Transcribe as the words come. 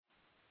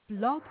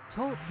Blog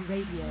Talk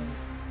Radio.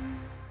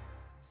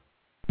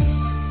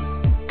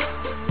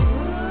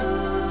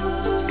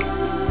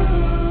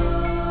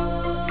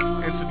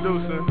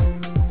 Introducing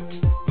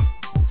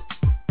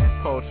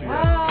Poetry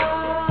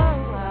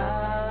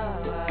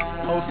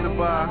hosted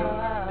by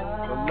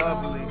the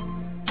lovely,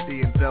 the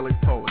angelic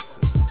poetess.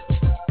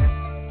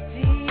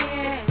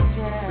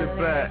 Sit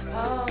back,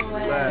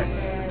 relax,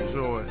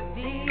 enjoy.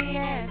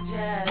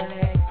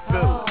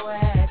 Feel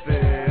it,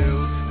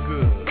 feels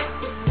good,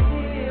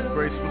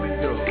 gracefully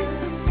yours.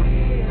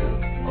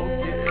 Oh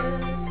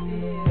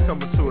yeah,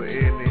 coming to an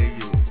end near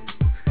you.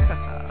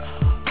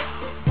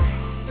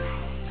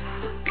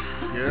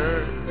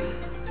 Yeah.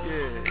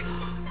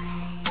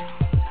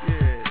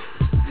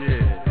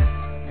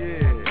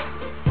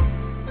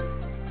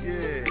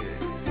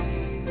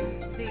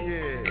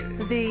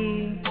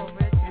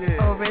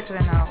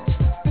 Original.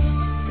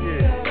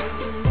 Yeah.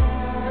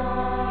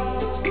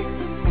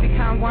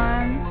 Become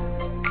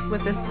one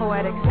with this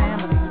poetic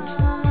family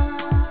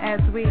as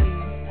we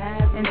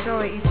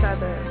enjoy each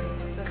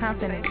other's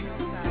company.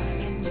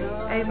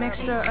 A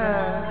mixture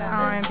of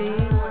R&B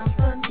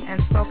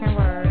and spoken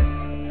word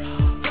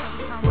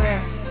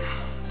with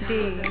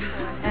the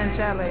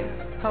angelic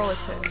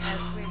poetess.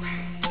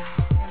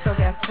 So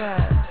guess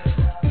what?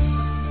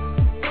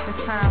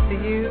 It's time for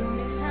you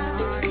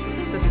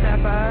to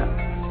step up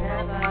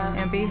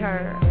and be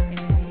heard.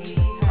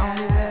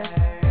 Only with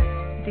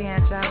the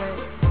angelic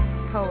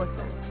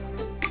poetess.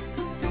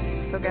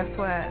 So guess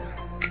what?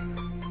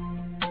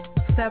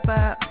 Step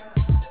up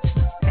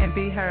and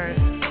be heard.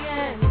 The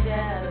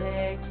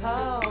angelic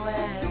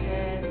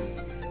poetess.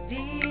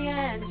 The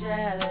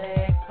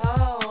angelic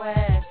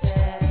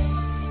poetess.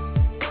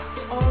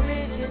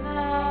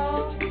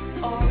 Original,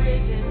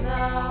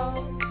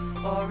 original,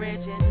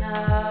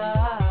 original.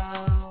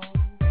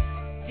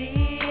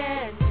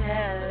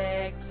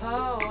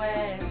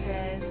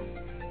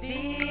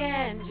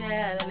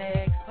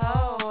 Angelic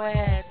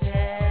poetess.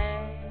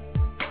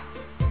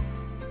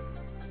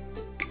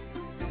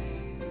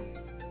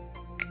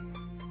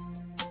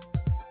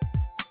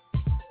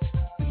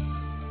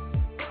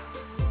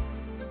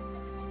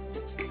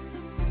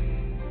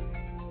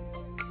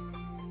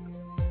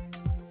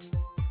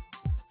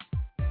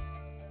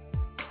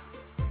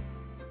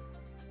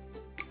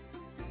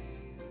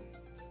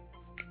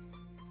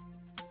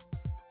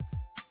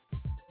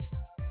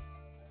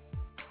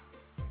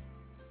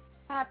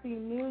 Happy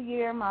New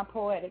Year, my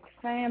poetic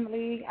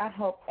family. I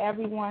hope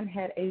everyone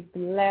had a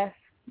blessed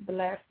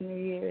New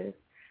Year's.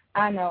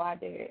 I know I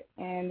did.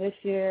 And this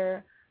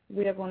year,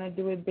 we are going to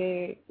do it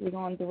big. We're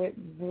going to do it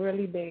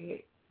really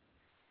big.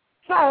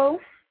 So,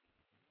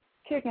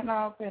 kicking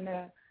off in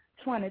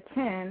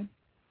 2010,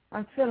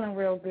 I'm feeling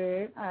real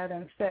good. I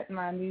done set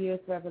my New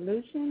Year's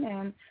resolution,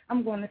 and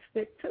I'm going to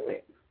stick to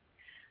it.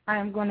 I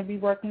am going to be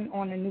working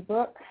on a new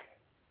book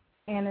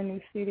and a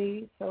new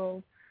CD,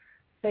 so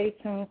stay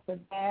tuned for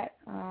that.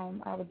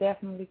 I will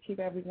definitely keep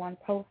everyone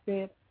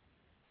posted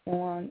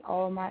on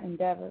all my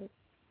endeavors.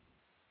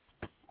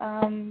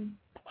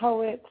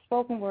 Poet,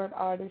 spoken word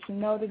artist, you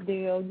know the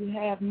deal. You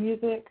have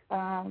music,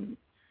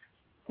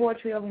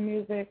 poetry over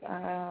music,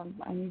 and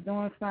you're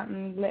doing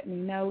something, let me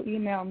know.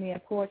 Email me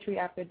at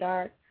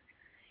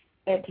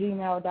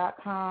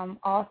poetryafterdark@gmail.com.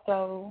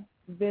 Also,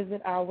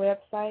 visit our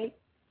website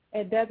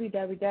at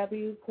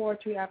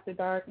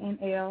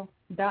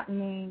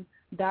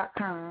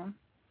www.poetryafterdarknl.me.com.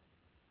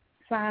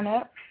 Sign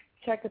up,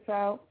 check us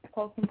out,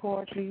 post some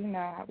poetry, you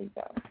know how we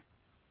go.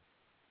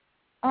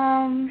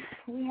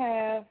 We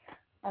have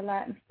a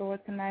lot in store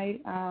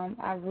tonight.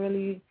 I've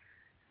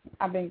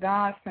been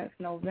gone since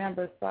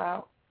November,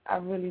 so I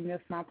really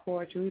miss my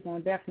poetry. We're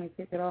going to definitely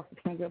kick it off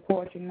with some good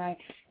poetry tonight.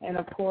 And,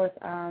 of course,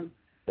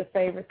 the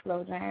favorite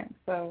slow jam.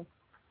 So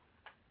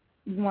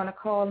you want to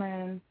call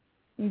in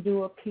and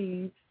do a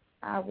piece,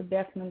 I would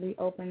definitely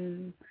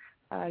open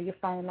your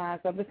phone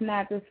lines up. If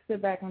not, just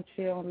sit back and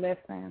chill and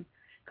listen,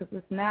 because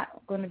it's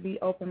not going to be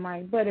open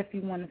mic. But if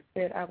you want to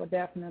sit, I would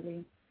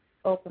definitely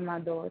open my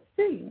doors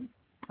to you.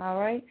 All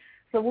right?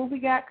 So what we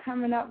got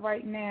coming up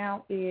right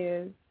now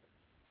is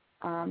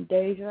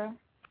Deja,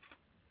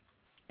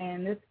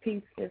 and this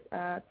piece is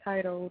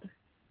titled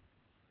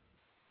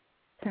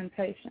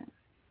Temptation.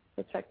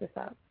 So check this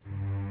out.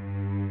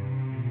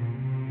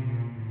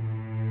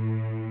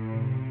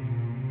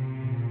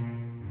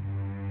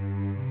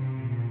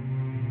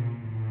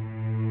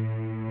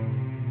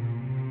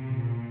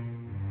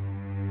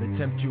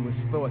 Tempestuous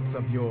thoughts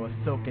of your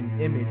silken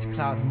image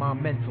clouds my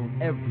mental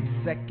every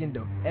second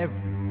of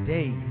every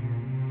day.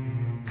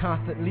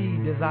 Constantly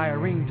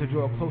desiring to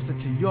draw closer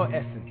to your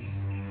essence,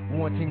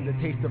 wanting the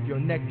taste of your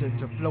nectar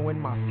to flow in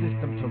my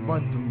system, to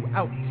run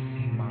throughout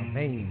my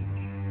veins.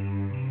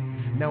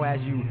 Now as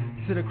you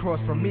sit across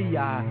from me,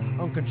 I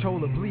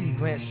uncontrollably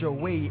glance your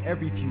way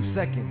every few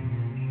seconds,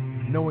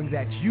 knowing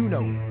that you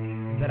know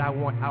that I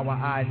want our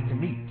eyes to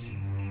meet.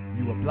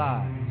 You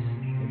oblige,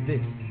 and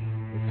this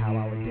is how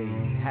our day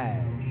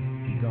has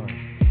begun.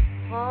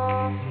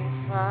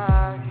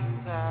 Falsify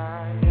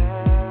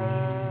desire,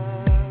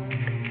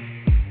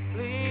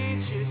 lead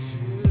you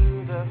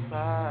to the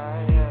fire.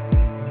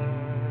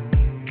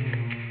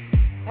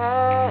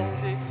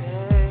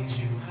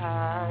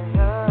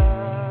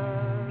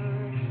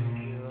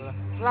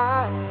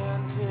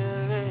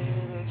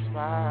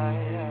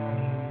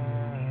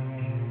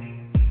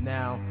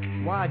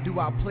 Why do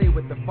I play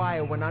with the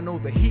fire when I know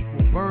the heat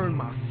will burn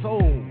my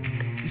soul?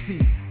 You see,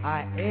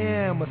 I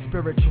am a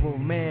spiritual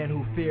man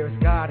who fears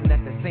God and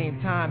at the same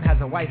time has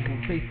a wife who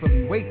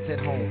faithfully waits at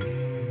home.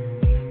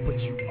 But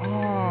you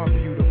are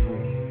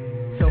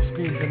beautiful,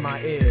 self-screams in my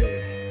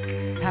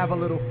ears. Have a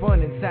little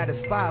fun and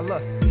satisfy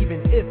lust,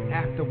 even if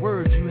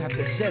afterwards you have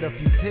to shed a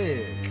few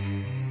tears.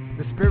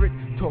 The spirit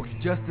talks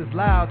just as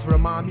loud to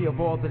remind me of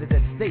all that is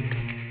at stake.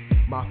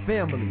 My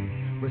family,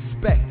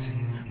 respect,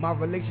 my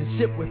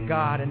relationship with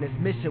God, and this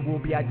mission will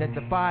be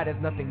identified as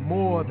nothing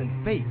more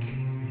than fake.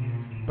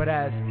 But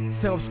as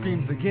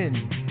self-screams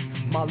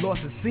again, my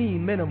losses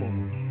seem minimal,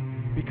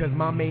 because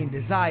my main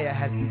desire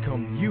has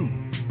become you.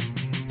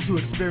 To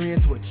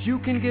experience what you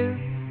can give,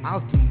 I'll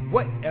do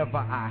whatever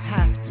I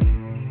have to.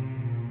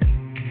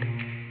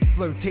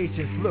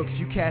 Flirtatious looks,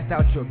 you cast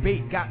out your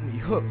bait, got me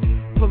hooked.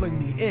 Pulling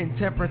me in,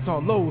 temperance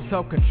on low,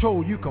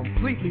 self-control you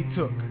completely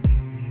took.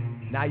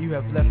 Now you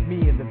have left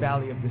me in the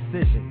valley of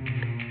decision,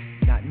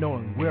 not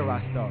knowing where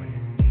I started,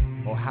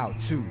 or how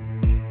to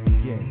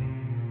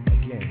begin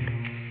again.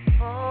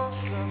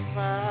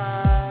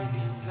 Falsified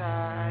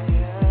desires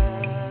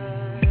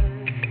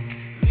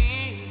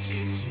lead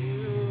you to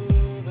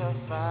the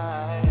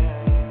fire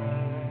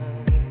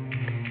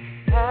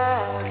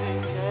as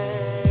it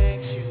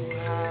takes you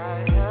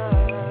higher.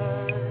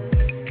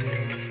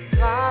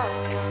 Fly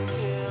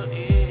until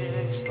it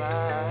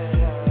expires.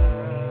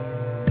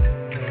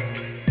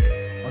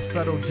 A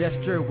subtle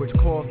gesture which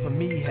calls for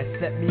me has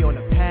set me on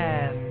a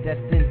path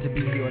destined to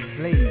be your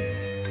slave.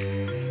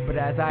 But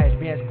as I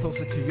advance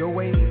closer to your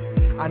way,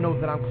 I know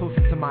that I'm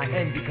closer to my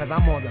end because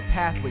I'm on the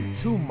pathway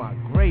to my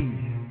grave.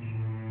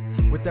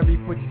 With every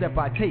footstep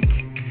I take,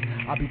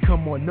 I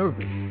become more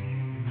nervous,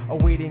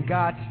 awaiting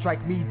God to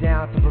strike me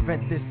down to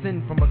prevent this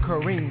sin from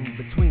occurring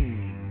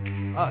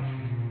between us.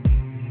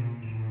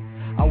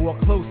 I walk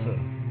closer,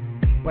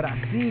 but I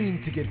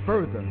seem to get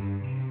further,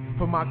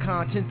 for my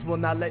conscience will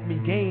not let me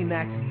gain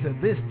access to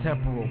this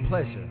temporal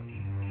pleasure.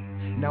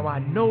 Now I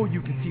know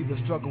you can see the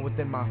struggle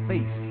within my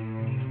face,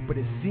 but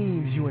it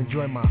seems you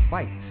enjoy my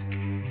fight,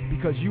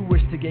 because you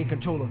wish to gain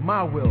control of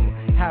my will,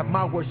 have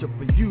my worship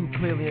for you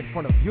clearly in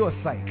front of your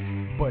sight.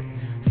 But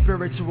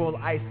spiritual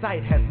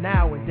eyesight has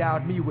now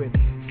endowed me with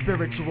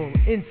spiritual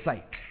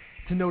insight,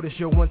 to notice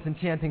your once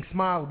enchanting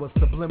smile was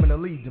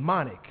subliminally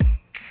demonic.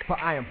 For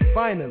I am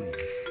finally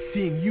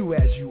seeing you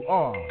as you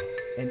are,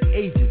 an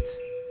agent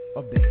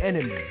of the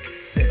enemy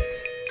sent.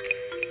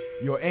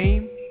 Your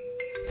aim?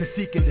 To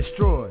seek and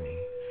destroy,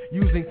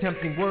 using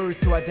tempting words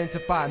to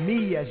identify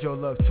me as your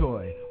love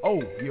toy.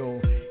 Oh,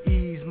 you'll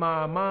ease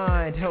my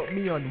mind, help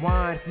me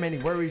unwind from any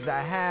worries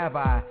I have.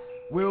 I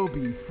will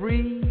be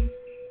free.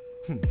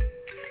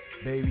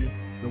 Baby,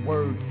 the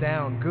words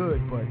sound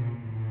good, but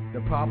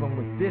the problem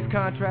with this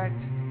contract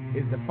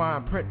is the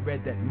fine print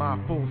read that my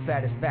full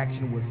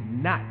satisfaction was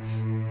not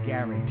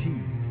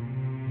guaranteed.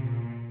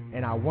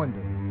 And I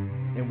wonder,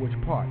 in which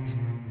part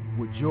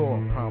would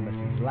your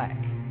promises lack?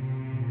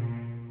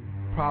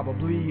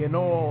 Probably in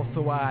all,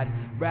 so I'd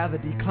rather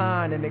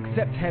decline and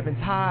accept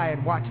heaven's high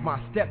and watch my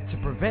step to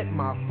prevent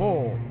my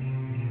fall.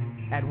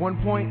 At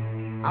one point,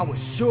 I was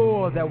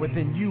sure that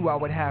within you I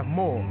would have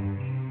more,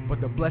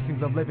 but the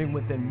blessings of living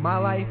within my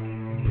life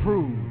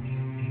proved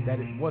that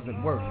it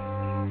wasn't worth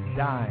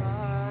dying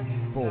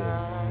for.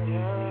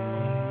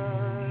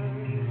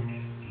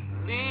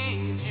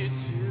 Lead you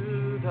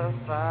to the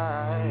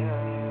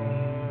fire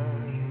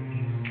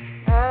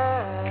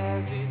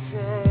as it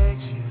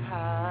takes you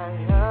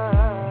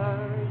higher.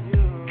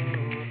 You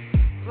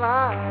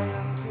fly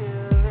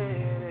until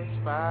it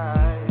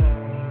expires.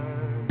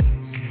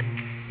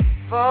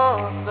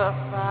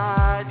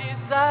 Falsified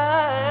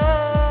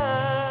desire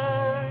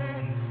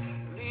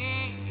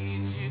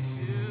leads you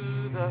to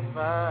the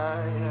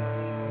fire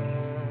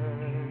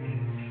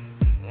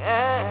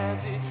as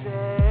it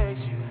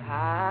takes you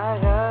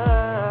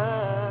higher.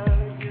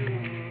 You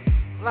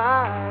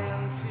fly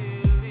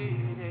until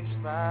it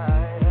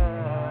expires.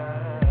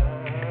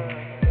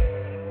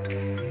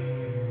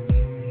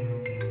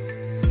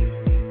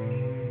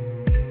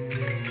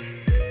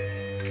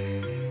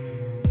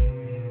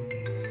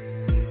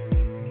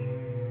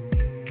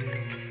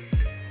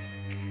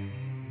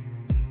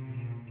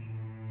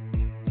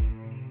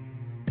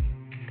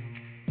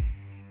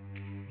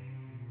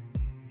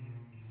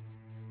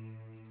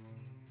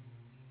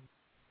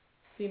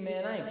 See,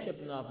 man, I ain't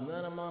tripping off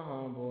none of my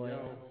homeboys.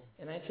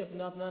 And I ain't tripping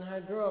off none of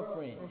her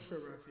girlfriends. Oh, sure,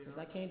 Raphael. Cause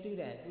I can't do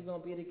that. We're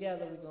gonna be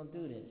together, we're gonna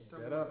do this.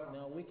 Set up.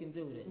 No, we can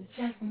do this.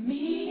 Just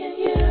me and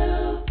you,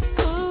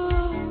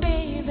 ooh,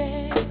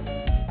 baby.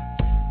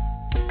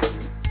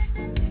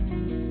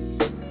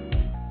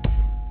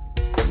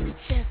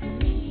 Just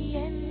me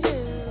and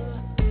you,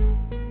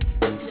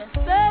 just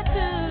the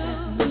two.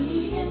 Me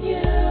and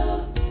you,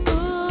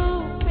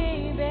 ooh,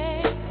 baby.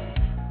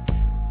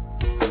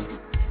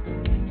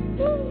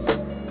 Ooh.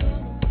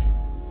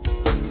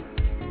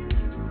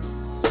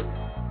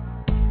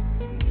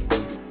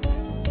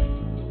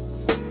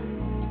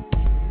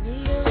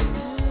 Look,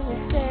 you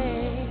say,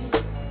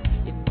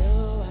 you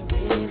know I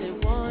really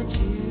want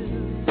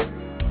you.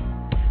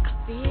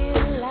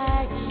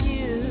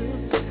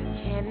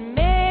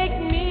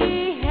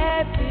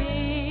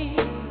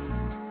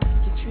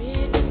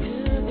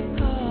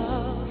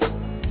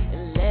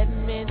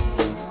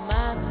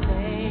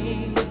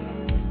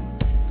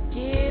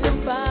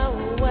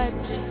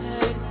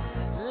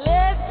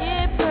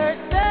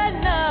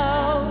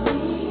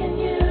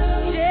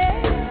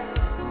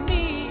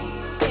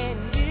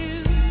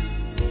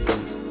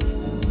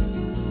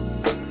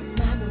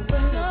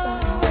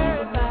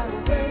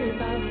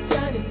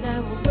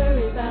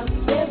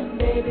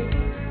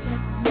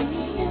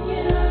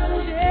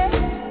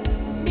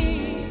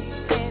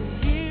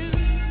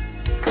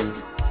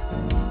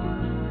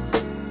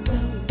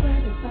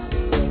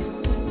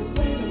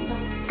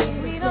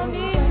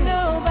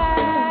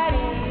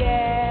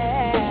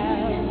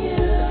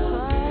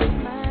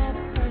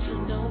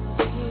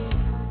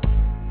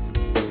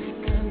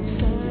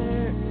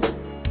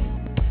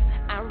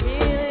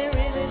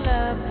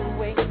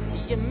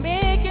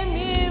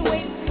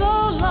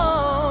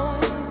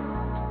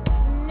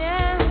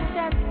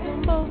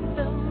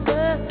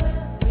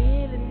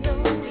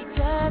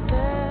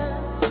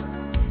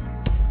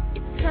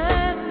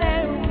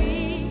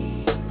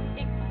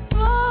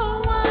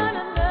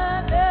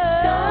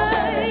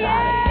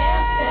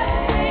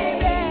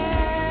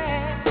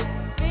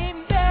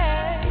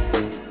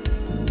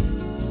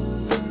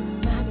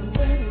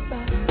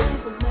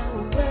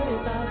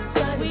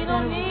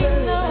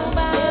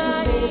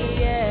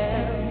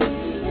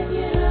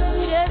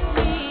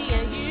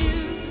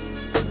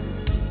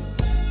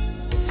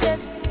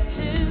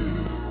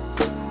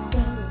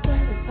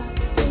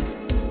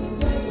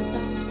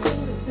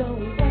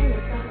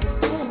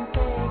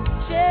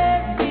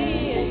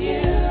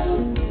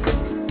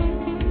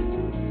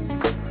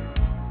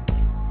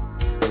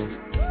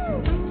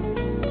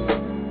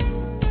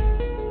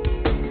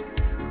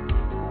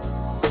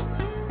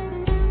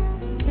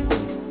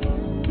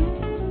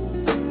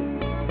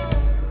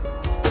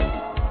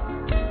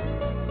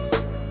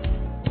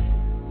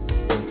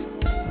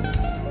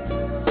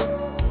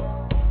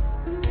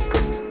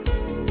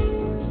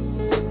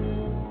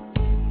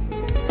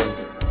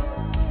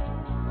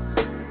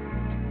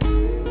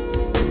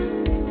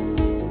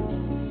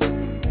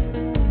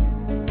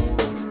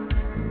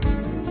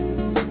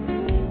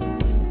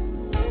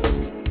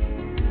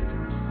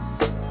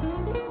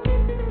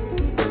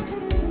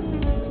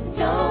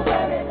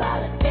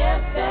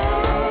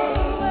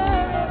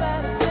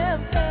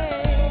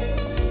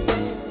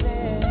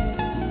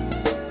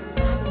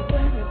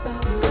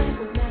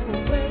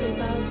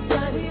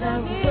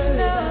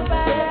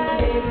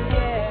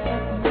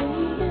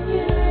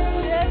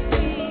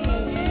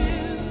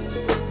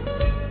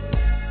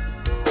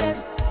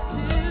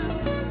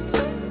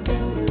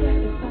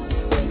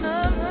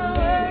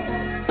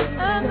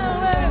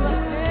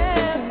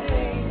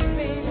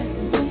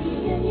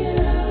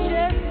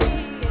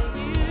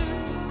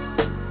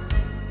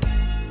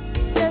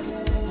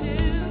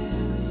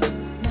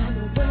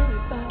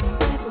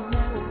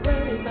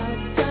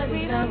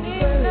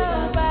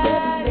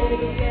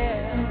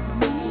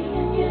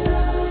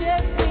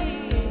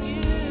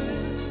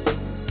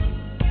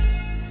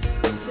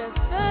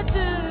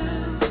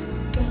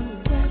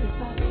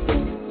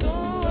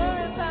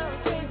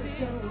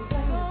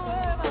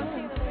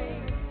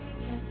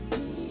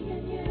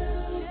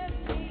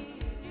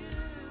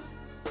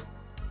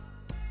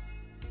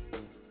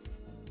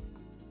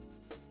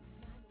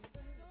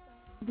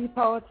 the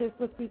Poetess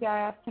with you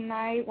guys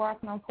tonight,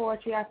 working on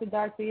Poetry After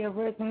Dark, the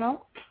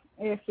original.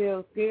 It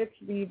feels good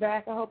to be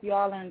back. I hope you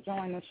all are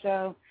enjoying the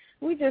show.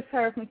 We just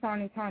heard from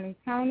Tony,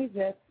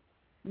 just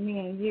me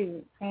and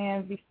you.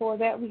 And before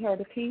that, we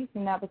heard a piece,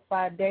 and that was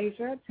by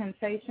Deja,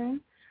 Temptation.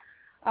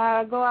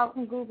 Go out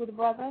and Google the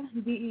brother,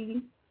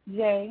 D-E-J-A-H,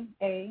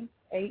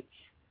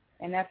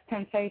 and that's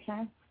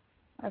Temptation.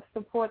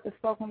 Support the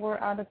spoken word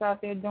artists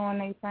out there doing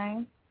their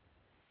thing.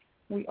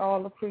 We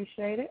all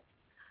appreciate it.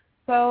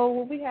 So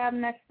what we have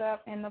next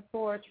up in the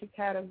poetry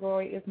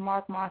category is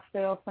Mark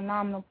Marcel,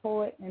 phenomenal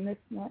poet, and this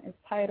one is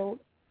titled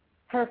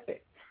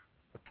Perfect.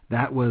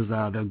 That was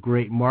the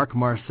great Mark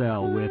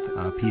Marcel with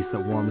a piece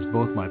that warms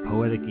both my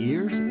poetic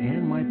ears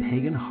and my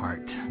pagan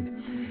heart.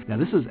 Now,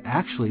 this is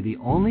actually the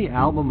only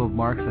album of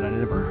Mark's that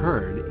I'd ever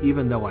heard,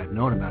 even though I've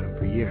known about him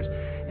for years.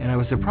 And I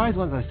was surprised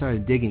once I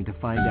started digging to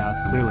find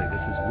out clearly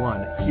this is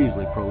one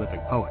hugely prolific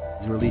poet.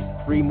 He's released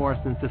 3 more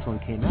since this one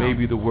came out.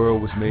 Maybe the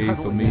world was made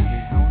for me.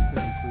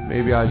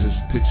 Maybe I just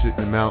pictured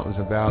the mountains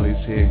and valleys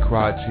here and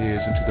cried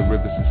tears into the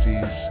rivers and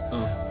seas.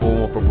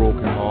 Born with a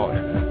broken heart,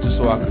 just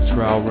so I could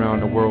travel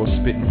around the world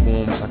spitting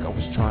poems like I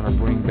was trying to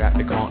bring back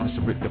the continents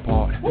that ripped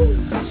apart.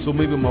 So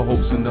maybe my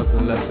hopes are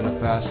nothing less than the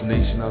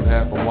fascination I've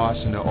had from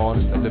watching the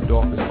artists that lived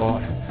off his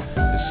art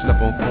and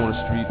slept on corner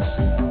streets.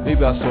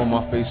 Maybe I saw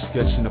my face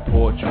sketched in the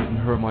portrait and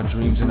heard my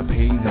dreams in the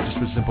pain that just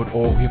resembled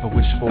all we ever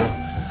wished for.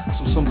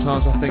 So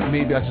sometimes I think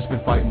maybe I've just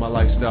been fighting my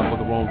lifestyle for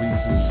the wrong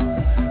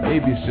reasons.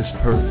 Maybe it's just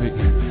perfect.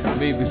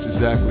 Maybe it's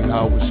exactly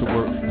how it should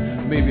work.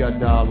 Maybe I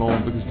die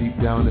alone because deep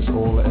down that's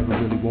all I ever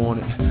really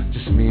wanted.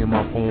 Just me and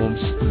my poems.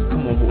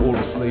 Come on, we're all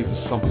a slave or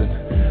something.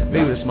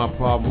 Maybe that's my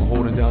problem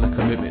holding down a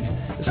commitment.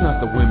 It's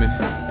not the women.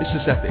 It's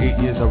just after 8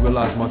 years I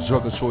realized my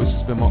drug of choice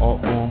has been my art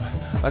form.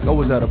 Like I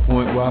was at a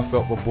point where I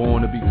felt we're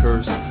born to be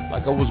cursed.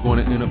 Like I was going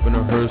to end up in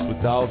a hearse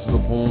with thousands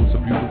of poems of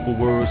beautiful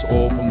words,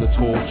 all from the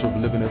torch of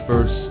living at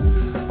first.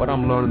 But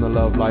I'm learning to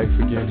love life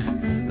again,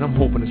 and I'm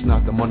hoping it's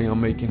not the money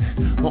I'm making.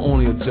 My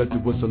only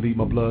objective was to leave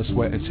my blood,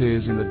 sweat, and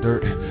tears in the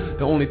dirt.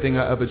 The only thing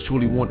I ever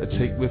truly wanted to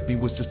take with me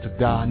was just to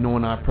die,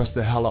 knowing I pressed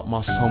the hell out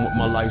my son with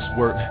my life's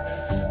work.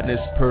 And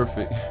it's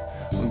perfect.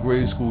 When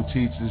grade school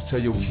teachers tell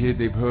your kid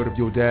they've heard of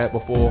your dad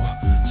before,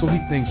 so he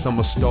thinks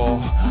I'm a star,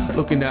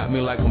 looking at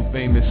me like I'm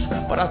famous.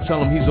 But I tell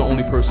him he's the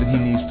only person he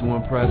needs to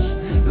impress,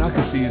 and I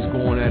can see he's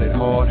going at it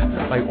hard.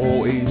 Like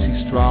all age,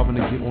 he's striving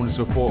to get on his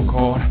report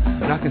card,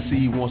 and I can see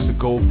he wants to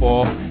go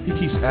far. He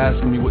keeps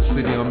asking me what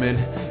city I'm in,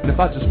 and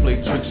if I just play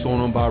tricks on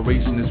him by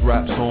erasing his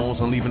rap songs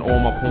and leaving all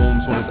my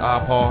poems on his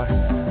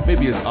iPod.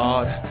 Maybe it's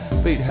odd,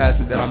 fate has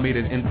it that I made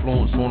an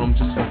influence on him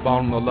just for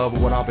following the love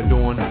of what I've been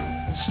doing.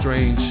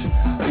 Strange,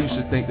 I used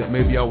to think that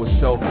maybe I was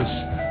selfish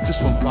just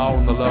from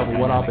following the love of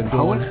what I've been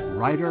doing. Poet,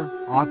 writer,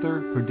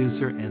 author,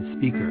 producer, and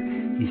speaker.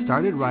 He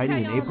started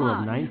writing in April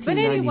of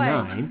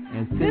 1999,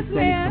 and since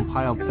then he's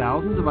compiled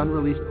thousands of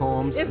unreleased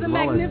poems as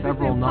well as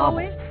several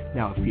novels.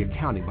 Now, if you're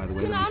counting, by the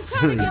way, let me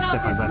step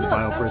outside the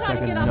bio for a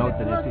second and note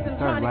that if he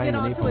started writing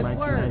in April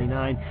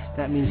 1999,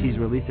 that means he's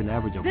released an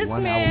average of 1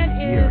 album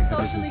a year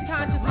ever since he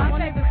started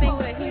writing.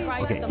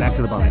 Okay, back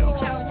to the bio.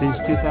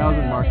 Since 2000,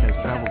 Mark has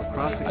traveled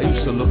across the country. I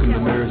used to look in the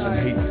mirrors and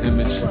hate the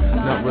image,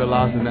 not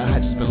realizing that I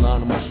had just been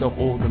lying to myself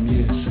all them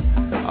years.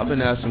 I've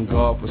been asking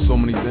God for so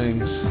many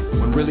things,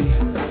 when really,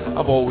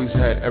 I've always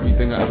had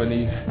everything I ever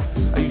need.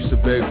 I used to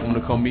beg for him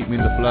to come meet me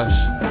in the flesh,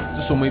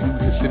 just so maybe we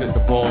could sit at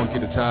the bar and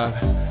get a tab.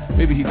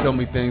 Maybe he'd tell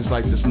me things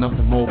like there's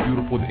nothing more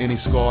beautiful than any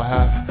scar I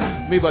have.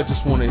 Maybe I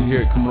just want to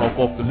hear it coming off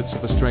the lips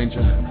of a stranger,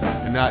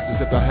 and not as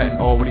if I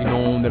hadn't already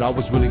known that I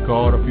was really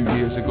God a few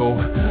years ago.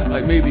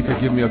 Like maybe he could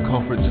give me a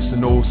comfort just to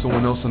know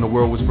someone else in the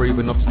world was brave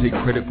enough to take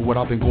credit for what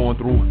I've been going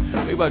through.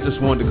 Maybe I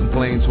just wanted to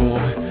complain to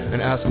him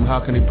and ask him how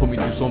can he put me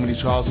through so many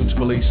trials and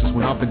tribulations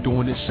when I've been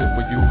doing this shit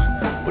for you.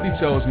 But he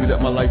tells me that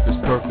my life is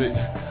perfect,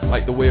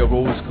 like the way a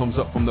rose comes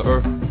up from the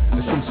earth.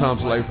 And sometimes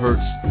life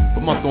hurts,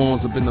 but my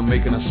thorns have been the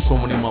making of so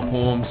many of my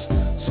poems.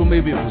 So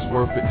maybe it was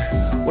worth it.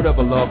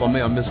 Whatever love I may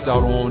have missed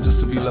out on just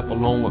to be left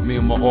alone with me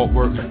and my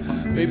artwork.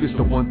 Maybe it's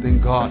the one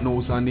thing God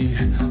knows I need.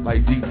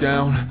 Like deep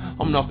down,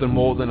 I'm nothing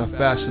more than a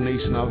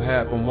fascination I've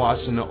had from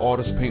watching the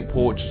artists paint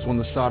portraits on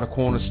the side of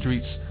corner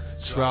streets,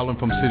 traveling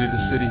from city to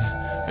city,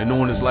 and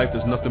knowing his life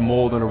is nothing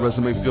more than a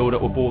resume filled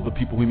up with all the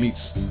people he meets,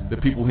 the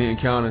people he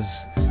encounters,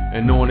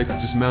 and knowing they could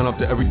just mount up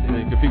to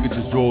everything if he could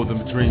just draw them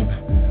a dream.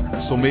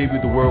 So maybe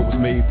the world was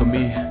made for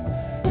me.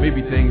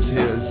 Maybe things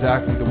here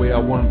exactly the way I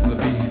want them to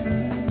be.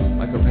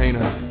 Like a painter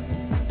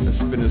that's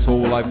spent his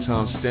whole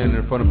lifetime standing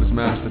in front of his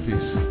masterpiece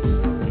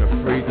and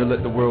afraid to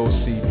let the world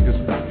see because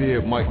of the fear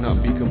it might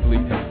not be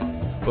complete.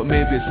 But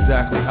maybe it's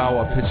exactly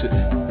how I pictured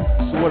it.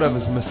 So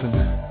whatever's missing,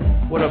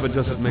 whatever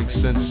doesn't make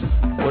sense,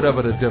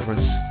 whatever the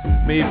difference,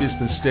 maybe it's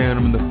been staring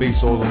him in the face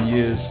all them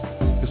years,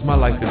 because my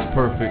life is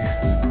perfect,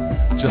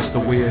 just the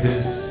way it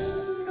is.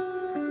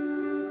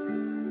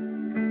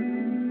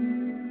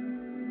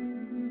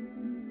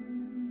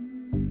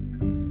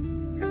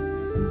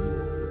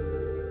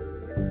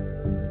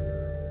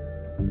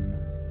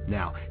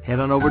 Now, head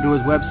on over to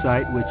his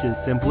website, which is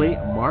simply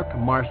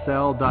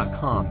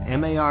markmarcel.com,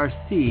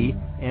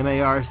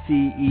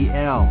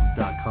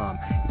 MarCel.com.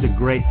 It's a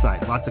great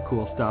site, lots of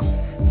cool stuff.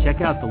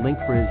 Check out the link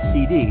for his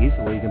CDs,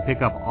 where you can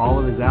pick up all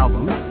of his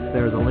albums.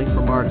 There's a link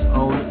for Mark's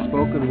own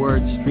spoken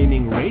word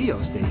streaming radio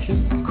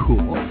station.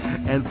 Cool.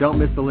 And don't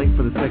miss the link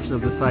for the section of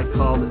the site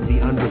called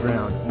The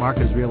Underground. Mark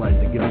has realized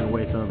that giving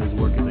away some of his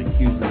work is a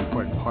hugely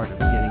important part of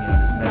getting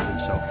out his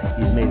message, so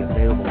he's made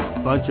available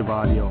a bunch of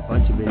audio, a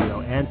bunch of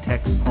video, and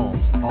text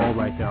poems, all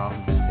right there off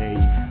of his page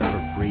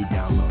for free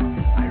download.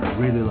 I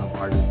really love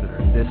artists that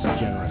are this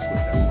generous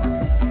with their work.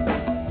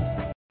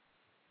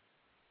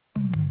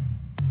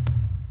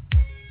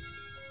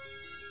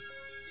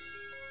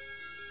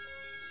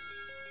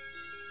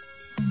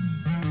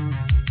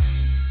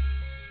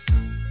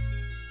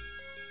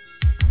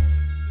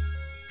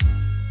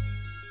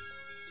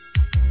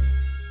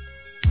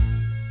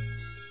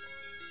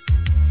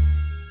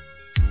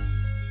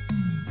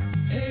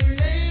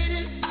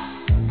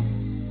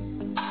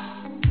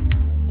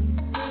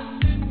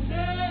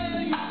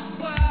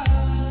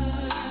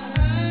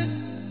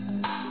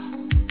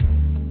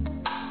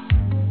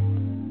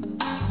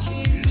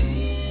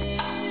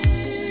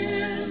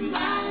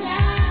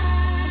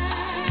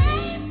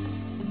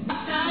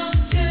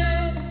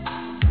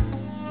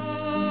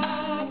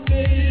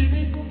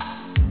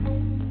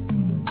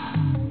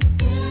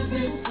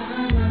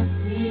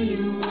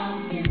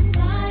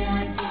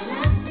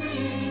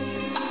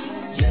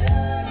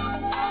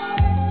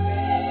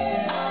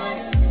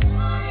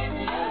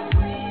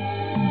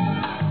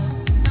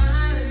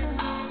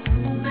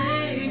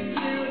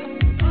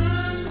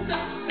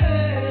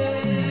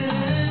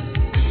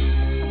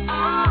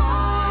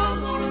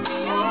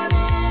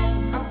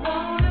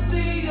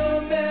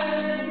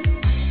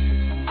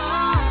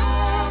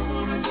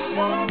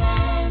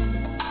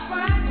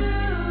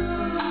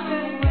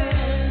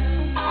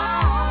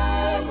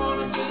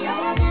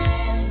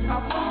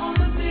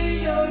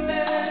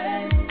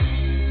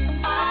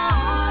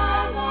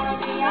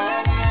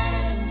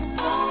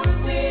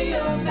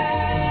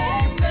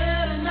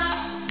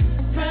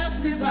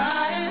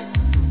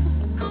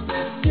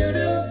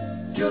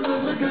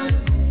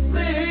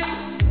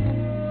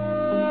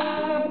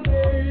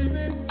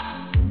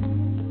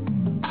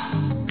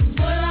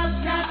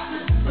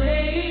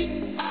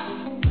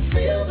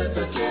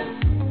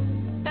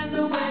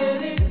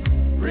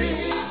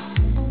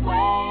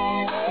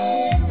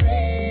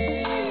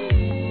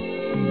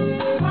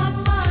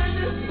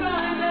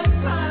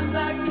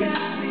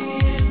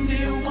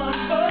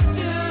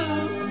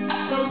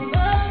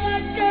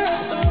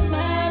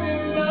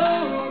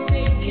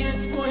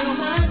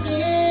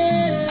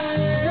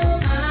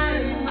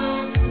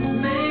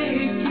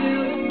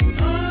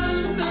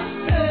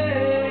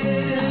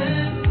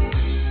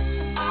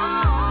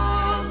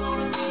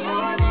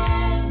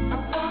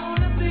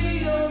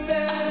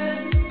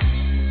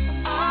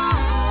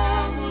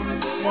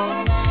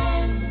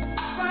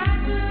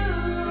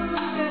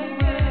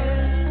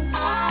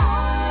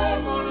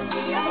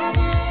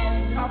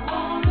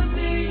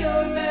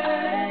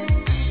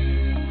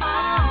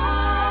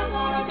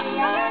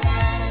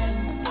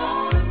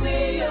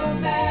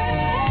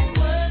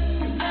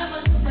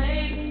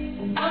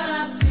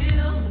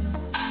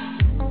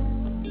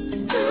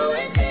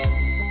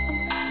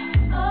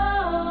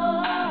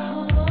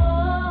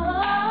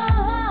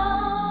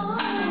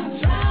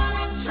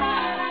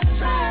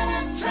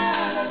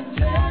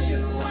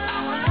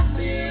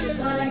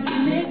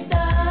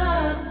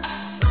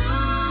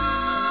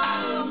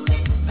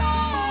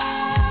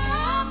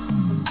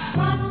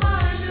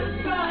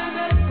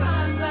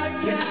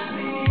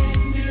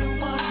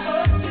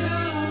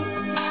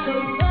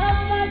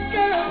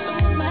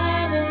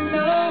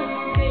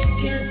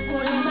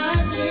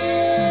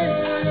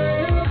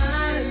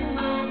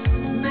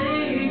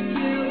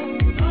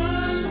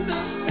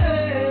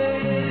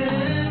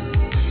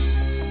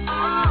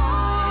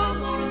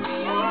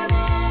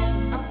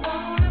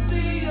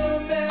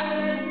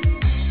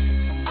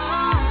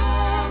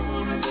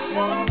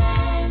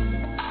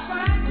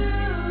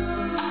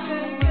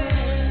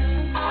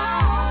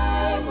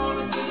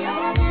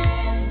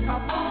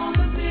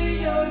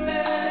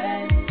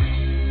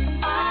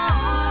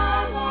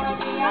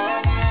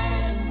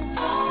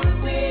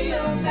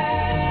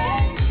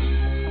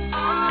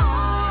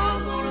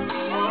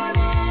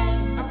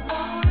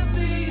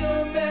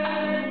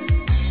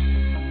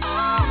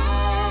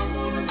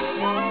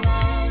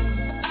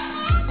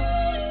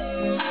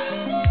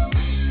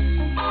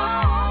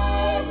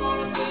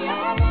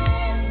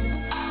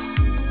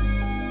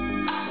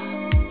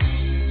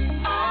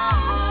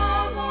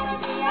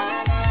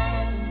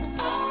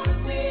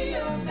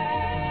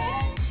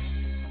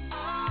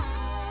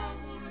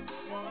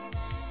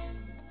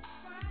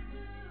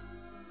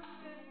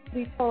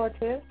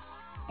 Poetess,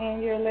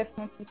 and you're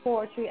listening to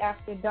Poetry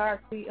After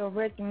Dark, the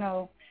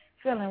original.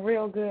 Feeling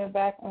real good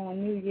back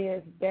on New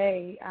Year's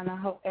Day, and I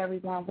hope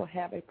everyone will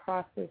have a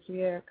prosperous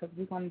year because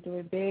we're going to do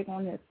it big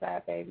on this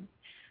side, baby.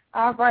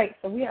 All right,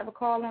 so we have a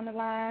call on the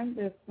line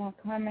that's going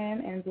to come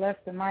in and bless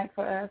the mic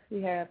for us.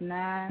 We have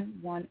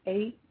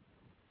 918.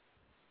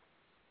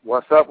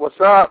 What's up? What's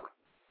up?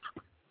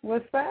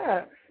 What's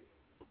up?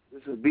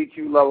 This is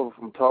BQ Lover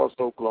from Tulsa,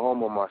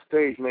 Oklahoma. My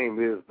stage name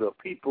is the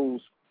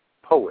People's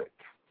Poet.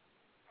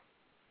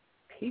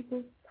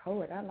 People's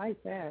Poet, I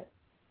like that.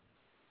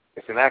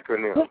 It's an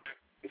acronym.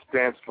 It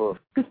stands for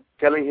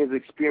telling his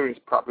experience,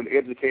 properly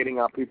educating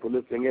our people,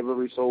 lifting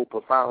every soul,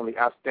 profoundly,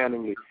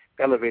 outstandingly,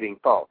 elevating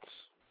thoughts.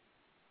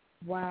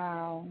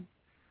 Wow.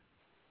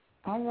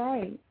 All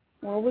right.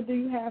 Well, what do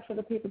you have for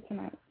the people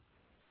tonight?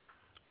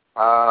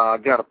 I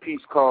got a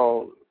piece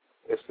called,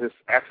 it's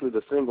actually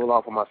the single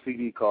off of my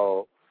CD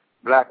called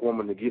Black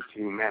Woman, the Gift to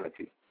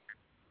Humanity.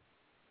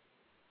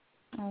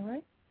 All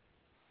right.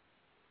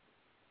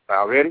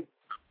 Y'all ready?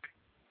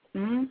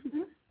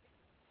 Mm-hmm.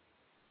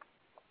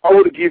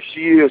 Oh, the gift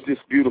she is, this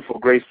beautiful,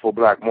 graceful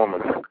black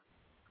woman,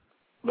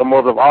 the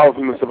mother of all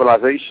human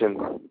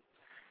civilization.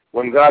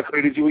 When God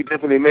created you, he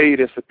definitely made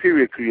a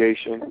superior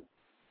creation.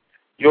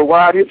 Your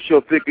wide hips,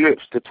 your thick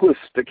lips, the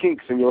twists, the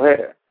kinks in your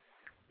hair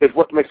is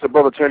what makes a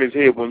brother turn his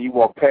head when you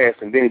walk past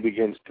and then he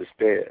begins to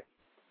stare.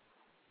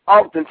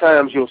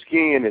 Oftentimes your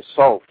skin is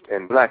soft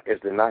and black as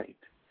the night,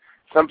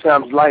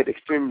 sometimes light,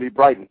 extremely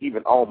bright, and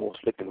even almost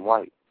flipping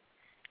white.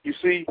 You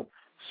see,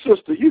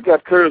 sister, you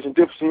got curves and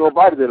dips in your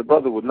body that a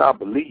brother would not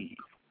believe.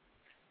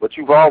 But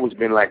you've always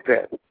been like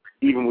that,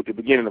 even with the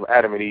beginning of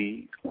Adam and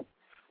Eve.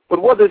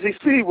 But what does he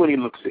see when he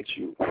looks at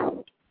you?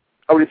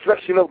 A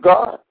reflection of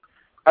God,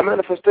 a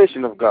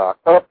manifestation of God,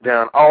 up,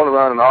 down, all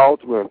around, and all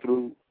through and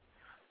through.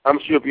 I'm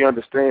sure if he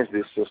understands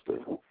this, sister,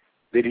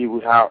 that he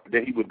would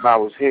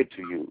bow his head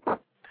to you.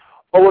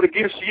 Oh, what a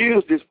gift she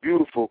is, this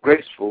beautiful,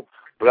 graceful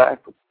black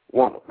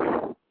woman.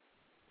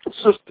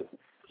 Sister,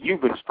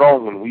 you've been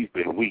strong when we've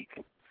been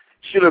weak.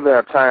 Surely there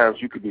are times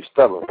you could be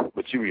stubborn,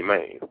 but you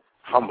remain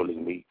humbly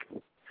meek.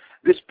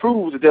 This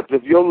proves the depth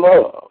of your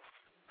love.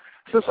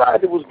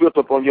 Society was built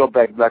up on your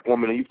back, black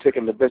woman, and you've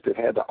taken the best it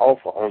had to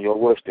offer on your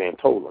worst day and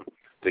told them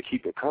to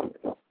keep it coming.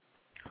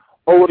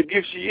 Oh, what a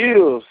gift she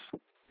is,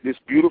 this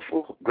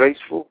beautiful,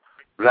 graceful,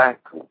 black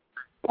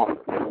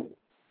woman.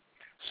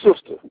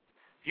 Sister,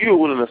 you are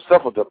willing to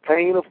suffer the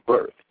pain of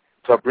birth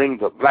to bring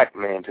the black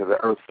man to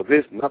the earth. For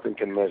this, nothing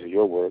can measure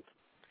your worth.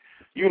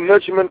 You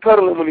nurture him and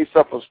cuddle him when he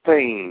suffers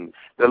pain.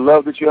 The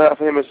love that you have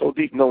for him is so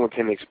deep no one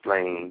can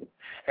explain.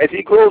 As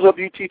he grows up,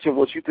 you teach him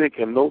what you think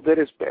and know that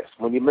is best.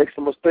 When he makes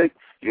a mistake,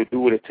 you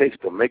do what it takes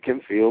to make him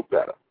feel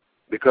better.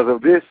 Because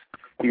of this,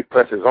 he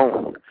presses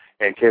on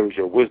and carries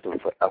your wisdom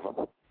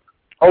forever.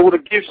 Oh, what a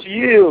gift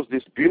she is,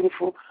 this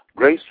beautiful,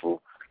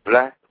 graceful,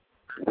 black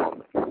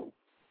woman.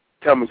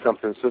 Tell me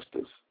something,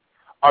 sisters.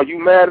 Are you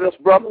mad at us,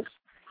 brothers?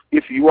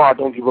 If you are,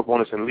 don't give up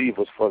on us and leave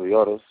us for the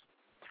others.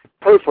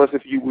 Pray for us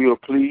if you will,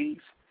 please,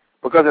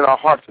 because in our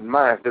hearts and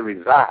minds there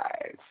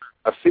resides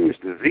a serious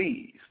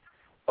disease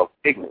of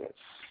ignorance.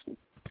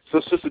 So,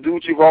 sister, do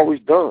what you've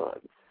always done,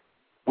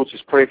 which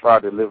is pray for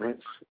our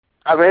deliverance.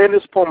 I ran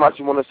this poem out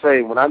you want to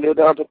say, when I kneel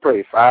down to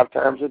pray 5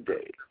 times a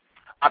day,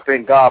 I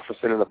thank God for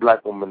sending a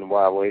black woman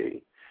my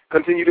way.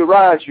 Continue to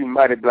rise, you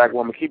mighty black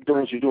woman. Keep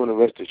doing what you're doing and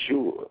rest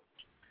assured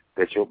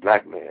that your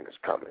black man is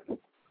coming.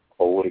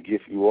 Oh, what a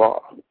gift you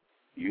are,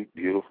 you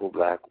beautiful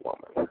black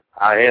woman.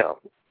 I am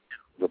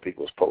the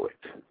people's poet.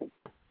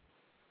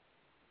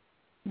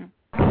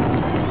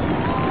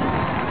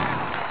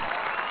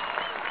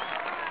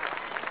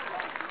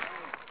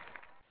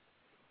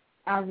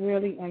 I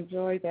really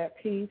enjoyed that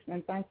piece,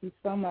 and thank you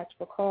so much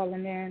for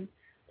calling in.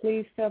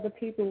 Please tell the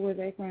people where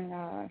they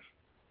can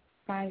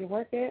find your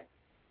work at.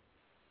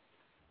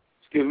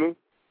 Excuse me?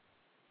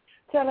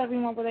 Tell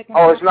everyone where they can.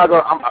 Oh, it's not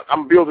going.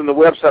 I'm building the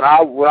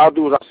website. What I'll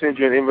do is I'll send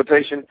you an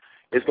invitation.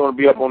 It's going to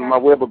be up on my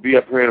web. Will be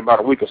up here in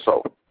about a week or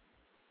so.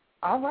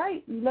 All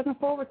right. Looking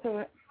forward to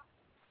it.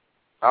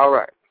 All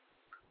right.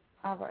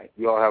 All right.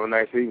 You all have a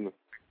nice evening.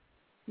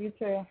 You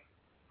too.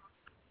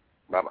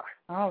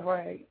 Bye-bye. All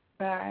right.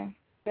 Bye.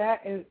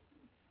 That is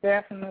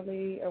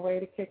definitely a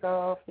way to kick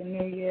off the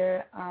new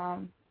year.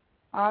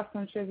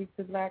 Awesome tribute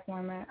to black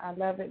women. I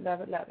love it, love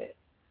it, love it.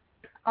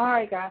 All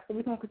right, guys, so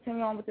we're going to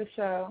continue on with the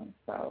show.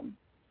 So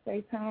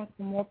stay tuned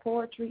for more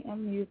poetry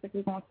and music.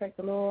 We're going to take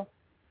a little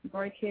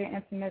break here,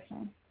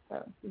 intermission.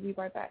 So we'll be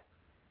right back.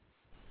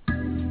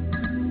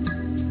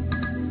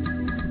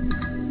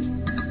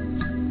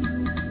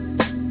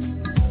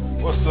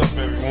 What's up,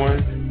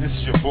 everyone? This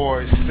is your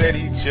boy,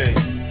 Seti J.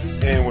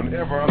 And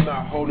whenever I'm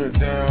not holding it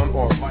down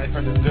on life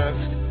at the desk,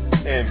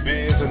 and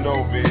biz or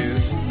no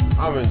biz,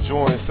 I'm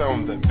enjoying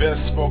some of the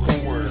best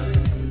spoken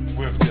word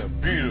with the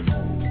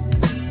beautiful,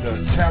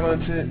 the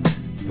talented,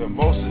 the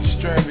most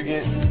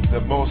extravagant,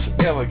 the most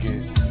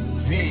elegant,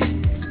 the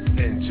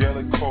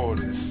angelic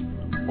poetess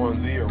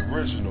on the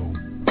original.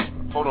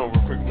 Hold on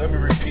real quick. Let me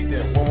repeat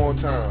that one more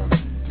time.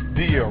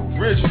 The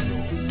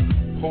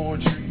original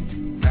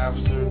Poetry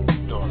After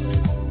Dark,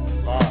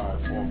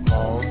 live on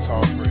Blog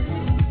Talk Radio.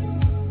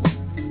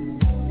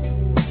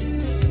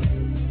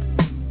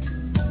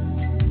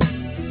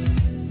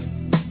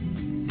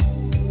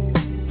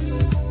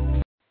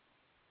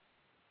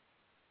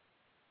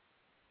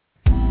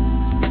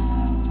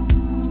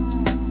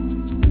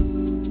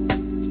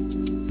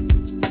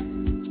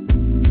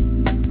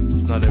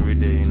 not every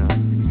day, you know,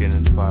 you get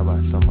inspired by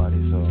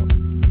somebody, so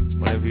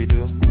whatever you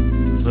do,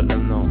 just let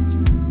them know.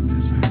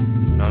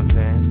 You know what I'm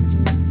saying?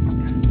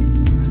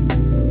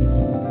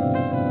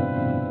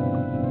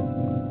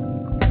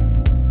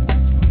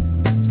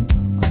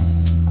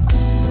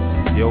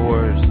 Your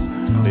words,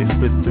 they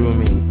split through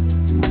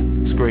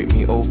me, scrape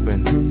me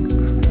open,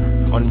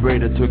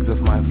 unbraid the twigs of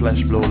my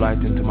flesh, blow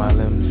light into my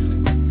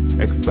limbs,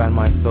 expand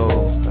my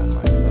soul,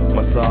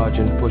 massage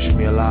and push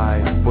me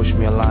alive, push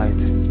me alight,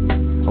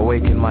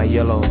 awaken my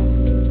yellow,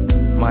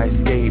 my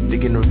escape,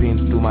 digging ravines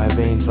through my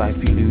veins. I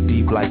feel you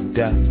deep like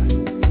death,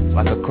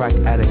 like a crack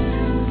addict,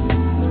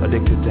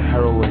 addicted to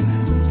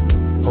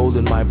heroin,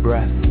 holding my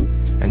breath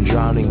and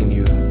drowning in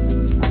you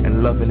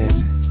and loving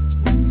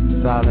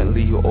it.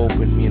 Silently you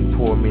open me and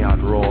pour me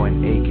out raw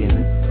and aching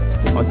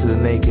onto the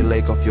naked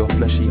lake of your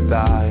fleshy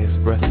thighs.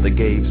 Breath that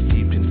gave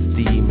steeped in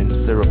steam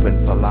and syrup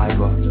and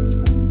saliva,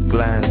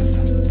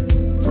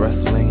 glands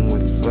wrestling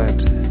with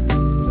sweat.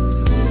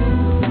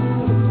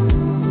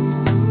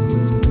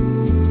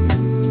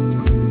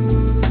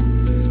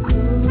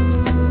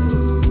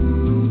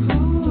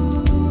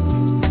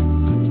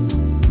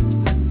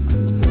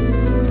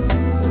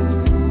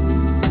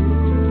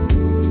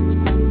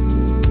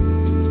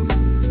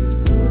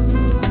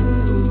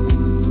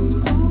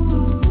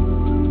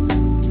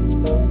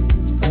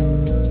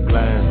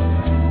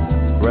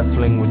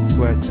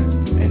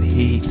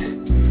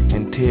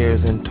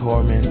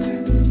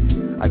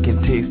 Torment. I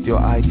can taste your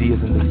ideas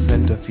in the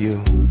scent of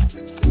you.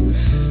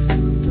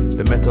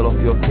 The metal of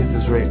your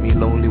kisses rape me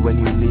lonely when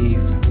you leave.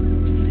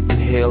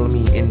 Inhale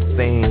me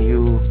insane,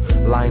 you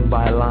line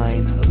by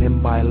line,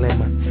 limb by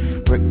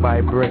limb, brick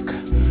by brick,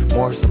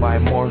 morsel by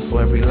morsel,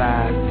 every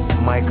last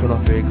micron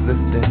of your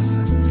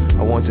existence.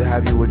 I want to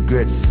have you with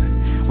grits,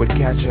 with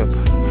ketchup,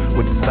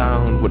 with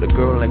sound, with a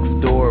girl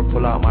next door.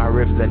 Pull out my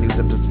ribs and use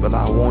them to spell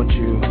I want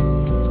you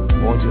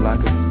like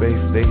a space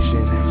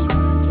station.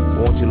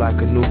 Want you like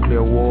a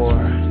nuclear war.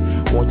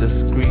 Want to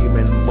scream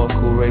and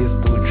buckle,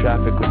 race through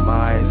traffic with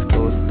my eyes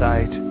closed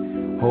tight,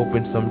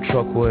 hoping some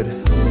truck would.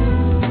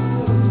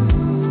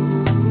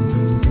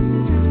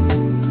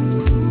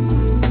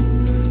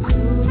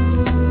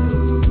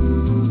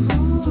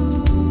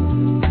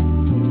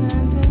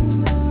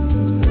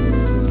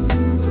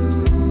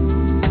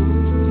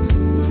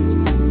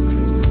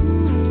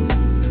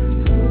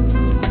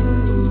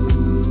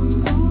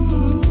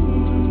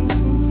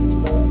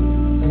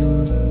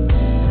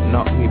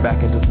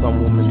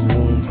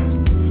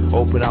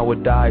 I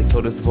would die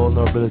so this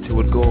vulnerability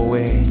would go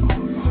away.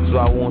 So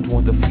I won't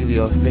want to feel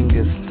your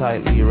fingers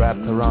tightly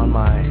wrapped around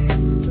my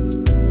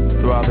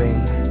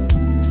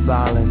throbbing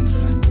silence.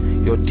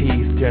 Your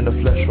teeth tearing the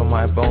flesh from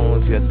my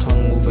bones, your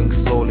tongue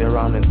moving slowly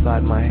around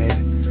inside my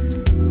head.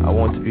 I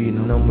want to be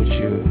numb with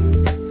you,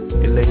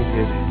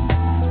 elated,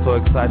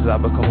 so excited I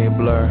become a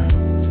blur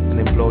and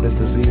implode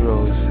into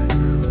zeros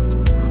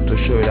to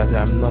show you that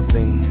I'm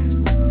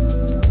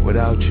nothing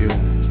without you.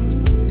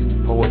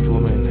 Poet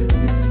woman,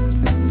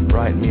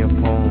 write me a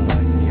poem.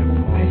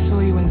 I saw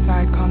you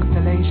inside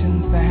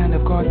constellations. The hand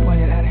of God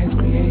pointed at his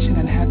creation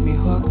and had me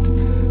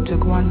hooked.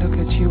 Took one look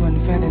at you and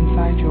fell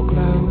inside your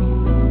glow.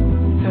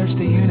 Searched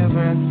the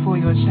universe for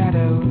your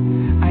shadow.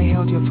 I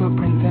held your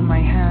footprints in my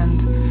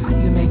hand.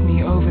 You make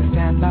me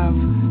overstand love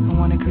and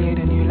want to create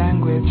a new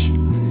language.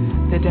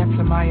 The depths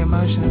of my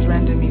emotions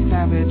render me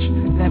savage.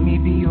 Let me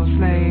be your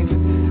slave.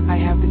 I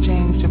have the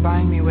chains to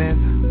bind me with.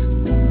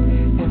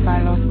 If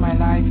I lost my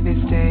life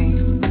this day,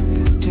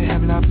 to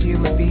have loved you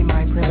would be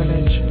my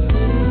privilege.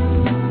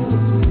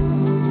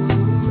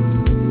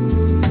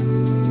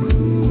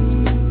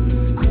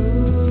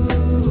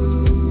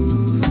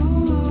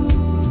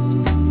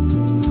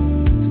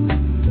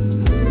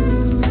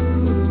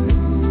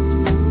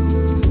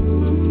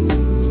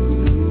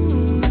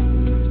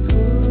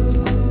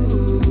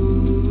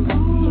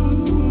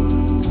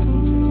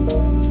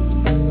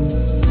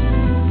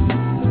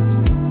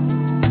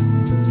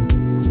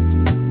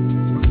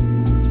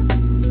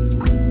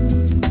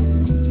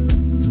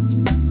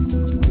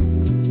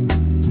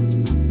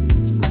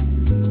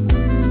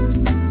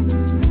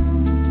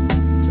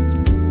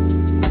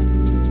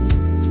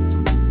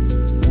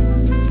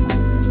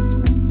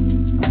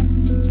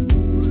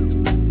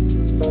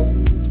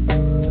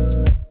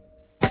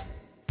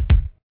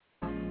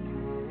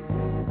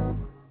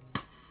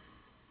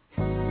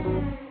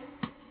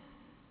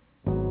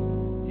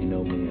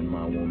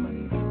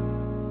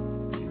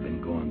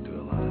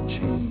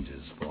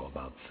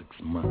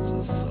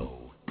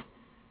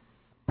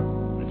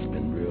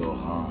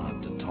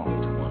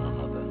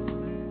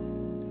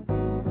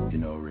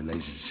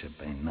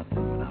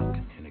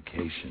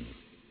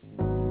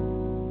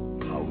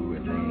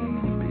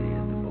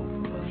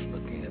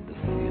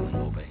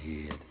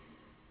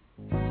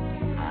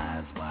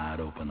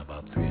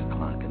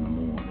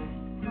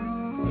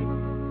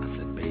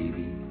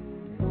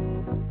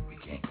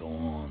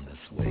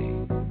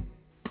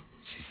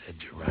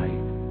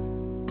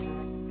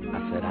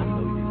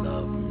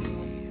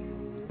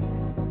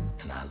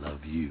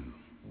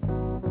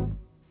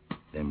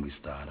 Then we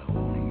started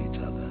holding each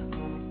other.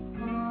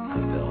 I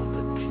felt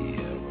the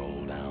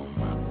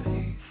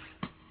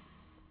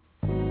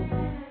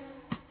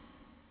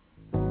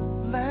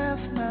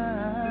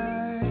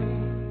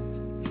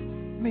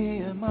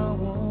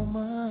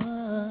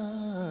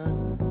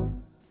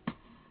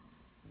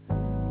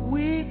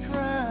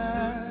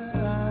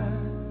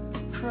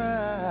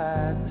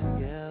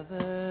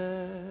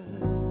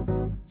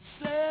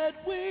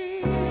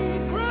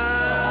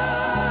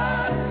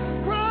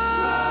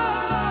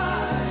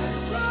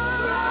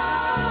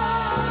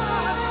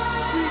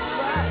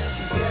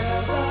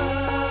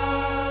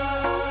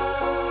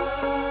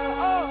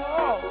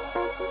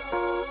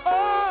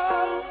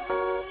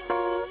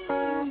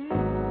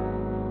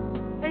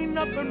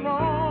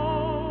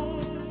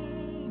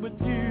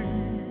you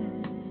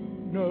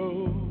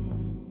know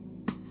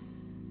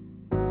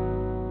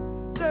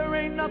there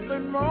ain't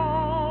nothing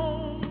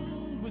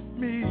wrong with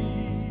me.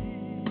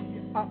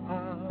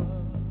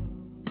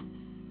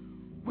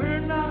 We're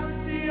not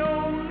the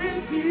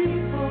only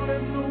people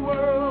in the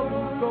world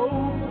who go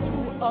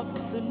through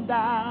ups and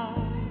downs.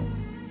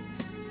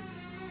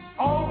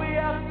 All we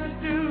have to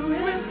do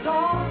is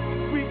talk,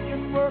 we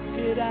can work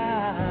it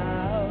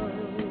out.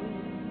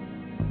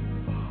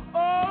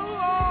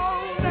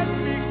 Oh, let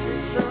me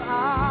kiss your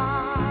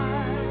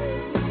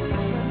eyes,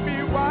 let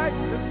me wipe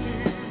the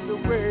tears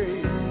away.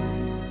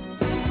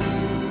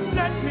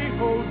 Let me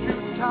hold you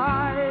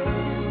tight,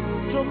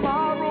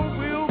 tomorrow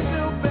will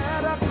feel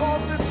better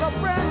 'cause it's a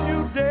brand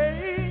new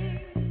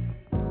day.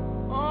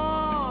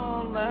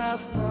 Oh,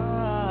 last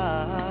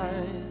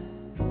night,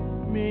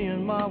 me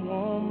and my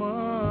woman,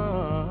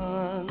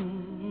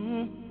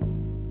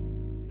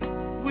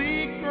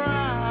 we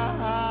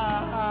cried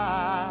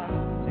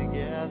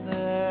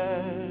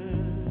together.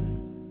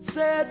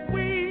 Said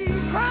we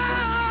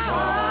cried,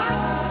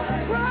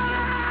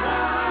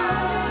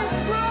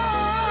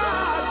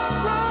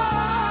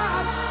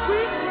 we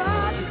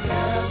cried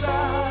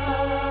together.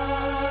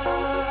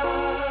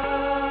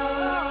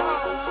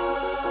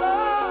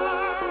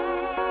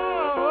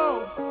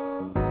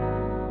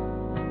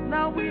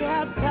 Now we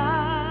have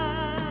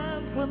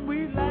times when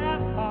we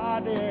laugh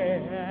harder.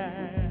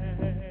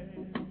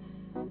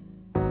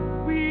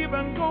 We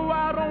even go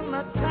out on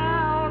the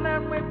town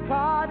and we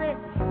party.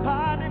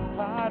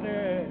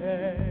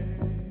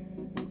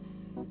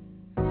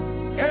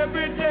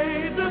 Every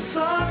day the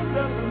sun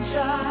doesn't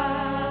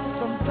shine,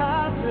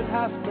 sometimes it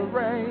has to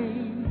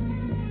rain.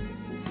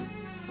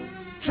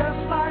 Just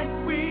like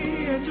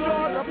we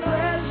enjoy the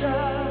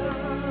pleasure,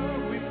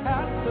 we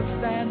have to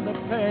stand the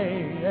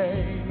pain.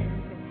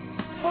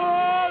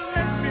 Oh,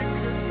 let me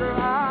kiss your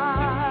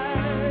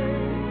eyes,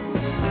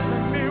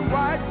 let me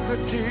wipe the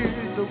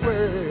tears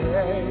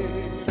away.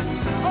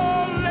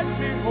 Oh, let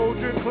me hold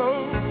you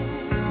close,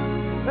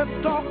 let's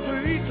talk to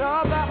each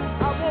other.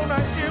 I wanna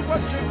hear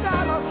what you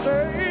gotta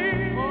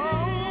say.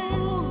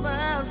 Oh,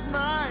 last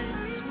night,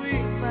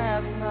 sweet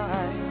last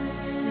night,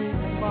 sweet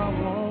my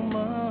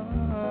woman,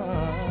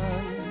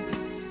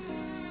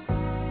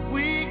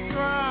 we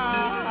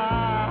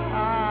cried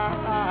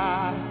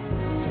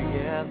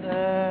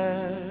together.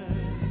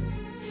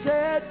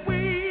 Said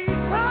we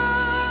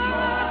cried,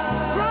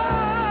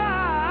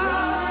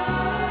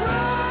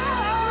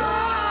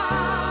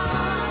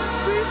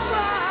 we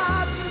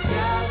cried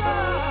together.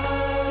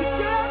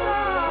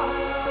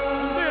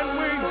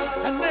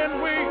 And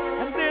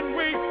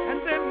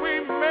then we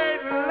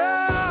made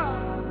love.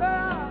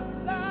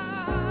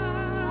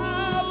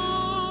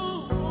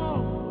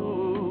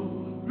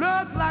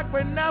 Love like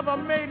we never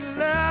made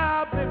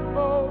love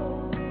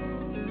before.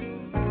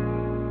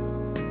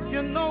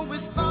 You know we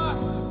start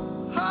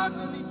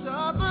hugging each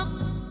other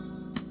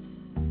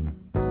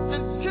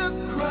and just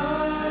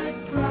cry.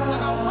 And I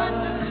went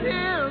to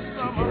tears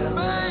from her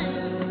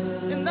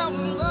face, and now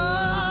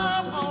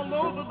love all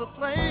over the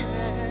place.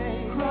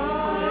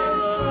 Cry,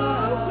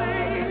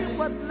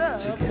 what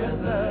love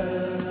together.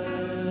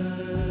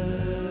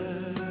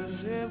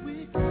 Yeah, we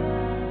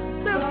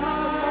there's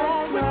nothing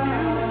wrong with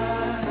you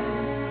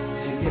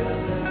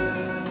together,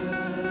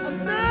 and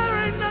there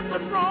ain't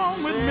nothing wrong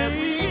with me.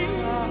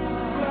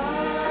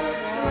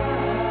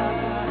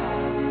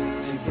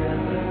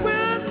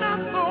 We're not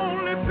the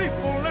only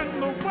people in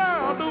the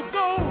world who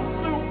go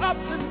through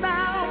ups and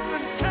downs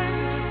and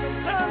changes and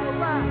turn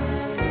around.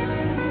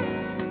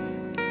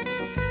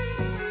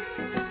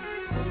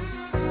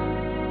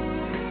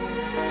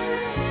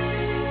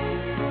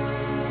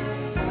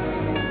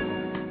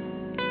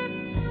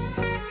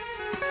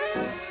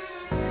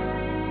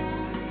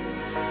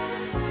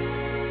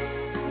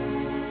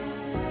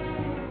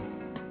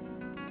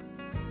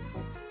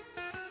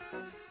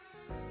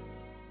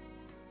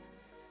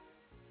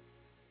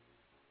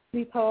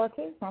 The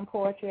Poetess from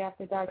Poetry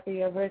After Dark,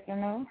 the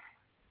original.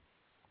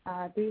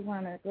 I do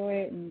want to go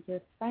ahead and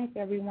just thank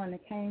everyone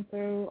that came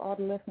through, all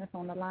the listeners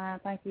on the line.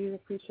 Thank you.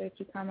 Appreciate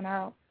you coming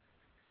out.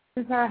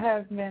 Since I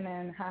have been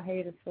in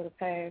hiatus for the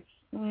past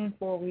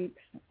 4 weeks,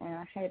 and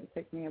I had to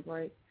take me a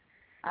break.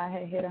 I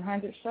had hit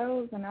 100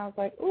 shows, and I was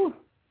like, ooh,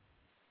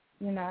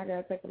 I got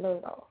to take a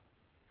load off.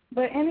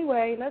 But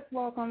anyway, let's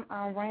welcome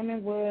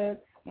Raymond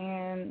Woods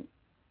and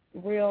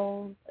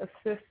Real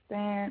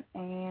Assistant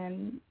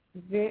and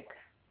Vic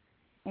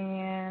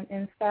and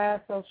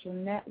Inside Social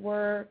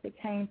Network that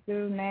came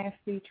through,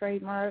 Nasty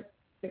Trademark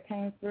that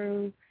came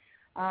through,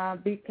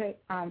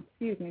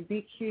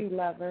 BQ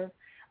Lover,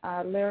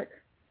 Lyric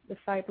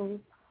Disciples,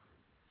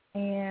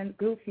 and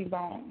Goofy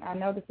Bone. I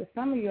noticed that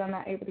some of you are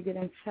not able to get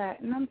in chat,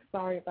 and I'm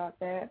sorry about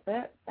that,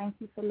 but thank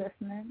you for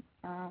listening.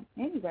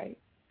 Anyway,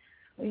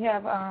 we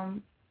have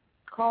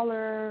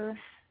caller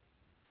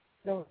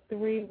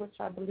 3, which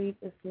I believe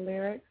is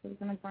Lyric, so we're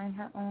going to bring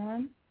her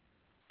on.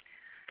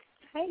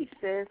 Hey,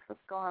 sis.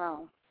 What's going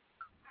on?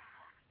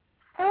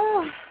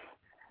 Oh,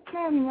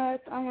 not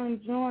much. I'm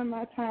enjoying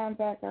my time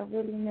back. I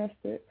really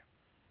missed it.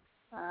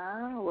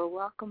 Well,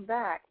 welcome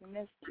back. We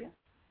missed you.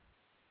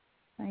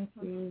 Thank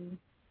you.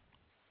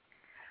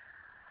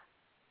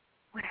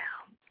 Well,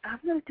 I'm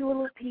going to do a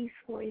little piece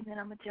for you, then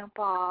I'm going to jump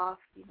off,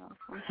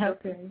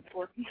 Okay.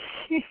 For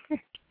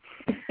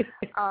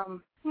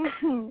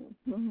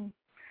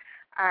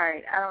all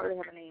right, I don't really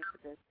have a name for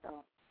this,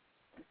 so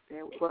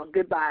well,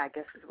 goodbye, I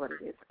guess is what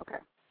it is. Okay.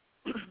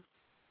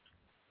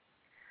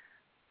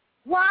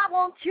 Why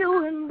won't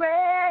you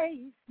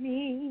embrace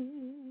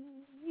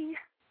me?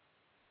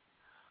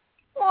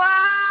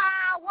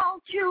 Why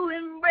won't you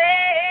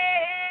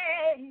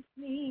embrace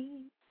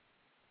me?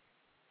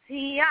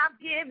 See, I've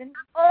given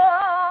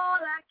all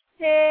I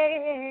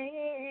can,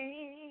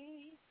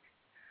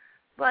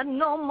 but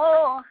no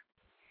more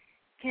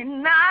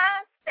can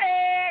I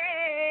stand.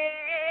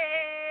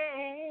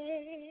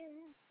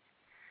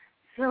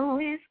 So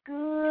it's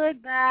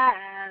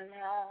goodbye,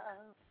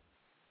 love.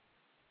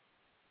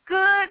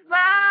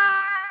 Goodbye.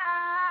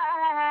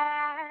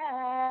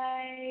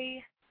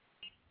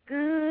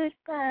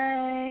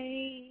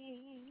 Goodbye.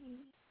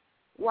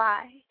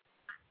 Why?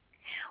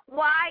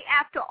 Why,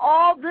 after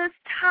all this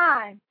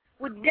time,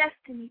 would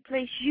destiny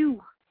place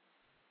you,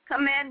 a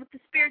man with the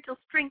spiritual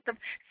strength of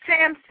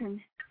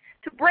Samson,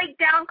 to break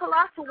down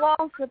colossal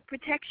walls of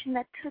protection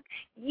that took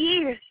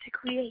years to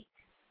create,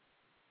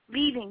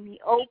 leaving me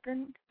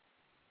open,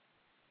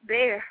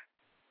 bare,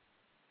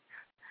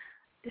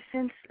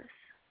 defenseless?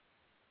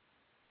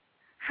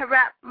 I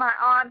wrap my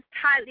arms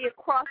tightly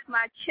across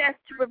my chest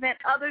to prevent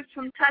others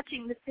from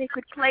touching the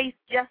sacred place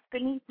just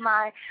beneath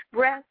my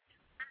breast,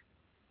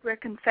 where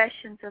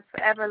confessions of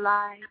forever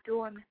lie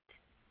dormant,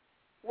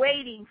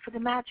 waiting for the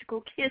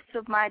magical kiss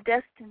of my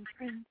destined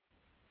prince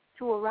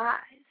to arise.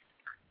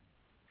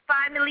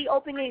 Finally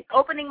opening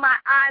my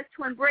eyes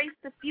to embrace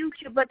the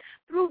future, but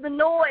through the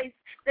noise,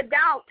 the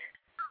doubt,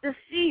 the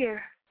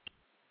fear,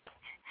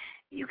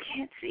 you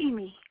can't see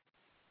me.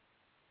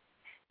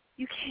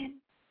 You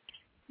can't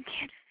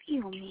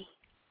feel me.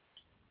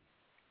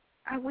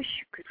 I wish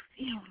you could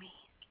feel me.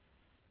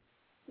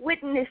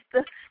 Witness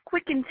the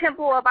quickened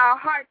tempo of our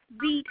hearts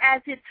beat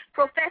as it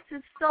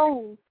professes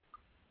soul.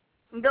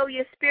 And though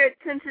your spirit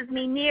senses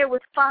me near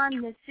with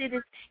fondness, it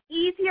is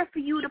easier for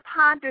you to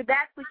ponder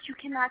that which you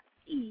cannot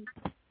see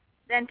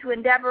than to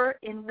endeavor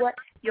in what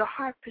your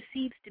heart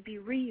perceives to be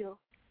real.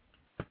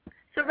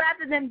 So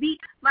rather than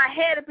beat my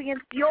head up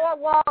against your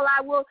wall,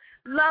 I will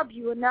love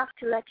you enough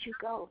to let you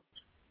go,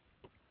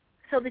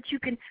 so that you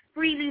can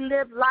freely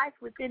live life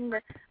within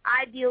the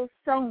ideals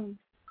sown,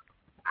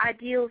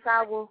 ideals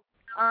I will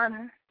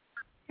honor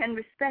and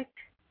respect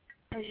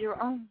as your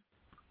own.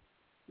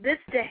 This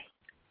day,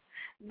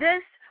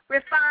 this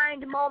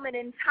refined moment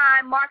in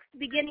time marks the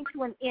beginning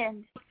to an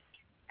end,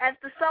 as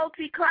the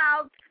sultry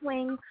clouds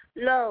swing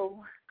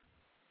low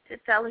to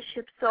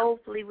fellowship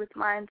soulfully with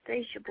my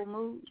insatiable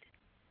mood.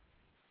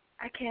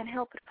 I can't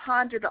help but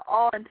ponder the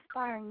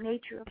awe-inspiring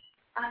nature of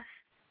us,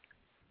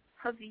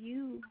 of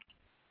you.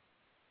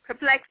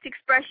 Perplexed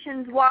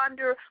expressions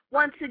wander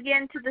once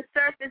again to the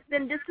surface,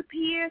 then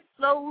disappear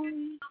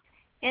slowly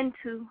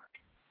into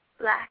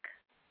black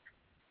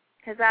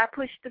as I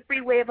push the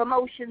freeway of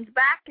emotions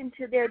back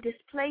into their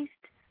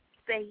displaced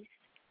space.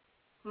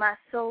 My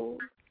soul,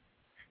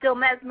 still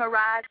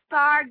mesmerized,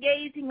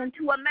 stargazing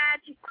into a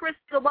magic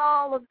crystal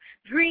ball of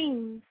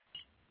dreams,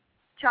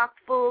 chock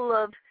full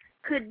of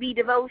could-be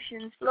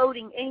devotions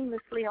floating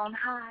aimlessly on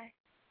high.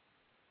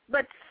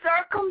 But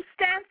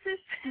circumstances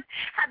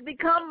have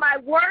become my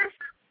worst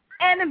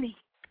enemy,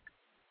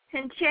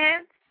 and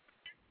chance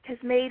has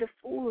made a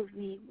fool of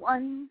me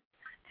one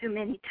too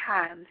many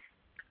times.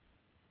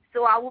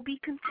 So I will be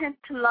content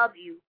to love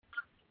you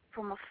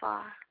from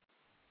afar,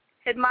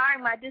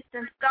 admiring my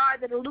distant star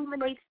that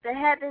illuminates the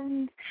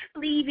heavens,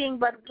 leaving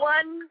but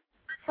one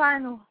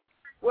final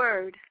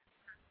word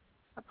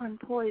upon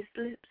poised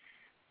lips.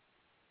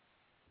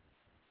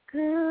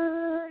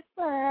 Goodbye.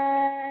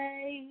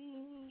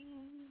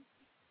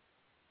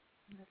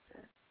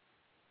 That's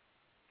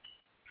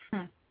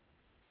it.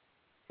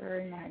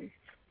 Very nice.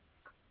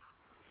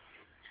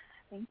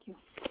 Thank you.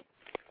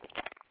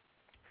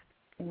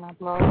 In my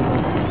blog.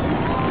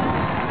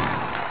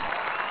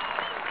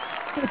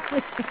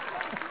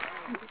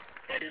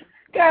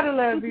 Gotta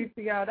love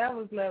BCR. That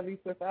was lovely,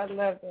 sis. I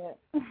love that.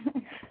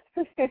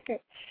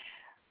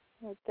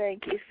 Well,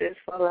 thank you, sis,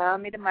 for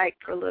allowing me to mic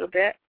for a little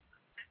bit.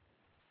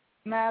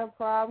 Not a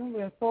problem.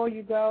 Before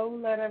you go,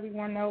 let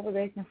everyone know where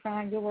they can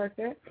find your work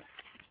at.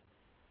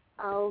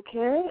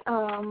 Okay.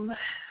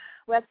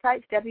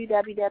 Website's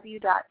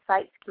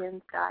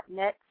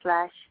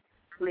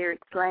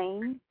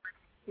www.siteskins.net/lyricslane.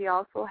 We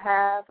also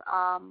have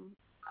a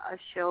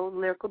show,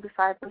 Lyrical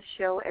Disciples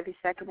Show, every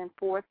second and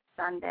fourth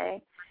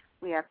Sunday.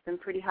 We have some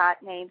pretty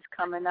hot names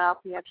coming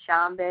up. We have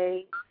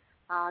Shambe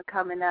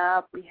coming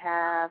up. We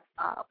have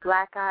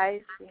Black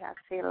Eyes. We have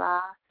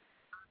Selah,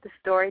 the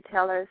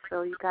Storytellers.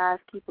 So you guys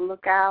keep a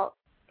lookout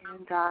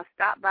and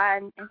stop by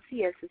and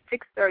see us at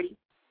 6:30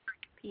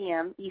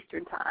 p.m.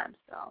 Eastern Time.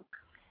 So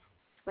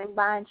swing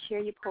by and share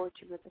your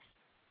poetry with us.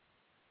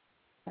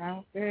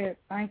 Sounds good.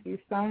 Thank you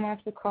so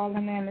much for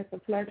calling in. It's a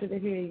pleasure to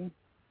hear you.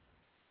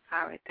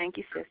 All right. Thank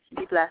you, sis.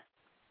 Be blessed.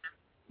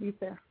 You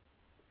too.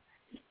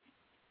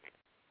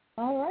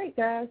 All right,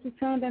 guys. You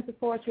tuned into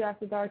Poetry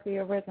After Dark, the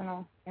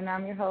original, and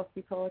I'm your host,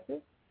 the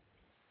Poetess.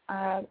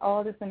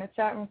 All this in the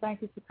chat room.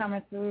 Thank you for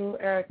coming through,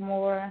 Eric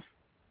Moore.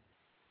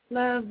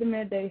 Love the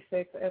Midday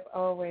Six, as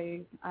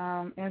always.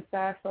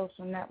 Inside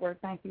Social Network,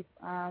 thank you.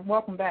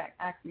 Welcome back,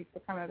 actually, for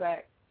coming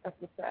back. That's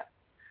what's up.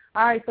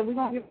 All right, so we're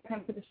going to get back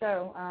into the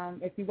show.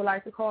 If you would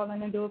like to call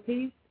in and do a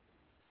piece,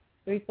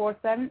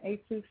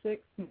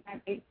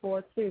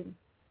 347-826-9842.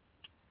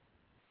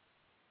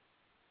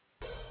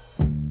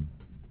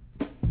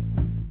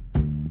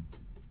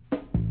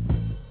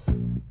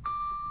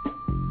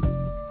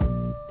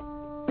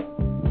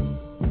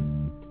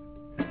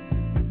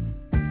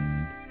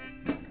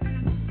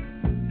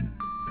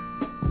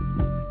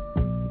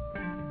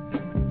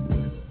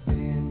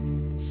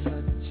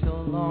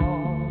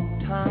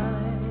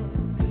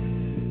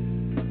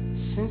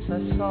 I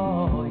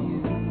saw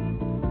you.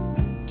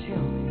 Tell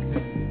me,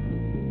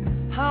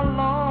 girl, how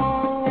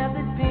long has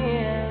it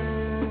been?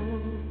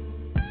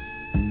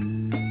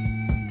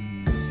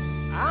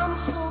 I'm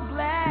so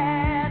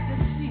glad to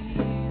see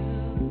you,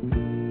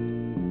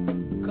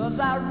 'cause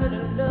I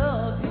really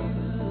love you.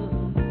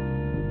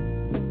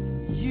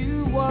 You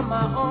were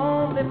my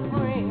only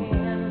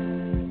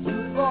friend. You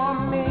for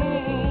me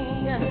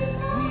and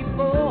me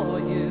for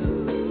you.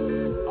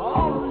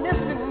 Oh,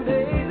 listen,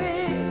 baby.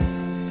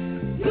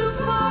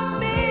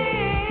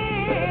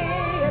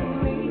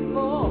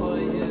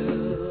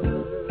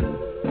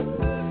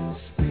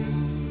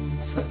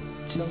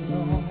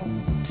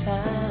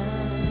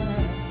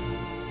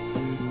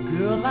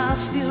 Girl,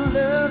 I still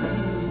love you.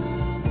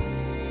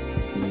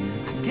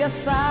 I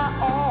guess I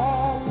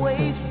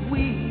always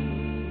will.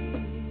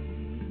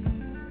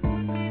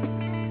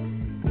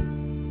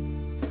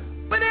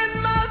 But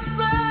in my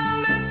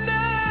silent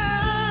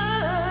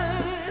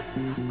night,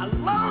 I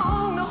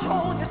long to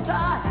hold you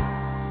tight.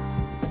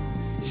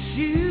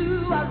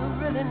 You, I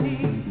really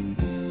need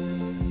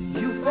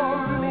you for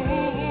me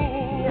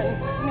and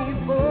me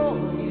for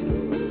you.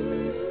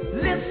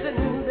 Listen,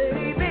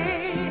 baby,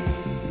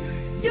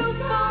 you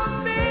for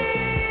me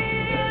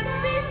and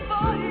me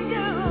for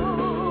you.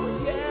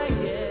 Yeah,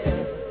 yeah.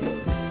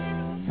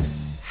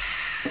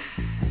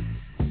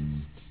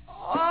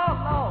 Oh,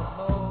 Lord,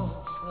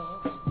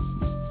 Lord.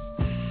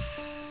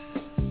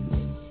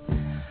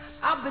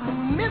 I've been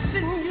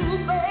missing you,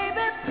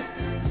 baby.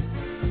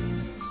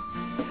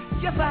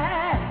 Yes, I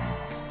have.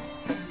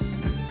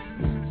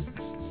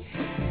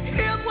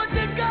 Here's what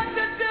you got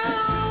to do.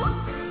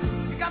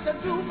 You got to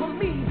do for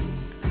me.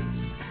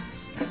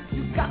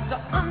 You got to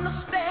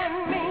understand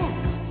me.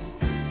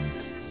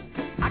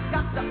 I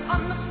got to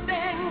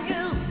understand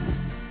you.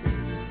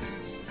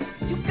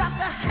 You got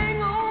to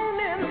hang on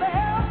in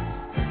there.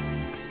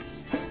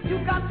 You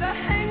got to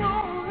hang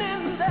on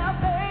in there,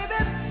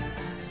 baby.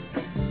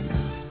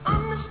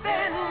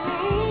 Understand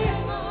me,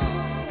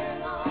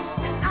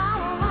 and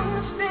I'll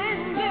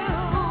understand you.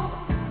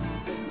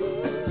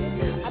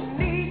 I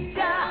need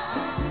ya,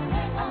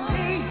 I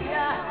need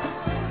ya,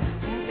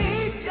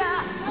 need ya,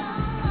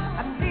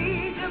 I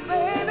need you,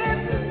 baby.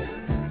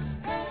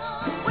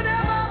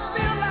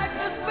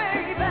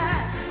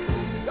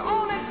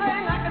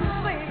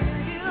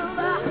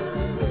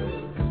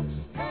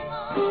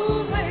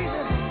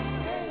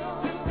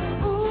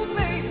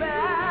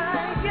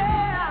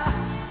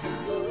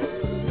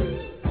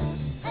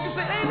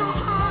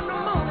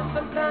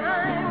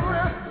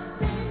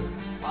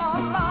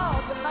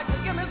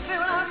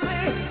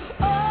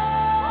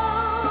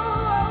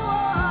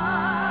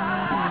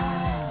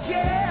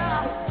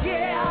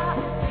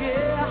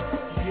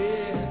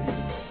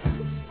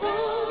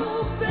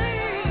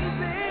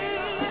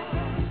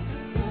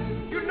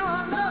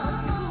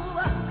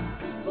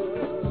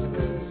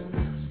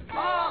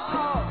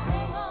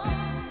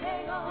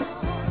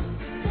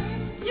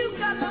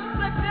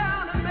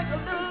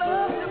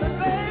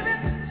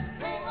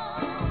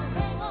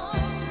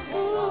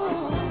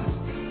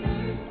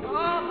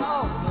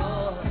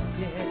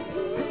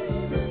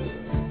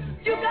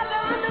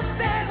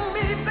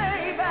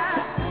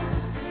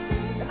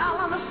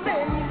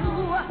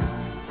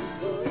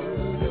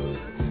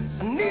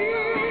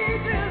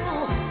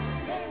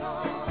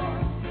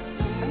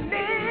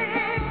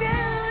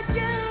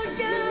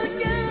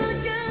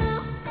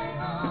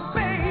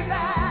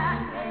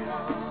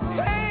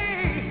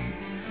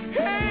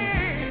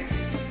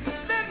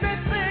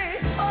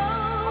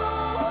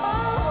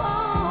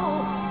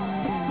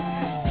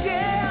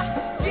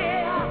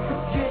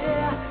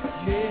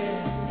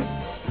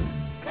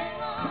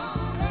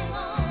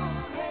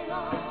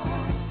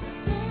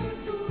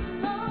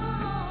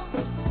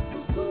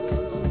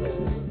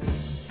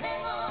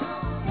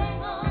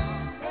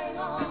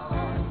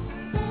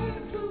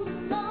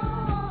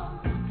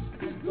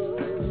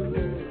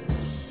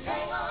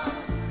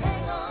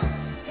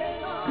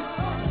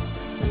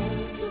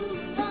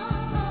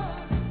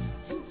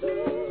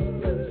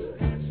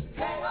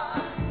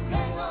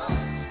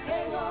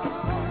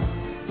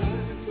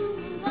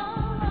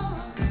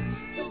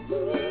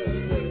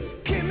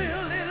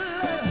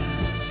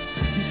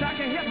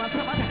 can't help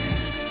myself. I said,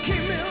 give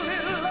me a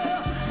little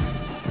love.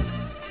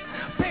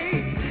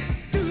 Baby,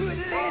 do it,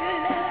 lady,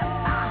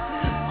 love.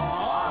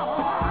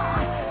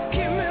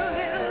 Give me a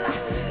little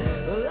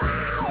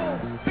love.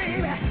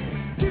 Baby,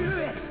 do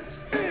it.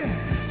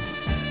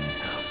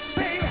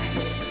 Baby,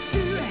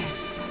 do it.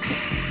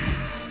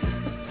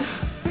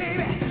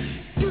 Baby,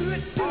 do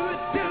it, do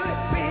it, do it,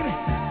 baby.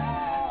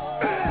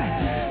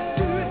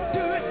 Do it,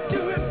 do it,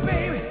 do it,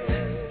 baby.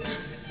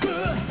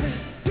 Good,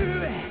 do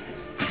it.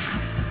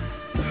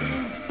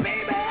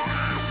 Baby,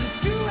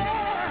 do it.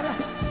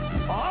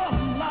 Oh,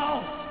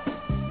 Lord.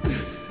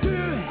 Do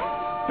it.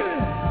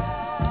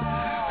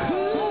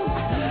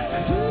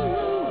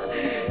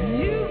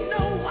 You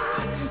know why.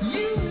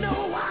 You know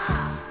why.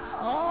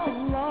 Oh,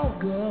 Lord,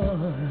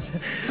 God.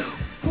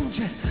 Won't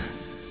you?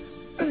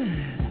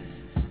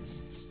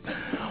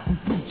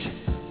 Won't you?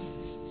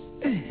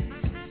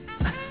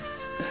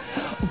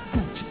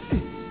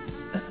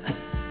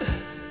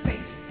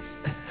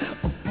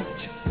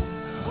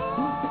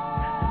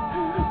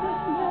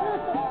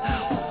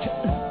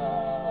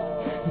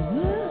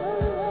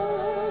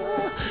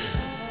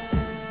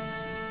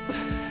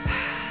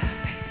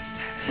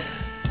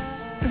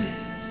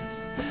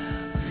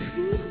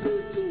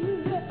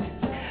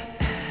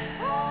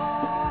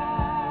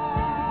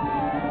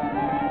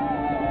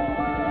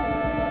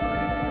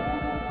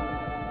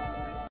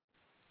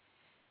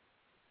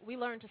 We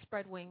learn to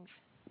spread wings.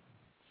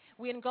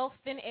 We engulf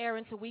thin air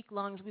into weak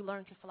lungs. We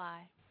learn to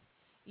fly,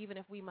 even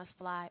if we must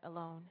fly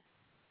alone.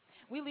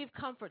 We leave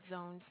comfort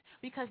zones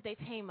because they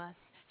tame us,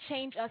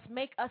 change us,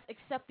 make us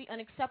accept the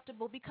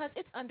unacceptable because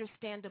it's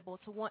understandable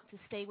to want to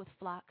stay with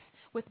flocks,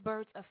 with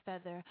birds of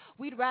feather.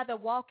 We'd rather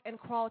walk and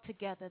crawl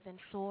together than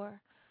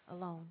soar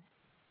alone.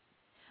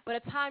 But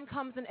a time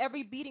comes in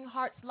every beating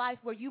heart's life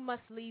where you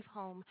must leave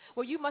home,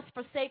 where you must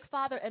forsake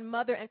father and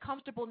mother and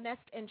comfortable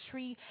nest and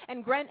tree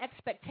and grand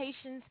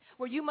expectations,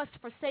 where you must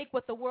forsake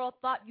what the world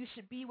thought you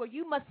should be, where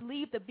you must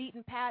leave the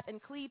beaten path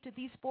and cleave to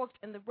these forks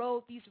in the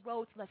road, these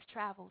roads less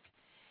traveled.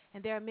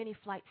 And there are many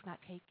flights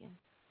not taken.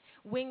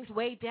 Wings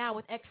weighed down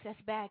with excess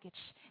baggage,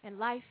 and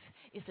life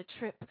is a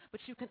trip,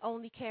 but you can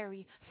only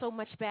carry so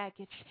much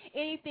baggage.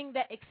 Anything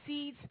that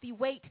exceeds the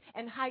weight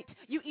and height,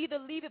 you either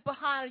leave it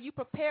behind or you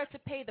prepare to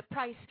pay the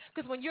price,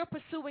 because when you're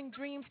pursuing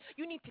dreams,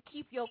 you need to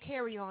keep your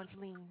carry-ons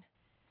lean.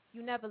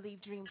 You never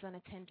leave dreams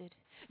unattended.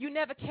 You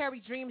never carry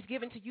dreams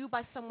given to you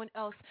by someone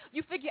else.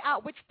 You figure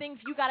out which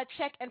things you got to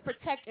check and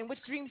protect and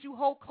which dreams you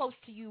hold close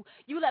to you.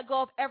 You let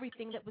go of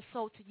everything that was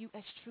sold to you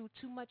as true.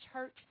 Too much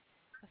hurt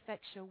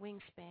affects your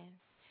wingspan.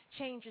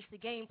 Changes the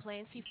game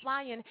plan. See,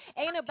 flying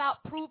ain't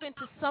about proving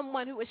to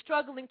someone who is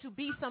struggling to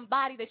be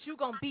somebody that you're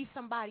going to be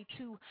somebody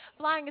too.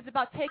 Flying is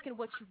about taking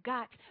what you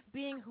got,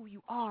 being who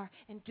you are,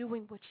 and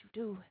doing what you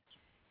do.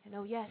 And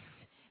oh yes,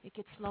 it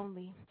gets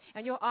lonely,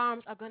 and your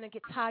arms are going to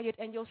get tired,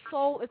 and your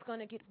soul is going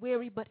to get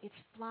weary, but it's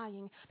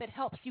flying that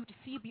helps you to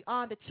see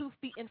beyond the 2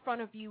 feet in front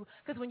of you,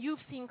 because when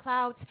you've seen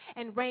clouds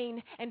and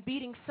rain and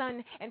beating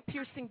sun and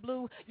piercing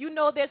blue, you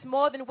know there's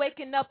more than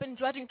waking up and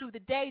drudging through the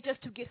day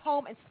just to get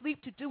home and sleep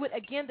to do it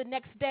again the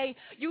next day.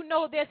 You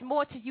know there's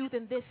more to you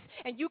than this,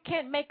 and you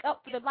can't make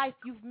up for the life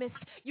you've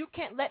missed. You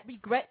can't let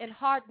regret and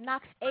hard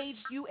knocks age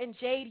you and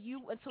jade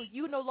you until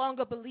you no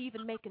longer believe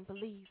in making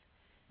believe.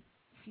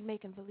 See,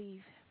 making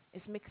believe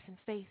is mixing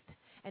faith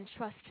and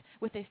trust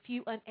with a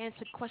few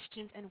unanswered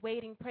questions and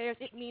waiting prayers.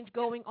 It means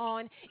going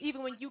on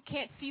even when you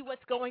can't see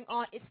what's going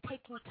on. It's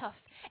taking tough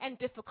and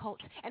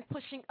difficult and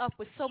pushing up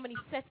with so many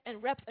sets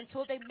and reps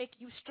until they make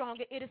you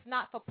stronger. It is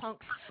not for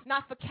punks,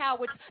 not for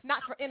cowards,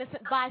 not for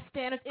innocent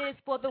bystanders. It is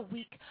for the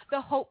weak,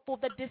 the hopeful,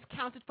 the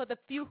discounted, for the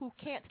few who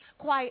can't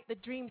quiet the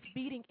dreams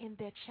beating in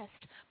their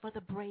chest, for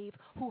the brave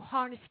who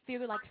harness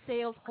fear like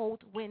sails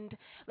hold wind.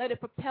 Let it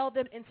propel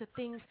them into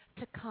things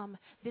to come.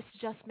 This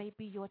just may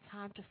be your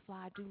time to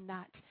fly. Do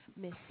not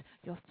miss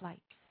your flight.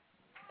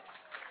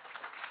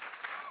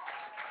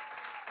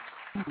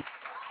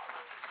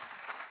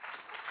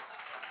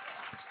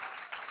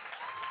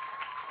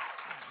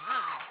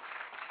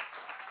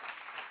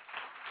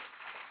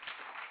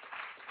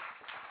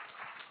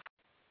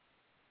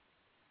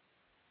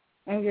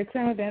 And you're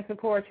tuned in to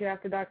Poetry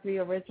After Dark, the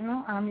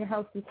original. I'm your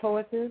host,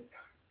 Poetess.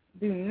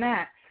 Do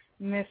not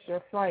miss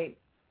your flight.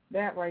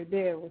 That right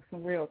there was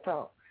some real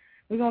talk.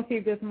 We're going to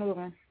keep this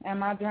moving.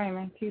 Am I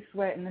dreaming? Keep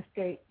sweating,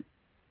 escape.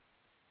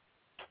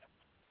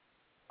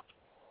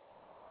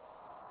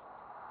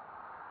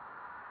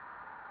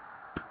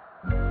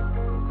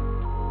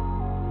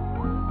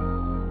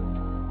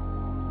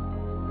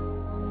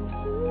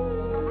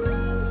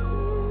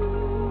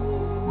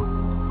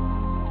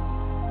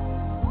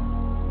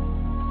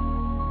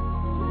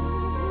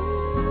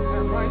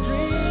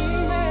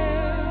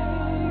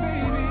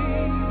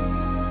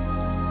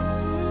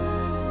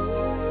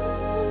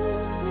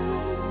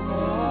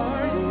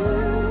 Are you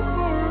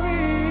for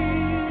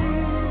real?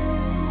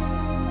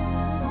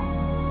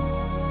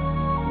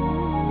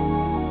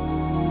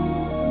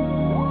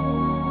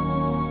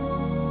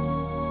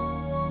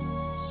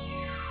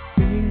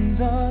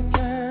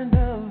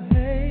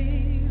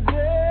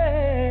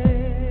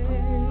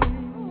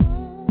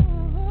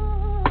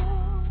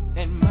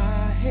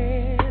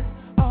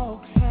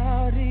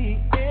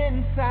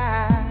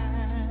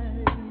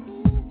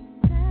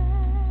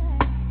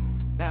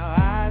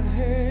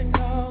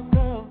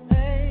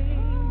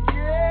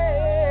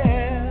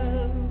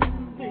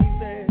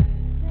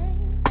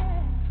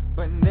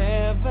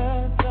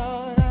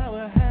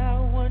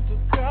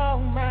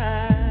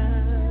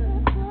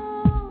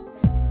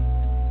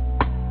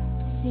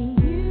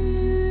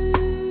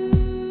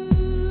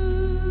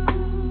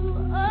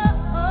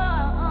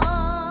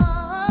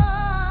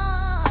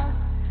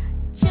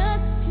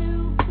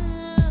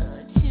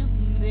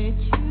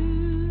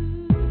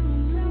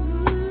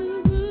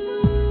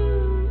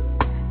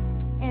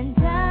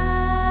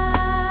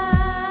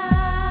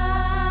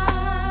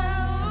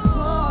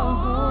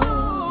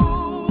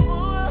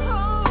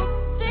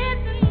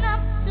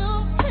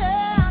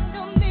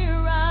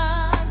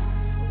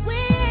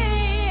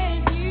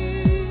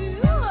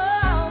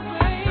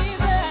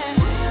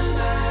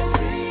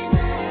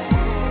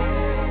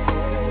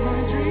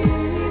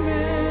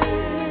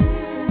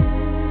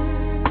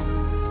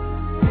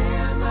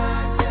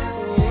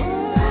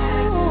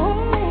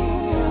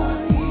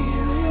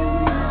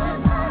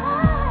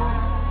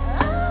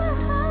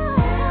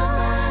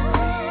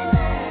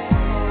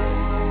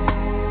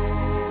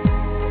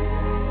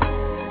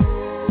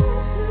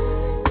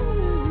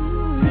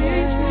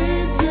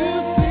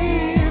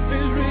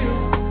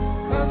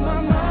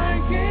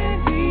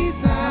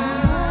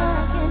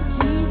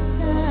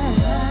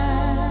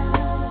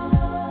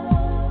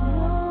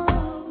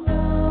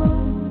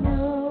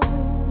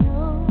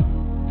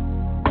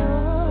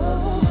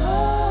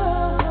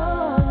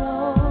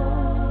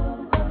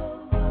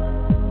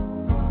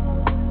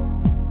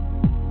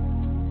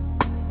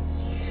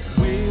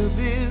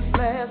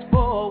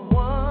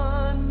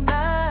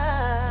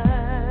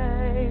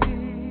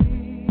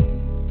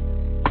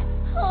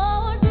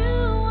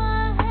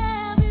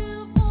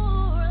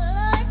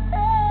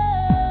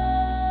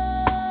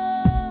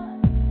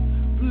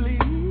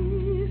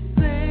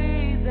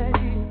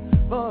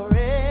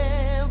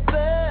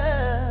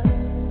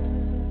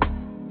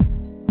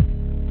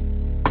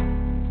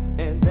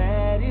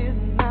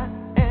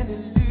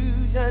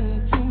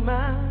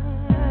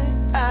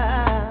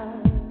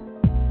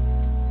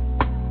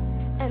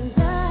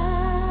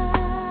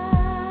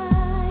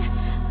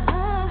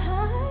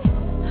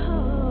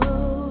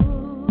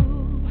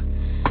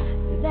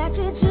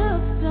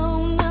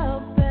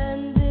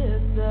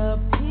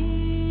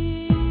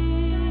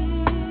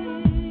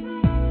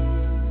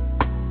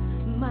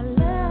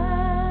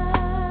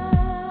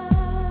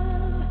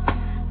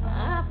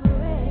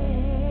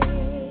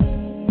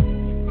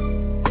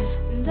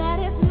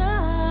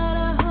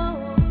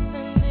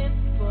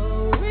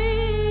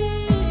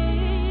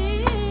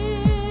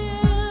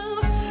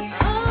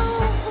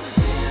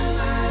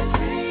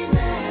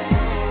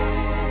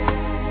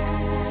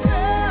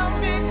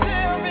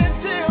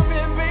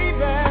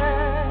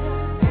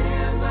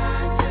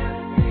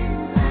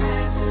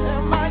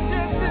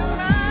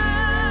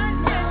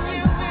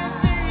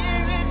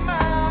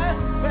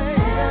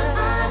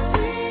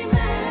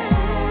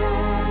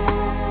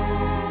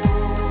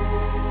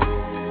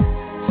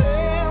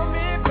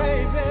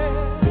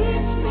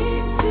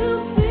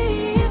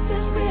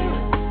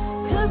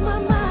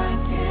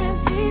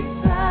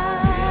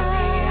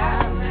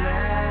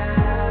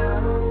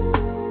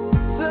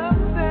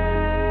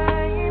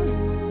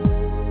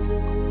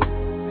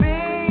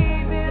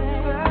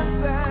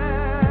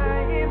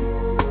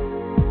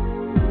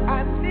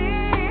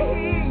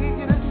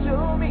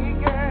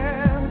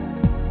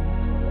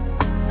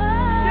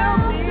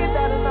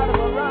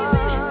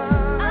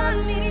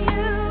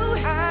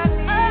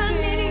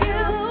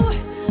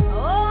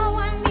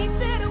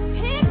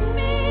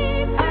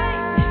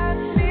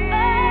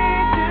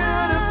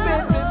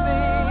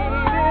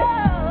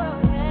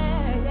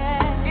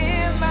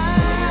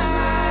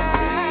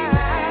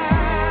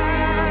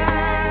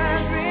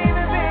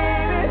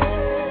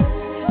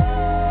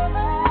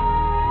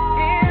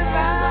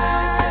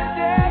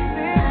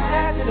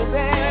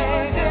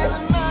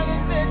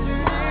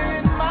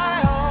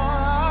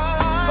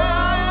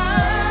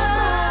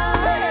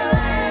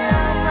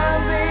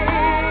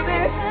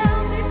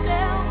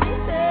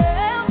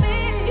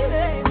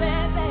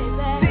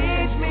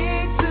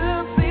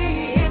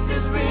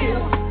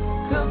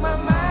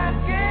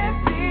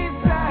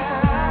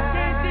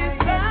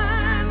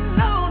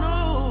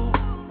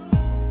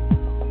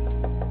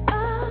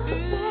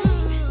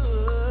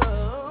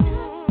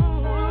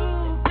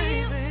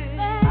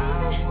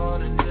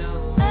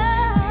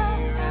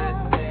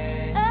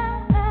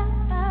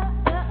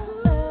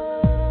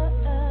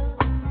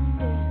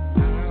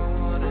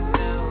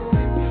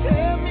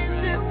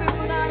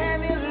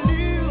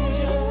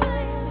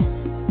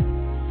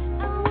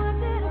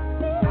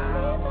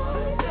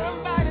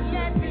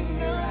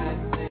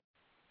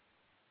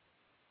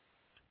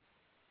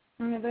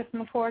 You're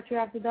listening to Poetry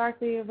After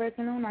Dark, the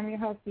original. I'm your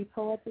host, the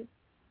Poetess.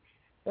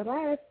 The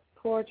last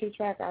poetry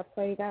track I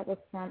played, that was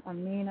from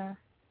Amina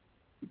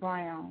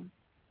Brown.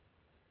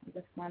 I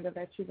just wanted to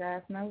let you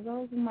guys know,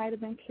 those who might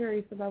have been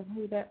curious about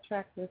who that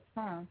track was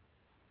from.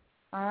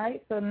 All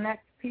right, so the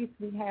next piece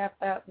we have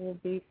up will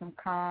be from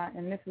Khan,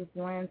 and this is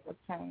Winds of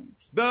Change.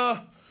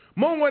 The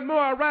more and more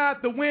I ride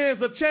the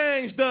winds of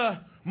change, the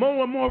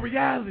more and more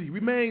reality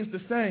remains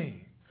the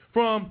same.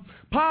 From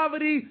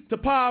poverty to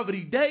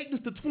poverty,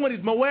 Dayton's to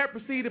 20s, Moet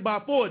preceded by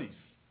 40s.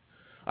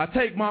 I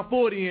take my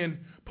 40 and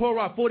pour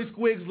out 40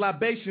 squigs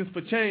libations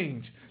for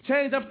change.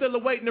 Change I'm still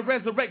awaiting to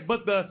resurrect,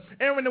 but the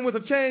errand and winds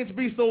of change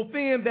be so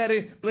thin that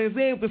it blends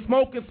in with the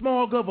smoke and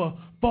smog of a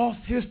false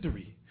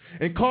history.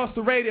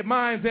 Incarcerated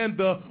minds and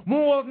the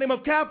moral name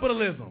of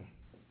capitalism.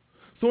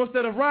 So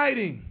instead of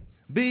writing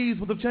these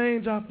with the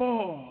change I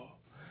fall,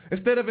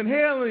 instead of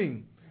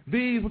inhaling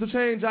these with the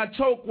change I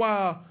choke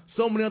while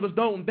so many others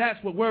don't, and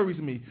that's what worries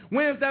me.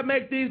 Winds that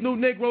make these new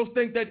Negroes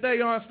think that they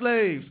aren't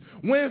slaves.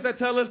 Winds that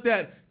tell us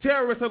that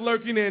terrorists are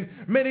lurking in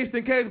many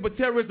eastern caves, but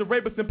terrorists are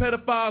rapists and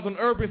pedophiles on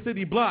urban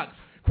city blocks.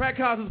 Crack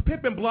houses,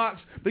 pimping blocks.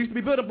 They used to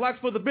be building blocks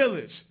for the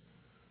village.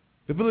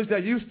 The village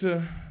that used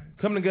to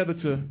come together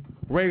to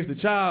raise the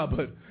child,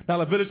 but now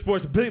the village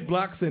sports big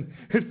blocks and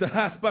hits the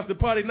hot spots to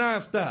party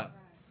nonstop.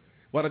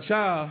 While the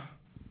child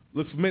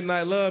looks for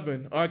Midnight Love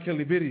and R.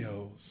 Kelly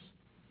videos.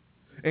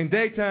 In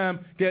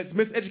daytime, gets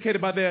miseducated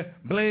by their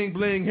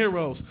bling-bling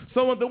heroes.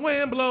 So when the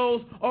wind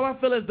blows, all I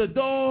feel is the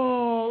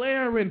dull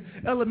air in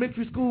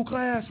elementary school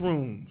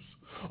classrooms.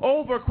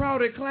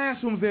 Overcrowded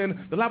classrooms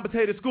in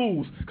dilapidated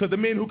schools, because the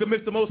men who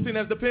commit the most sin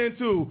has the pen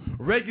to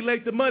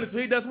regulate the money. So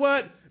he does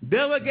what?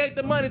 Delegate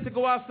the money to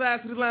go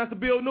outside city lines to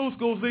build new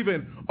schools,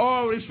 leaving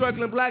already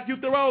struggling black youth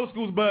their old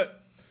schools.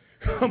 But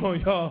come on,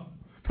 y'all.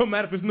 No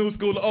matter if it's new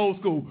school or old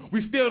school,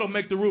 we still don't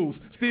make the rules.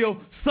 Still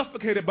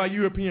suffocated by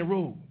European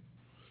rule.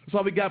 That's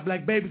why we got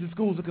black babies in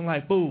schools looking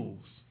like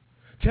fools,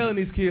 telling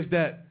these kids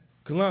that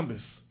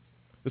Columbus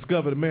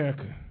discovered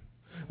America.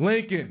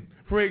 Lincoln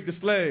freed the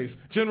slaves.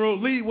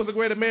 General Lee was a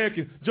great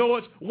American.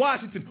 George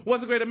Washington was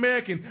a great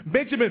American.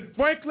 Benjamin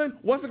Franklin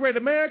was a great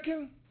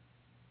American.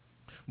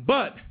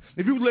 But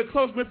if you look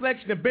close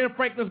reflection in Ben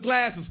Franklin's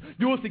glasses,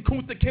 you will see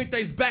Kunta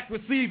Kinte's back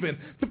receiving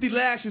 50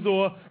 lashes,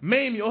 or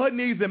Mamie on her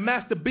knees and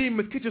Master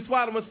Beamer's kitchen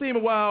swallowing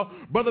semen, while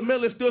Brother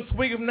Miller still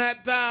swinging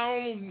that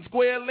down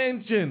square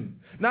lynching.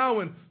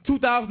 Now in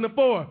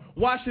 2004,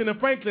 Washington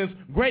Franklin's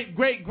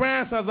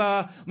great-great-grandsons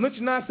are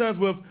lynching our sons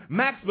with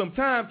maximum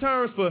time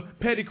terms for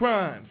petty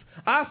crimes.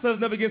 Our sons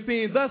never get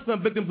seen, thus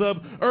some victims of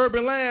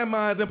urban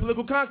landmines and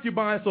political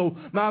concubines. So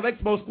now they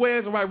expose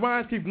squares and write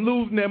rhymes, keep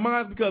losing their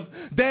minds because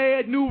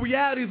their new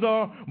realities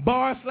are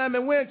bar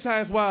slamming wind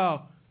chimes,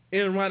 while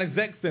Enron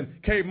execs and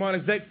Kmart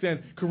execs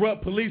and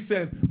corrupt police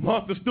and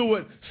Martha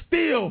Stewart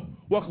still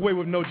walk away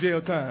with no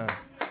jail time.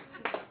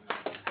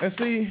 And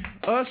see,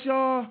 us,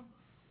 y'all,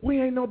 we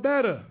ain't no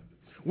better.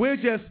 We're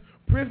just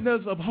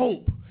prisoners of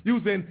hope,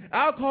 using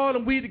alcohol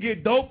and weed to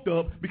get doped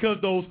up because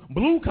those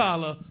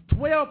blue-collar,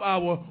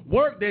 12-hour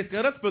work days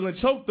got us feeling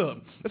choked up.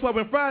 That's why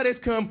when Fridays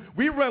come,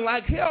 we run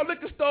like hell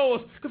liquor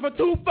stores, because for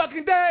 2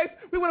 fucking days,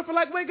 we want to feel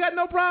like we ain't got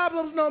no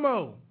problems no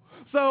more.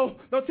 So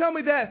don't tell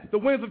me that the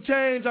winds of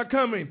change are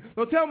coming.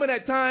 Don't tell me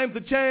that times are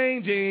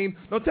changing.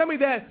 Don't tell me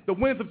that the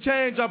winds of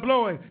change are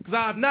blowing, because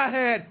I have not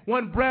had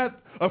one breath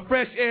of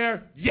fresh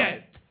air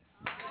yet.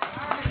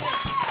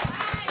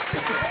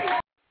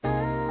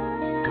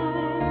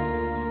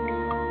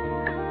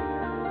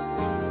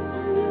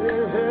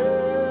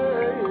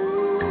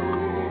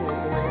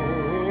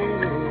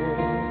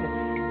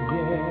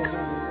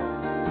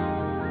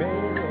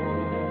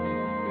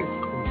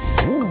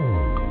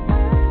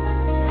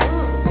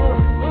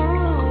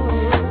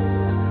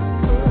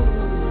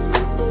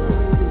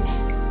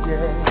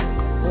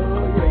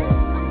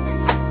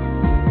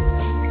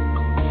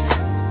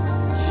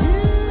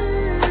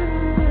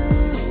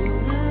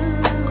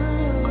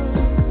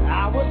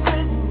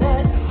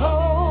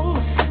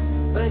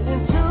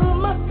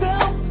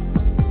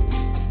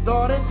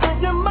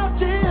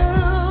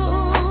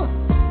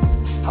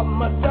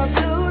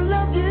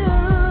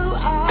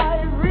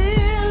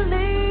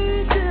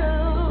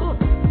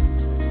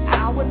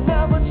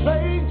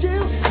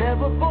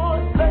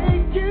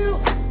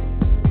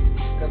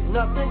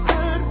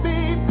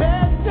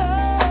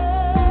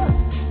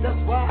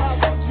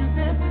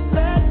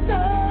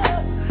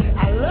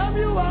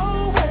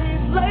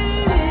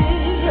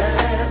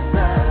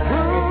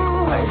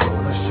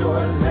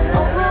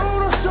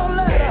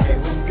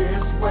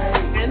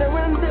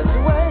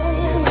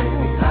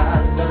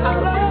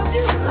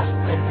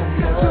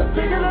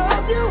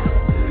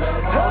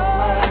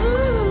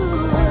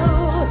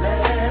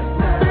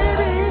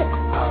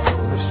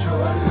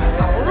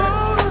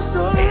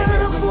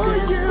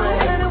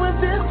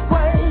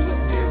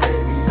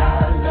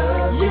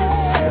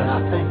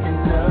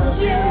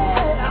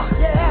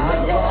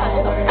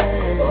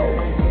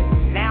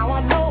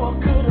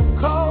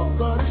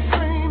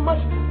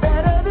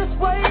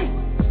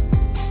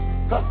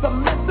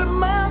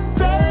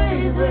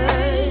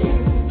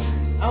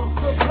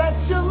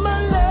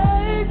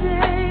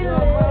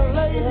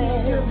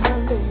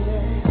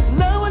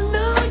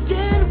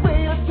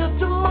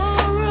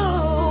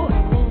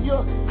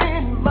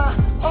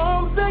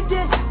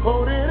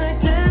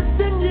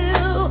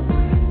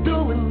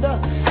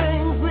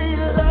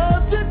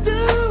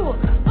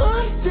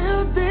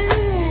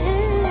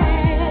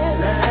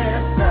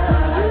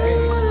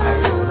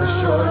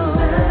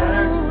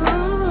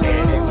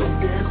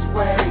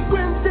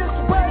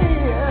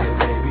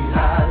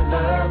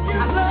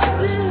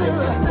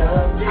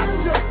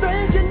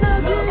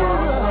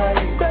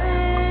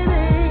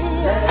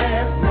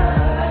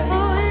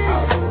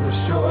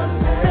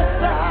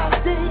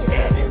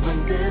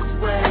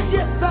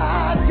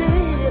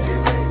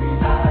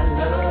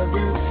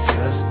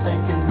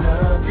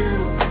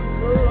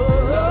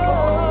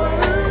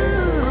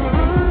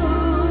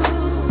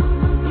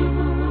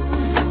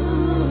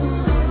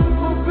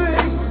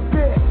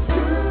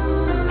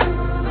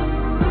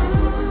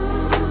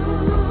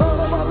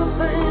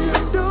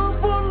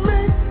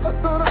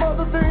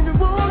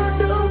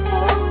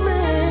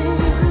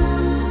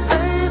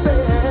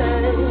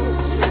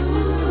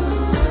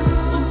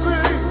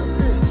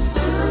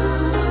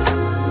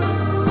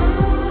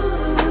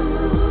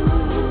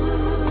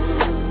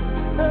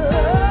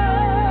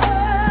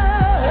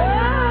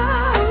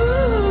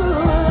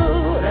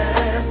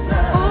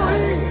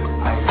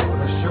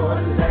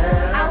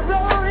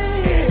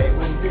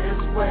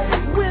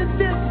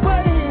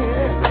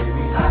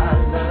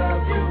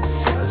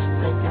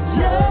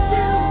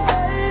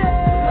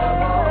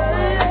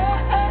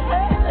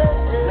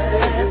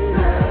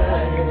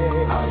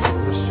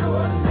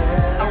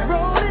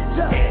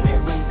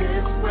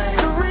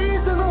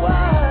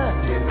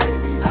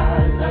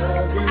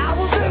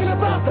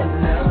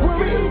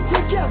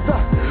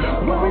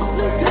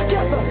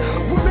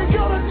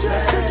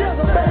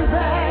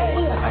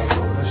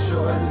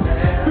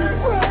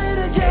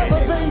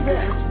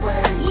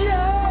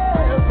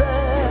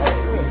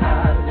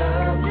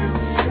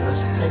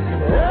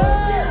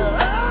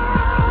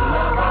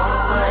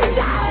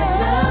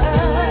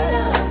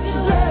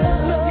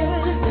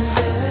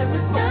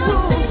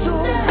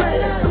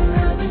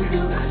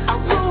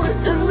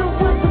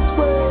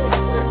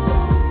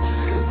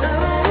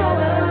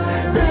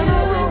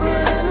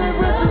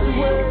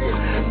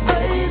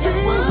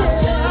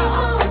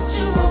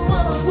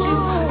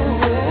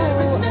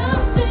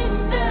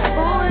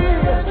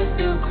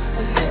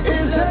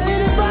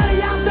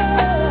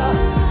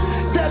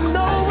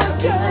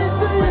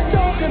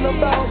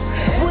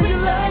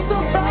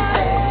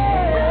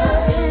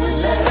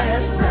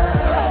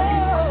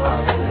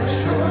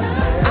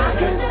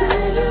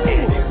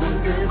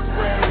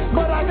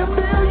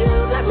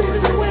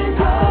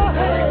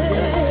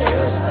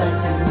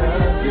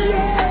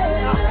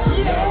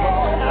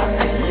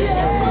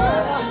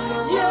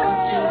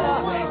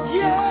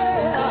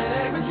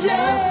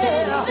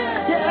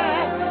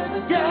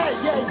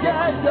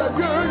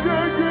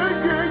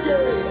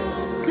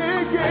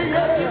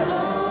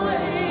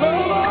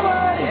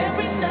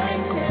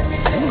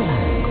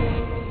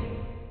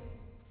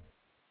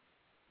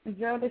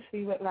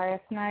 Jodeci with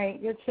Last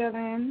Night. You're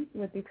chilling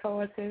with the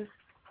Poetess,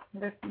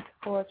 listening to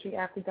Poetry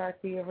After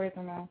Dark, the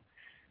original.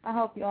 I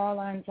hope you all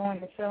are enjoying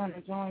the show and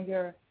enjoying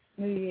your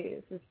New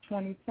Year's. It's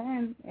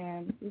 2010,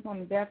 and we're going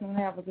to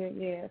definitely have a good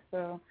year.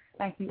 So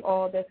thank you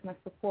all that's been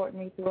supporting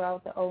me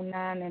throughout the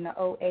 09 and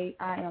the 08.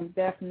 I am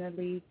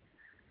definitely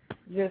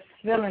just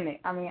feeling it.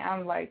 I mean,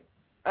 I'm like,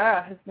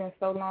 it's been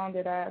so long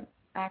that I've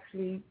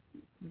actually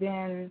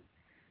been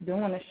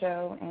doing a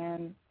show,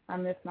 and I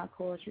miss my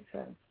poetry,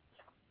 so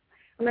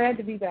glad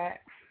to be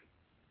back.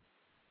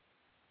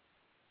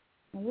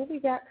 And what we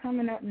got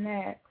coming up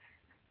next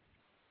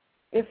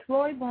is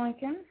Floyd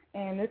Boykin,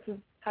 and this is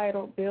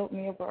titled Build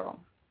Me a World.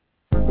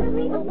 Build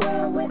me a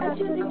world where I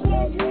truly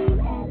can dream,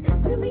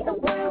 and build me a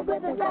world where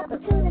there's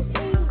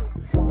opportunity.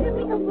 Build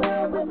me a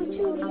world where we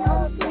truly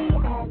are free,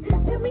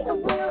 and build me a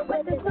world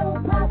where there's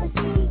no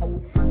poverty.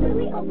 Build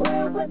me a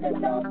world where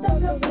there's no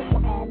thuggery,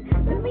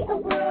 and build me a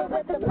world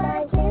where the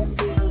blind can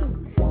see.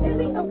 Build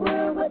me a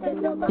world where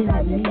there's no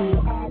misogyny,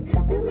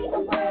 and build me a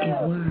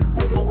world,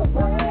 build me a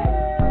world.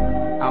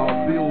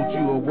 I'll build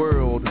you a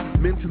world,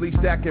 mentally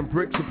stacking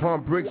bricks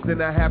upon bricks,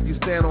 then I have you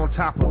stand on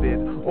top of it,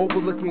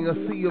 overlooking a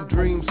sea of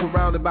dreams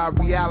surrounded by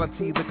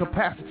reality. The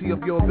capacity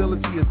of your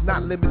ability is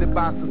not limited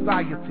by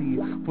society,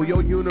 for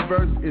your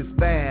universe is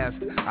vast.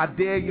 I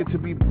dare you to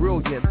be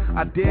brilliant,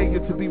 I dare you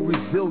to be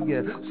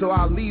resilient, so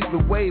I'll lead the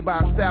way by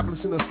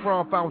establishing a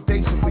strong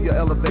foundation for your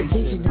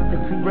elevation.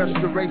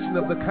 Restoration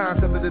of the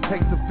concept that it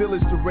takes a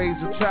village to raise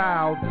a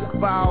child.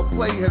 Foul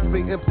play has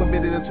been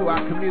implemented into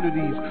our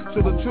communities,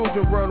 so the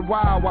children run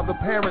wild while the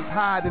parents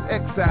hide in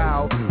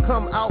exile.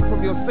 Come out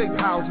from your safe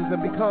houses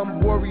and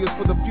become warriors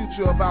for the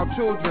future of our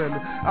children.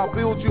 I'll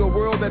build you a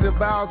world that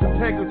embowels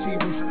integrity,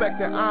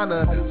 respect, and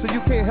honor, so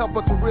you can't help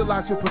but to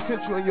realize your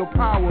potential and your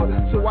power.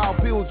 So I'll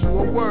build you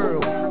a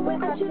world where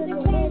I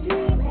truly can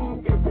dream,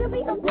 and build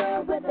me a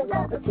world where there's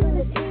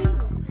opportunity.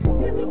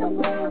 Build me a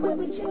world where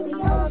we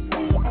truly are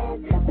free,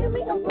 and build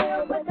me a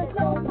world where there's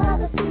no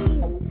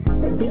poverty.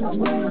 Build me a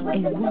world where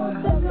there's no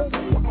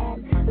thuggery, and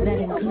build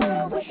me a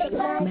world where the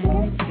blind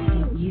can see.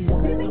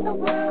 Build me a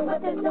world where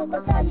there's no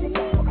misogyny,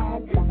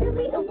 and build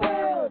me a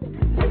world,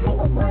 build me a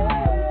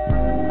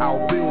world.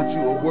 I'll build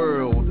you a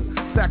world,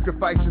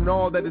 sacrificing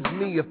all that is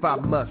me if I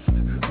must.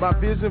 My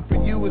vision for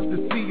you is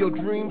to see your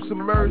dreams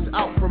submerged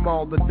out from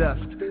all the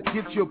dust.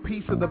 Get your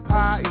piece of the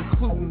pie,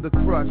 including the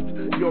crust.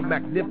 You're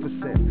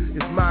magnificent.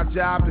 It's my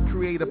job to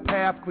create a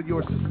path for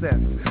your success.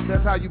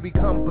 That's how you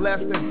become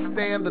blessed and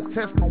stand the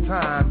test of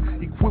time.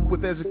 Equipped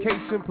with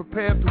education,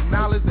 prepared through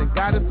knowledge, and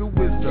guided through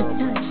wisdom.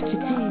 To touch, to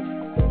taste,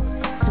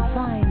 to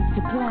find,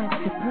 to plant,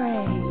 to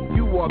pray.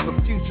 You are the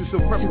future, so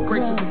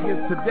preparations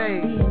begins today.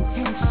 The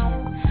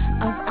intention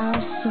of our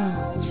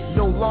soul.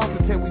 No longer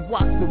can we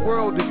watch the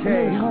world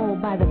decay. Made whole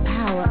by the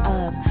power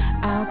of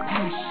our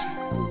passion.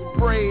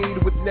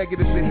 Sprayed with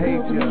negative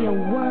behavior. Build me a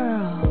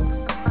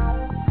world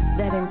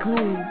that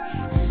includes.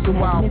 So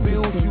I'll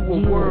build you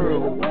a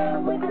world. To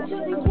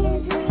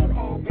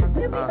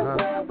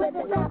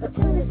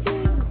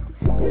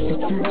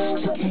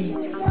touch, to taste,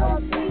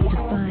 to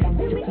find,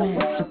 to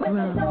plant, to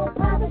grow. No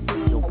poverty.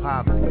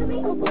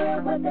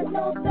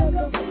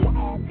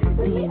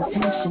 The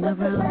intention of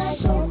our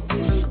soul.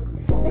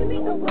 Build me a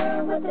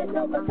world where there's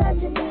no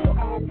misogyny,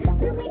 and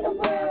build me a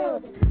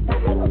world,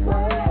 build me a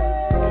world.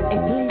 A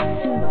place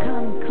to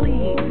come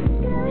clean,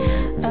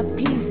 a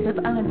piece of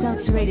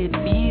unadulterated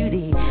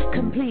beauty,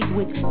 complete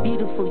with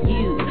beautiful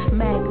you,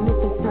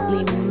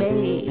 magnificently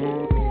made.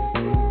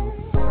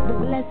 The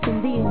blessing,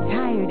 the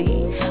entirety,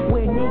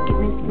 where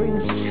nakedness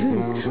brings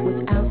truth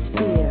without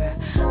fear.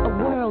 A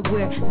world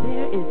where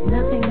there is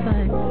nothing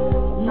but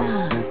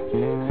love.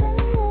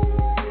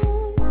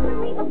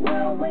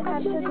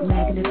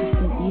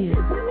 Magnificent you.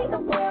 Build me a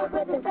world.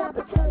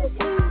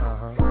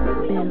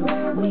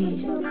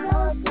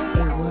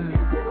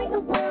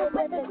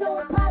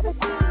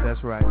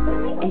 That's right. A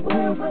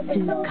place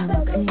to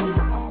come clean,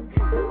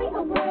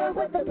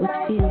 with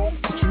fields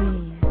to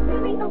dream.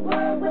 Build me a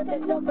world where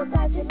there's no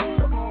misogyny,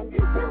 and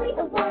build me a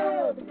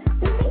world,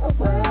 build me a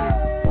world.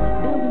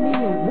 Build me a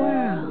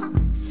world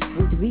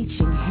with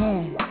reaching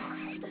hands,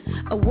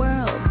 a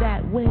world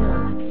that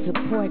will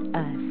support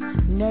us,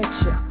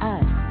 nurture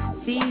us,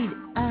 feed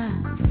us,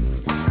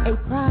 a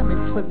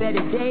promise for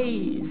better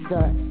days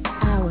or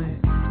hours.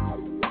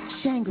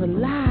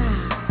 Shangri-La,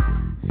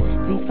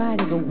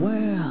 defining a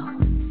world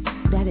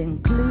that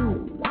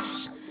includes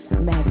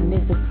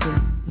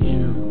magnificent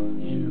you.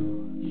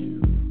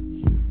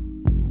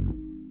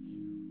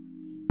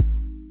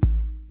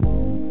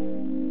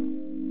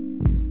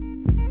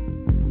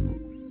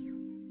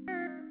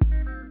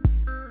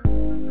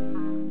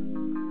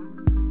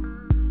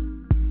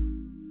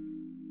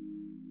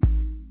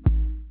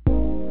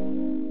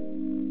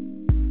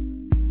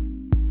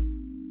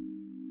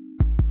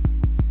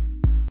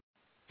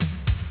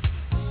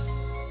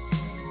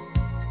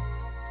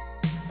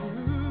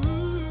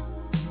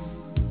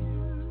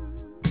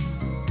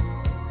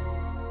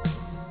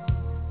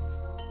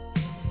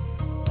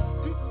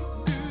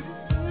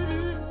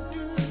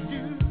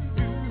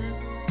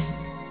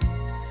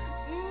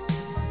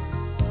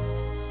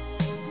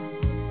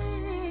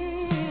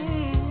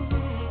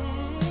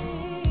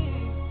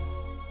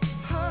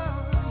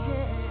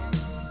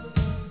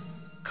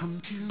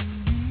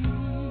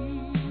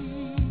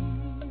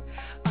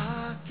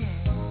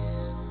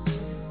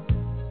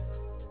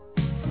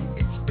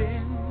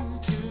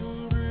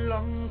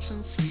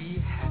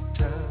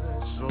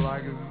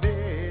 of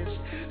this.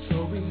 So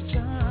we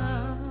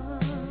jump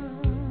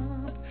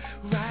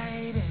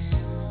right in.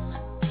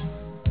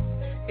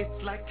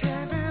 It's like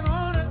heaven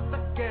on earth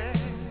again.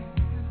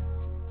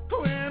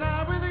 When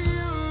I'm with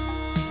you,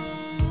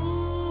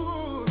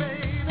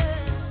 baby,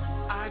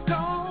 I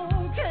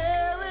don't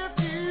care if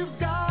you've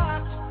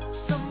got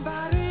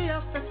somebody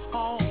else at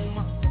home.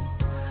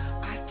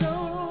 I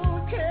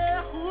don't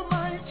care who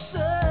might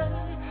say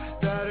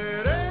that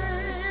it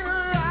ain't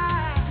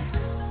right.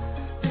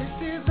 This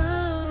is the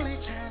only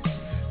chance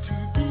to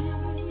be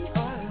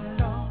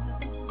alone.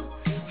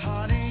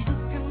 Honey, you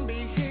can be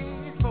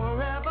here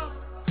forever,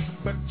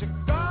 but you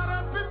gotta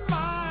be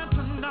mine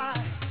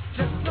tonight.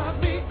 Just love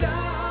me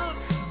down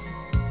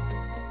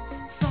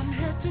from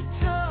head to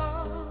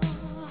toe.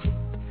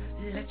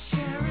 Let's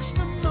cherish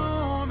the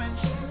moment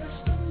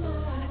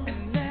and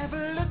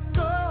never let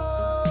go.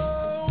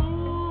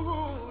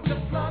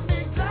 Just love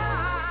me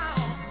down,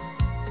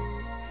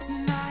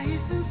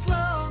 nice and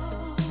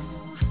slow.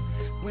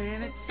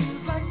 When it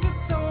seems like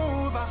it's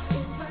over,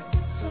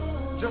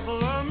 just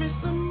love me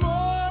some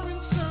more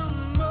and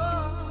some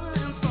more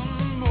and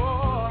some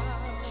more.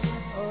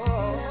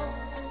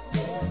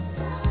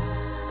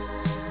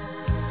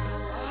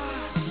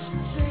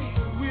 Stay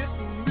with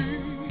me.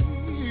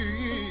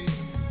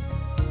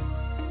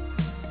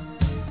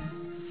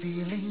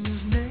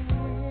 Feelings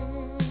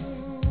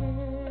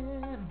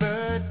never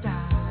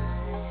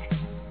die.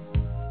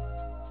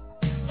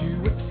 You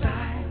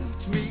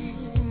excite me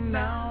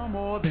now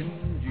more than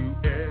you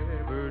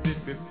ever did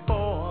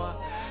before.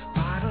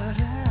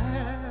 Bottled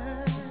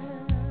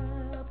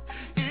up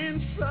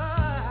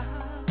inside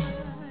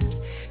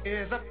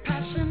is a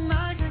passion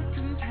I can't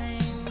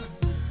contain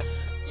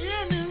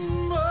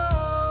anymore.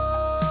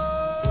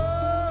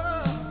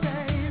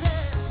 Baby,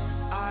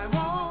 I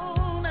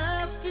won't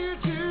ask you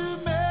to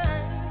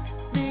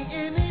make me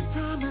any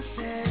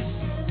promises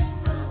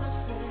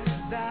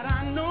that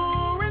I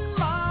know in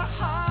my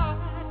heart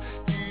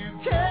you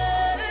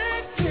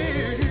can't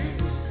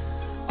keep.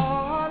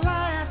 All I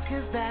ask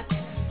is that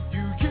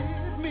you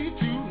give me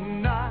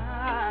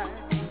tonight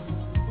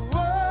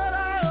what I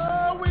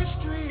always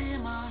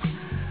dream of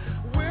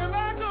when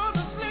I go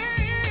to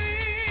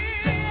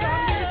sleep. Just let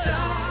me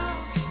down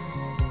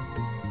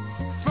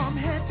from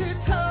head to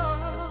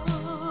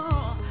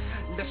toe.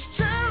 Let's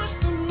cherish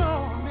the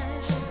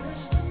moment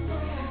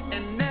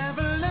and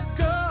never let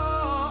go.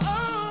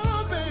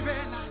 Oh, baby,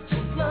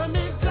 just let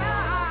me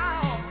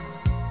down,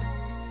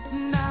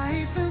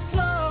 nice and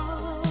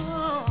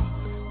slow.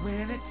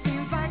 When it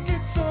seems like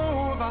it's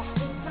over,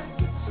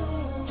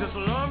 just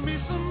love me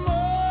some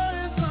more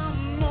and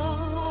some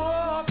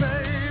more,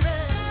 baby.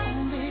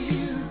 Only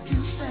you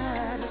can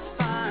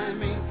satisfy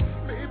me.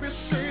 Baby,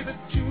 say that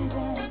you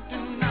won't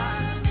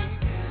deny me.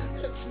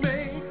 Let's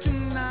make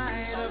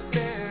tonight a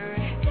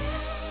very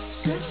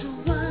special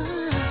one.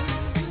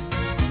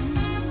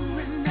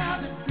 And now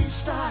that we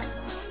start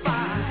the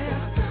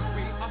fire,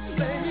 we are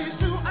slaves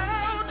to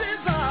our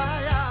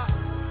desire.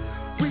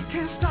 We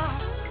can't stop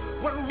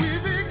what we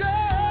begun.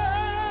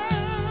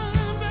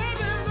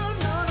 Baby, no,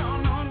 no, no,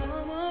 no,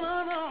 no,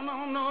 no, no,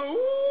 no.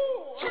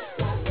 Just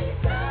let me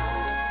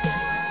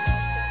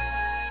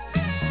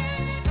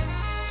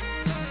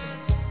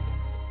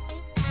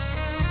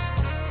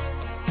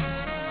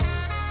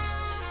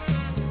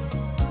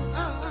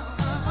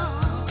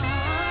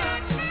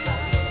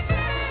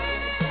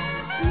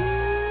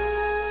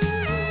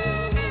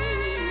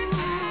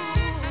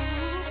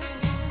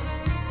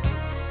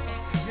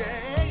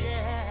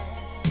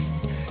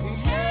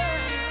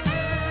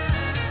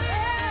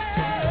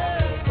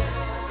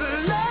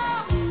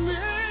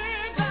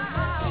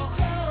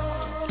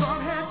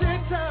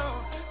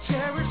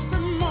cherish the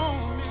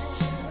moment,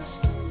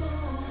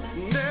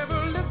 never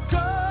let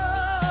go.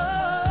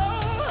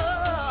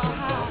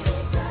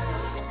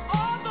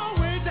 All the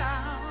way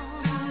down,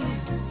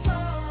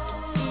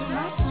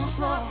 nice and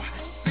slow.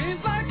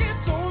 Seems like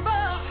it's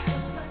over.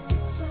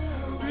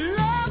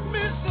 Love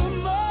me some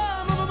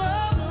more, mama.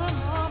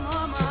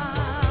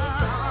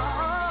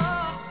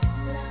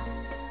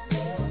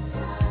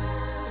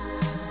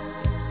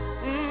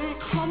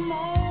 Come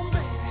on,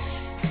 baby.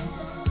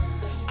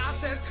 I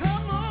said,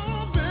 come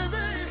on,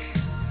 baby.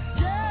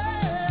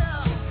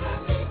 Yeah.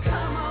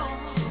 Come on.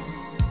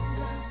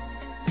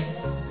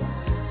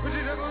 Would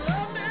you just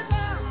love me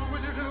down?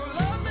 Would you just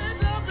love me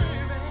down,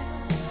 baby?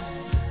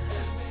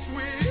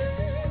 Sweet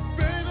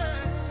baby.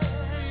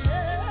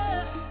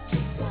 Yeah.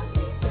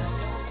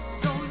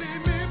 Don't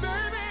leave me,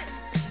 baby.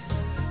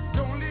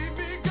 Don't leave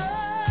me,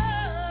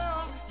 girl.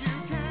 You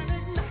can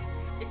ignite,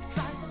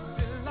 excite,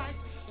 delight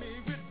me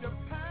with your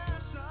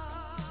passion.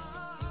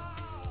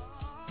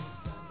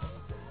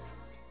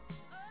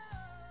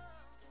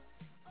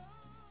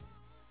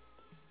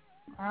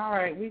 All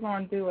right, we're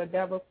going to do a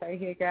double play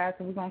here, guys.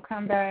 So we're going to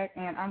come back,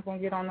 and I'm going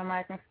to get on the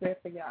mic and spit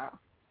for y'all.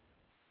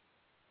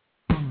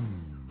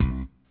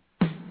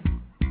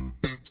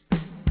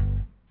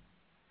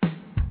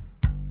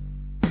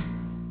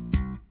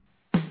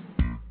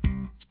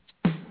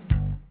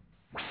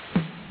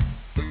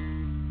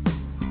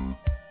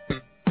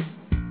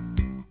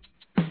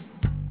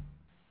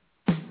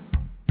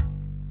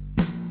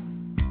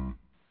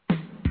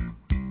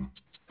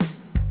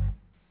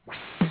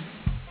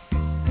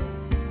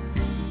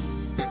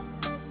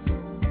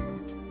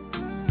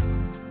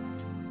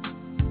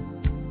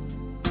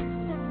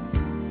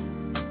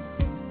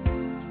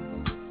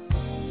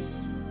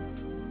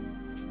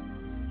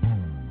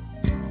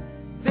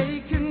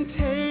 can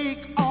take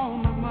all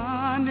my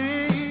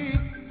money.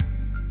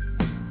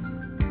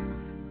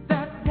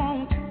 That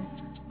won't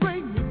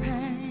bring me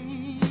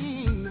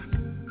pain.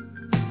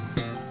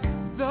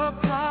 The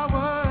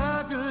power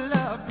of your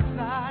love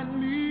beside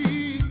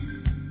me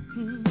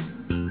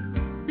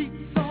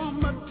beats all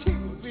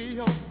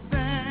material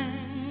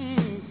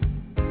things.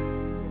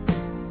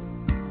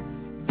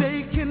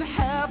 They can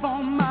have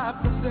all my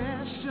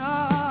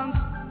possessions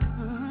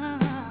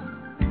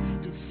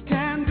and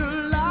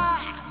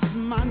scandalize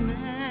my name.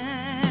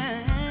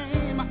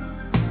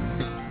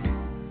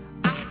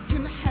 I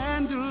can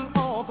handle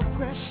all the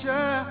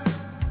pressure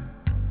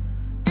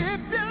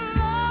if your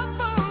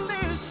love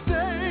only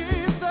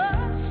stays the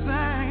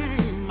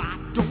same. I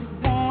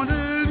don't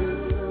wanna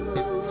lose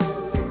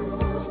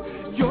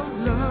your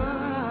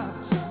love,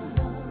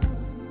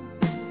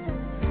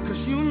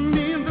 'cause you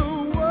mean the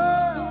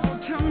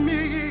world to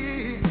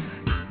me.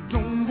 I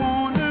don't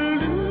wanna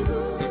lose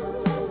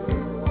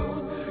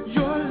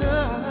your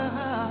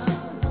love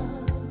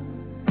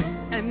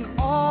and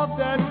all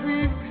that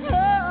we've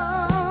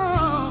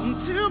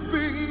come to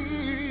be.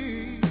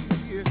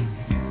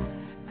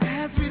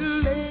 As we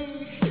lay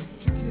here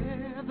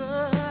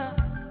together,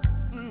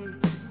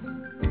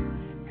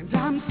 and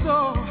I'm so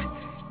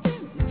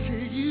into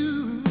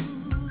you,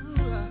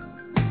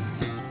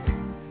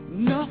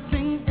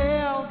 nothing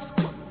else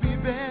could be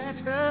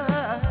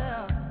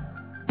better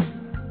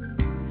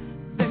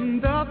than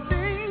the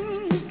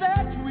things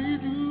that we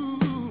do.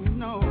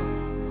 No,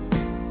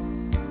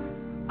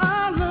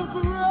 our love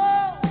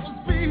grows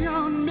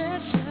beyond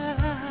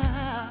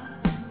measure.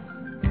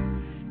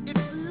 It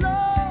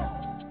flows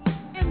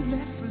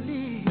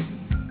endlessly.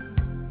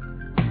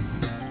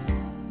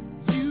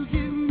 You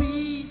give me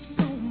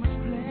so much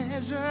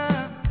pleasure.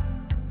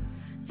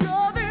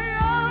 You're the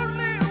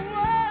only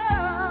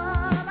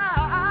one I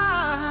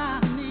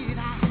need. I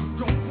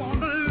don't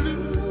wanna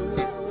lose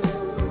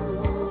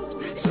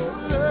your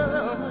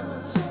love.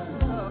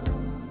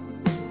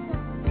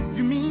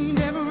 You mean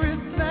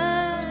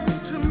everything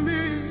to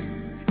me.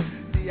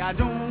 See, I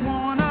don't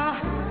wanna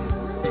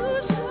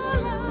lose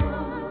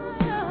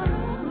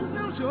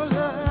your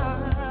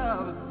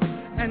love,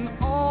 and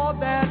all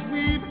that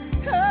we've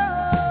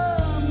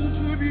come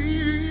to be.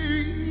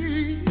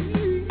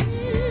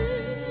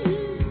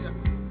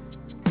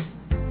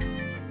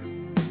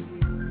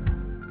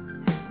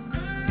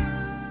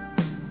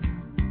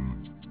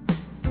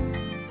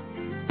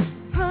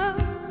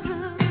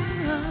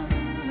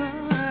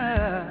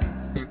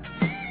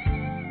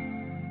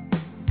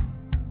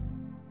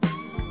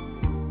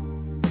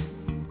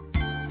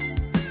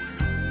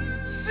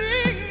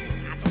 See,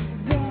 I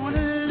don't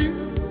wanna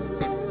lose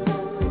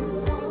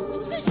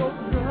your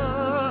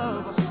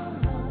love.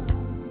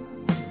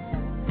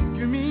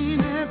 You mean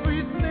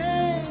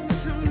everything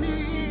to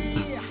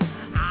me.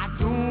 I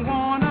don't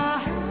wanna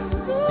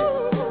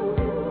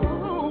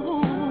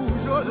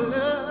lose your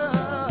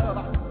love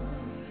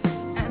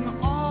and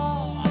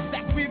all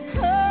that we've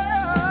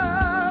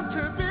come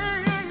to be.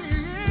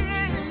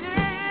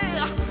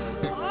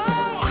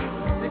 Oh,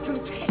 they can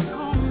take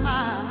all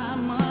my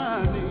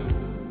money.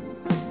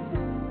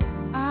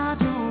 I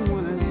don't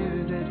wanna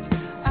lose it.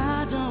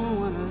 I don't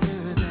wanna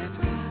lose it.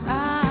 I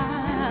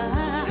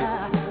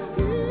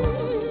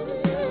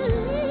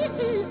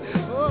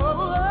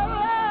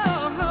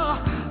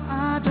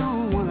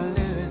don't wanna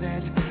lose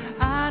it.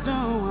 I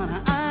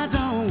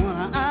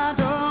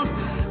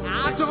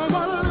don't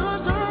wanna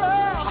lose your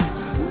love.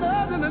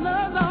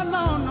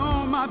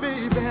 No, my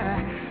baby.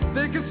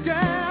 They can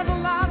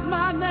scandalize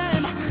my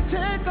name,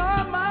 take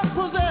all my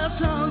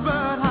possessions,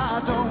 but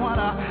I don't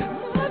wanna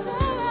lose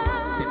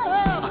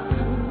love.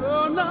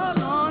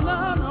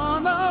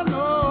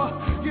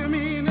 No. You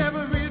mean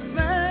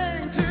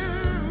everything to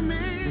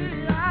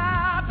me.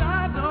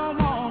 I don't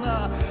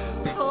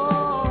wanna.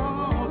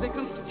 Oh, they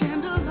can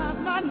scandalize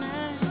my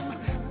name,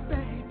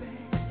 baby.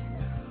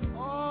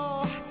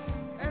 Oh,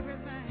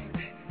 everything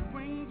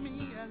brings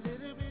me a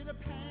little bit of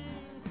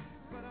pain,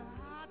 but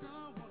I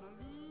don't wanna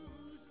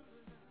lose.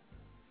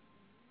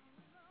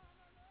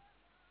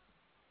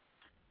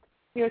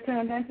 You're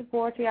tuned into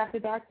Poetry After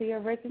Dark, the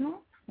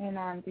original, and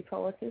I'm the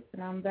Poetess,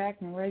 and I'm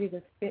back and ready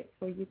to spit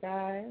for you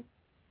guys.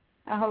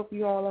 I hope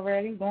you all are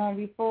ready, going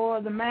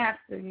before the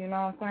master, you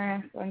know what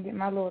I'm saying, so I can get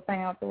my little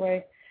thing out the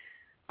way.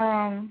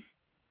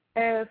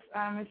 As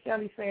Miss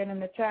Shelley said in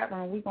the chat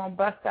room, we're going to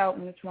bust out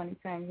in the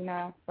 2010, you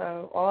know,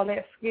 so all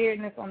that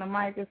scaredness on the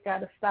mic has got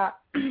to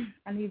stop.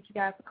 I need you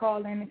guys to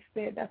call in and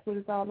spit. That's what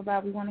it's all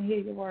about. We want to hear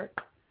your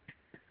work.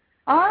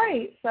 All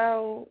right,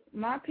 so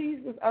my piece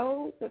was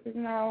old, but,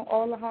 you know,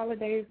 all the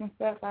holidays and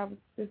stuff, I was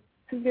just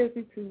too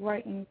busy to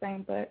write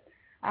anything, but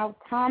I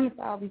promise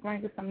I'll be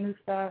bringing some new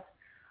stuff,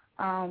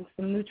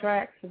 some new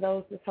tracks for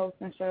those that's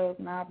hosting shows,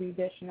 and I'll be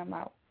dishing them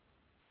out.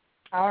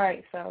 All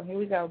right, so here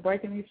we go,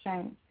 Breaking These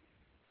Chains.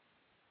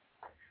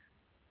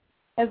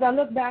 As I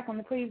look back on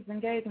the previous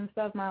engagements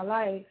of my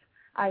life,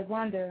 I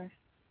wonder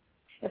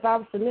if I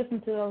was to listen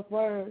to those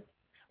words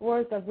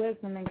of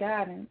wisdom and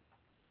guidance,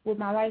 would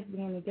my life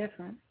be any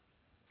different?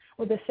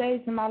 Would the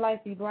shades in my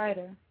life be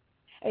brighter?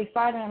 A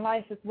fighter in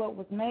life is what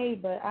was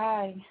made, but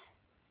I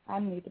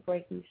need to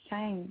break these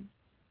chains.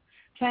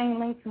 Chain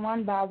links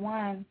one by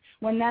one,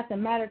 when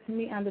nothing mattered to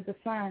me under the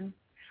sun.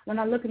 When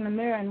I look in the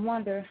mirror and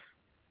wonder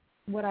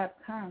what I've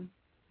come.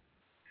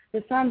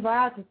 The sun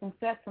rises and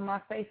sets on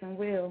my face and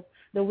will,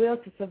 the will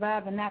to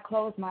survive and not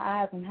close my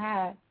eyes and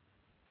hide,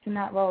 to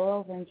not roll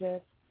over and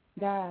just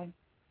die.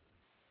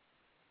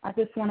 I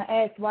just want to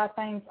ask why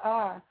things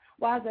are.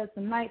 Why does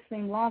the night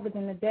seem longer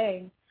than the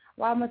day?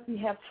 Why must we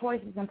have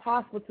choices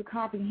impossible to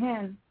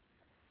comprehend?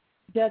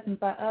 Judgment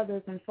by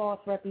others and false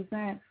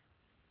represents.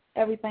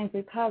 Everything's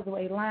because of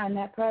a line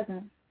not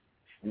present.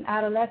 An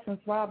adolescence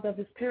robbed of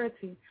its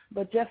purity,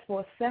 but just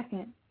for a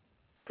second,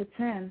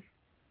 pretend.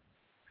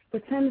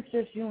 Pretend it's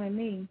just you and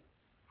me.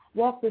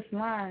 Walk this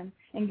line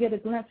and get a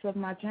glimpse of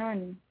my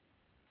journey.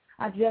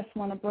 I just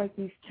want to break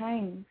these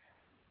chains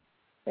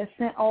that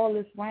sent all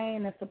this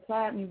rain and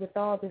supplied me with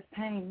all this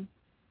pain.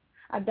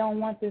 I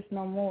don't want this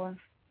no more.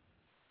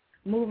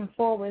 Moving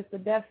forward is the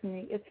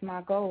destiny, it's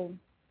my goal.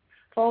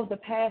 Fold the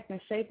past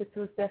and shape it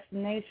to its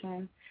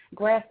destination,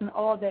 grasping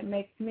all that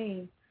makes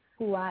me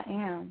who I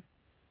am.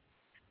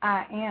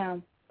 I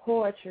am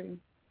poetry,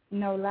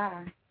 no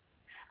lie.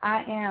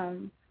 I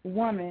am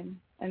woman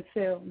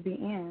until the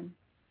end.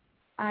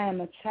 I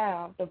am a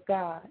child of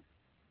God.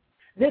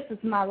 This is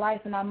my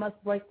life and I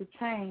must break the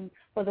chain,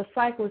 for the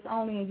cycle is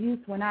only in use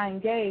when I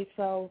engage,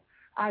 so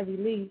I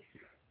release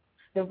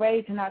the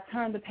rage and I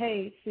turn the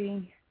page.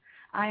 See,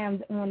 I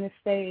am on this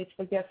stage,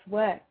 but guess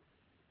what?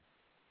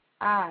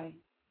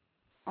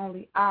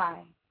 Only I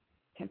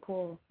can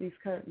pull these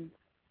curtains.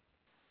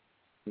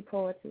 The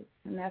Poetess,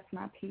 and that's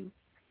my piece.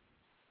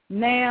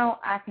 Now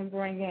I can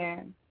bring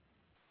in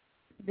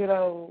good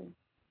old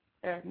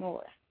Eric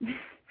Morris.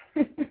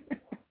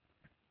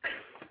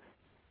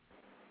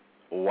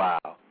 Wow.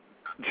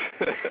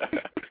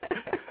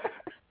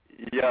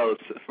 Yo,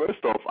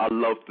 first off, I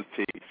love the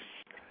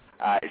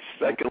piece.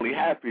 Secondly,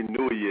 Happy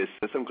New Year,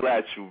 sis. I'm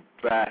glad you're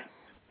back.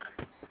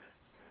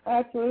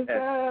 That's what's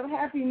up.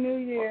 Happy New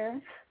Year.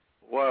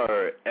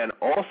 Word. And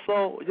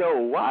also, yo,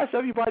 why is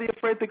everybody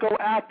afraid to go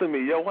after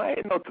me? Yo, I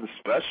ain't nothing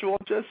special.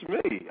 I'm just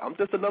me. I'm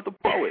just another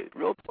poet.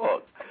 Real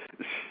talk.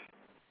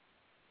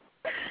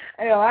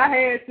 Yo, I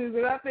had to,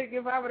 because I think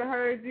if I would have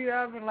heard you,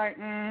 I would have been like,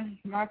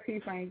 my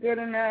piece ain't good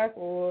enough,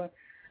 or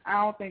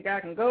I don't think I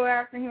can go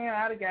after him.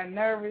 I would have got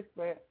nervous,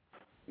 but,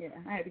 yeah,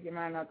 I had to get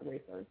mine out the way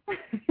first.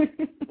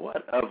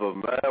 Whatever,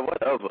 man.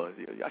 Whatever.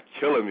 Y'all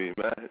killing me,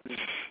 man.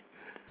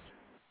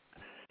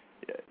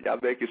 Y'all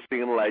make it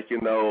seem like,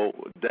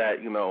 that,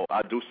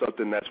 I do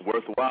something that's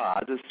worthwhile.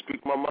 I just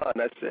speak my mind.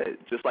 That's it.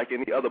 Just like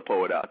any other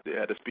poet out there, I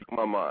had to speak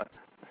my mind.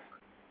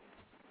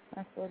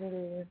 That's what it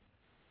is.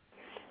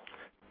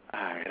 All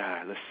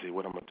right. Let's see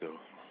what I'm going to do.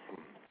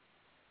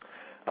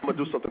 I'm going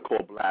to do something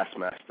called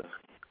Blastmaster.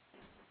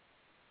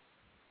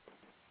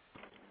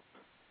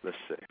 Let's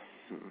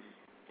see.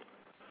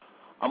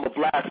 I'm a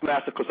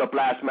Blastmaster because I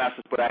blast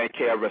masters, but I ain't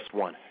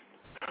KRS-One.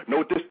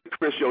 No, this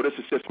Chris, yo, this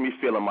is just me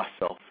feeling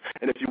myself.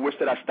 And if you wish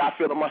that I stop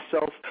feeling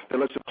myself,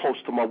 then listen close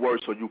to my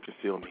words so you can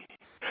feel me.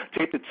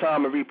 Take the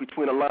time and read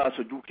between the lines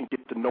so you can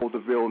get to know the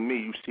real me.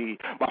 You see,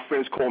 my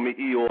friends call me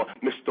E or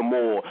Mr.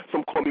 Moore.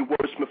 Some call me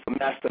wordsmith or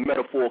master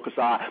metaphor because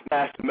I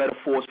master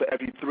metaphors for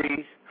every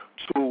 3,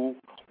 2,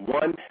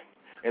 1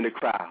 in the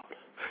crowd.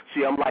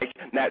 See, I'm like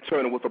Nat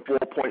Turner with a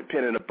ballpoint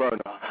pen and a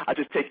burner. I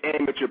just take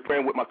aim at your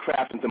brain with my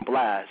craft and then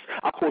blast.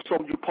 I call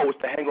some of you poets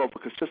the hangover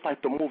because just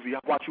like the movie, I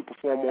watch you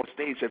perform on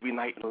stage every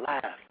night and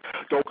laugh.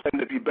 Don't claim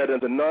to be better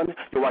than none,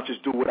 yo, I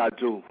just do what I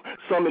do.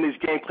 Some in this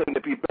game claim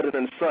to be better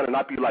than the sun, and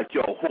I be like,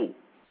 yo, who?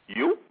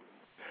 You?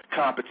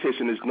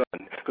 Competition is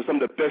none, because I'm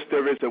the best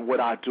there is at what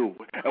I do.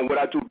 And what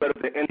I do better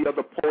than any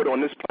other poet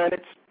on this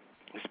planet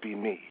is be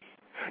me.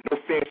 No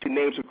fancy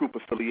names or group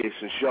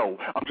affiliations, yo.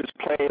 I'm just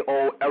plain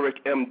old Eric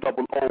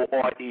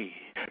M-O-O-R-E.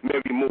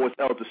 Mary Moore's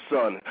eldest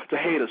son. To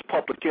haters,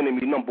 public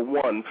enemy number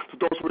 1. To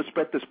those who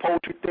respect this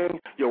poetry thing,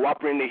 yo, I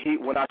bring the heat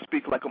when I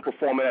speak like I'm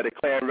performing at a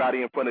Klan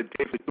rally in front of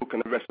David Duke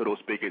and the rest of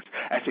those bigots.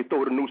 As they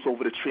throw the noose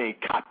over the tree and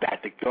cock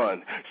back the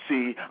gun.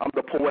 See, I'm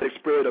the poetic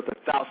spirit of the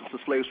thousands of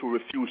slaves who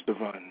refuse to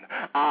run.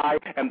 I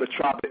am the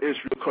tribe of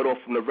Israel cut off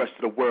from the rest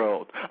of the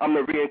world. I'm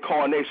the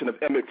reincarnation of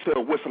Emmett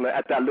Till whistling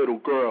at that little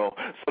girl.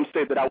 Some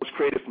say that I was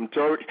created from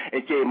dirt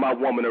and gave my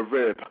woman a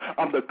rib.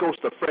 I'm the ghost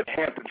of Fred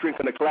Hampton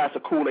drinking a glass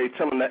of Kool-Aid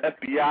telling the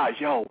FBI,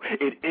 yo,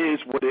 it is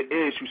what it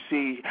is, you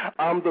see.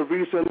 I'm the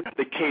reason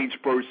the cage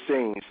bird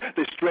sings,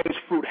 the strange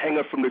fruit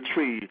hanging from the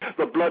tree,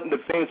 the blood in the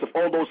veins of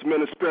all those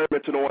men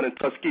experimenting on in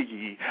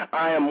Tuskegee.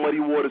 I am Muddy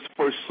Waters'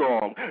 first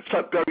song.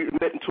 Chuck Berry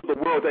admitting to the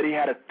world that he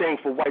had a thing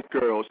for white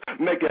girls.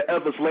 Medgar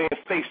Evers laying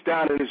face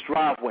down in his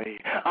driveway.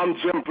 I'm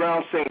Jim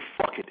Brown saying,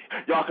 fuck it,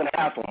 y'all can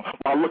have him,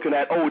 while looking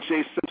at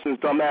O.J. Simpson's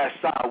dumbass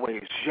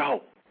sideways.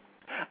 Yo,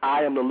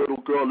 I am the little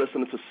girl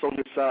listening to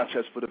Sonia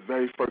Sanchez for the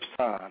very first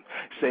time,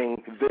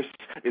 saying this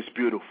is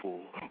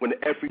beautiful, when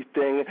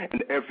everything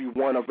and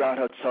everyone around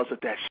her tells her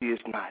that she is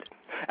not.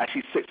 As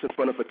she sits in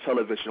front of a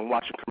television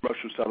watching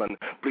commercials selling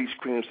bleach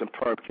creams and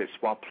perm kits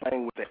while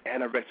playing with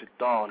an anorexic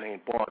doll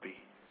named Barbie.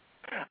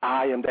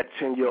 I am that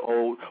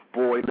 10-year-old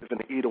boy living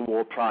in Eden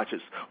Ward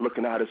Projects,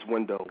 looking out his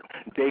window,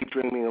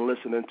 daydreaming and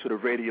listening to the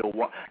radio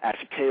as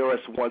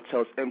KRS-One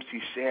tells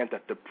MC Shan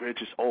that the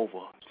bridge is over,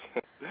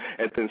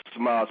 and then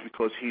smiles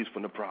because he's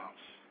from the Bronx.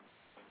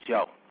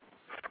 Yo,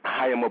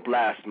 I am a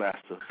blast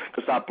master,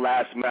 because I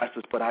blast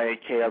masters, but I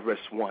ain't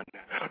KRS-One.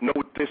 No,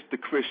 this the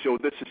Chris Show,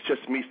 this is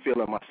just me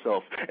feeling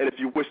myself. And if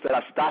you wish that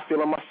I stop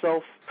feeling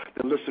myself,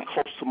 then listen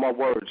close to my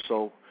words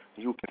so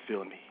you can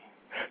feel me.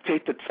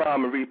 Take the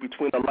time and read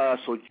between the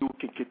lines so you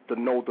can get to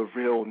know the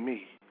real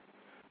me.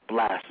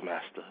 Blast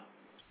master.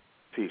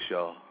 Peace,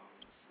 y'all.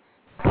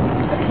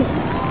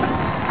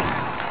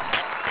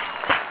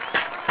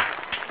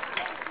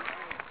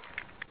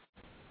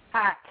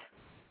 Hot.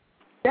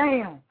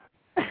 Damn.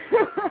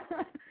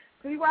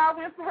 See why I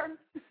went first?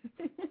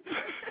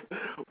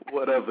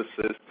 Whatever,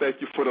 sis.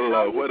 Thank you for the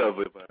love.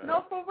 Whatever.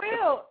 No, for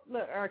real.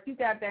 Look, Eric, you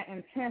got that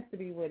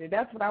intensity with it.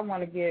 That's what I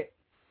want to get.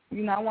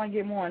 You know, I want to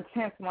get more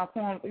intense in my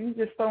poems. You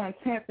just so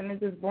intense, and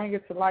it just brings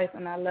it to life,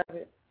 and I love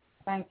it.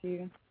 Thank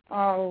you.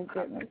 Oh,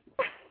 goodness.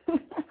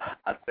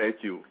 I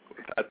thank you.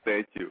 I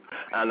thank you.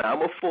 And I'm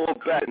going to fall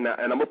back now,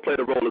 and I'm going to play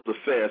the role as a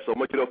fan, so I'm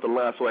going to get off the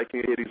line so I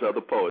can hear these other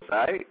poets, all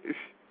right?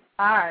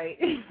 All right.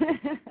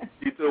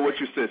 Keep doing what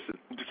you said, sis.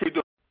 Keep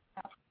doing.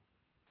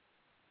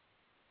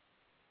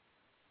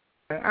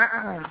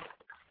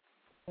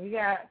 We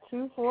got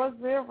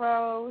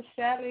 240,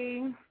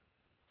 Shelly.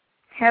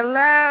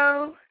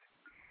 Hello.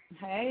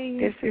 Hey.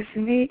 This is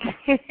me.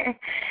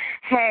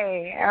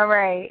 Hey, all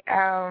right.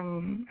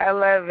 I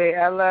love it.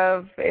 I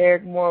love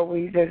Eric Moore what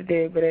he just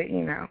did, but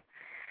you know,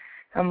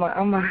 I'm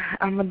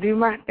gonna do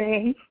my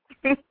thing.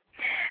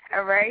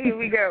 All right, here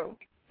we go.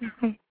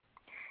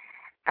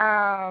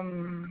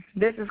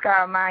 This is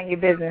called Mind Your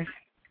Business.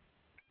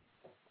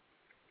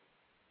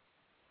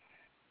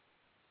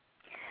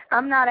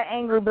 I'm not an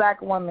angry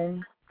black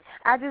woman.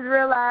 I just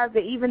realized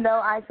that even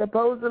though I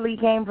supposedly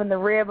came from the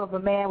rib of a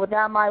man,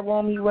 without my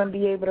womb, he wouldn't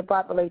be able to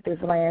populate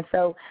this land.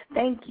 So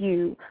thank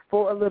you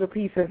for a little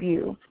piece of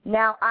you.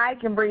 Now I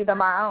can breathe on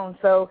my own.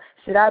 So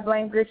should I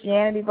blame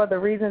Christianity for the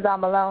reasons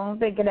I'm alone,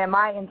 thinking that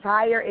my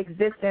entire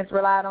existence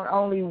relied on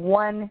only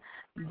one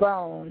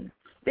bone,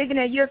 thinking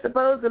that you're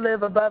supposed to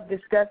live above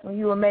disgust when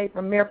you were made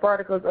from mere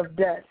particles of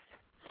dust?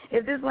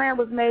 If this land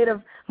was made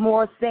of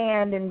more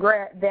sand than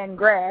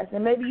grass,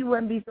 and maybe you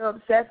wouldn't be so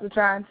obsessed with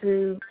trying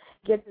to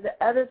get to the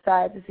other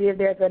side to see if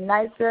there's a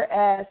nicer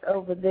ass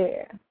over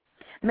there.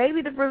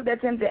 Maybe the fruit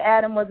that tempted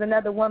Adam was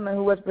another woman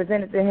who was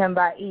presented to him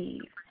by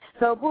Eve.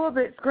 So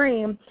pulpit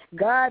scream,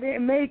 God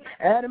didn't make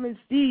Adam and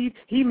Steve,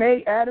 he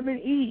made Adam and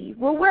Eve.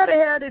 Well, where the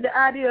hell did the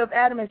idea of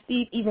Adam and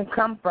Steve even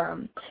come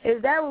from? Is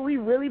that what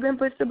we've really been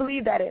pushed to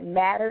believe, that it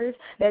matters,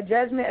 that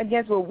judgment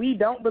against what we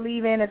don't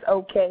believe in is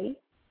okay?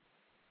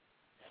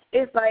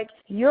 It's like,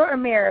 you're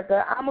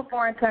America, I'm a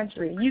foreign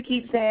country. You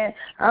keep saying,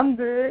 I'm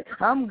good,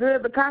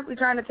 but constantly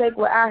trying to take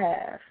what I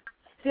have.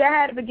 See, I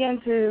had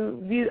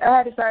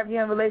to start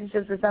viewing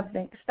relationships as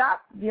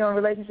stop viewing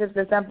relationships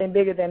as something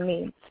bigger than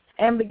me,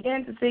 and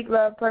begin to seek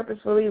love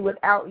purposefully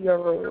without your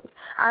rules.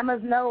 I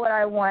must know what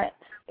I want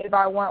if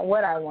I want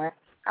what I want.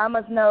 I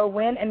must know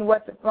when and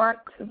what to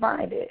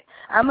find it.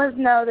 I must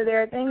know that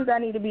there are things I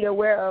need to be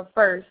aware of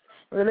first.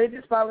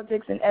 Religious,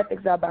 politics, and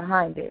ethics are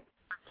behind it.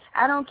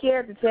 I don't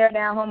care to tear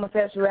down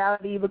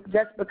homosexuality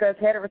just because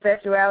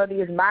heterosexuality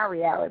is my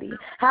reality.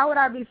 How would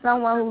I be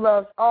someone who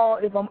loves all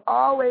if I'm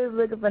always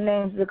looking for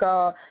names to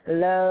call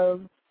love,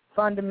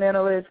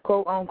 fundamentalist,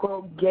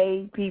 quote-unquote,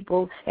 gay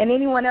people, and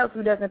anyone else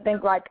who doesn't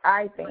think like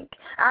I think?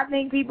 I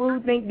think people who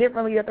think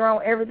differently are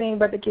throwing everything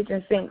but the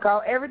kitchen sink,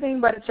 call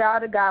everything but a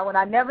child of God when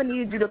I never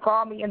needed you to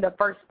call me in the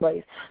first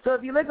place. So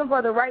if you're looking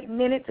for the right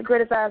minute to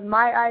criticize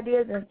my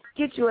ideas, then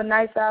get you a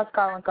nice-size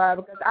calling card,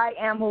 because I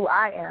am who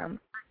I am.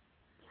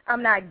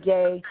 I'm not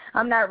gay,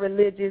 I'm not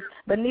religious,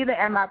 but neither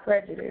am I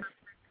prejudiced.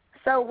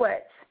 So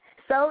what?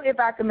 So if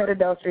I commit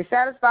adultery,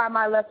 satisfy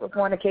my lust for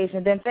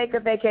fornication, then take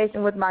a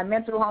vacation with my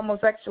mental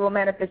homosexual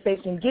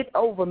manifestation, get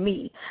over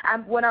me.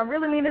 What I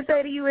really mean to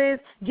say to you is,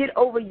 get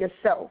over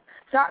yourself.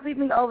 Stop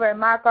peeping over at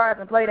my cards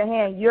and play the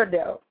hand you're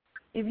dealt.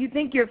 If you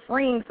think you're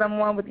freeing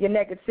someone with your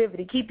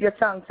negativity, keep your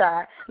tongue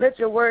tied. Let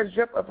your words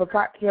drip of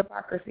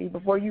hypocrisy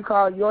before you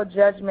call your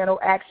judgmental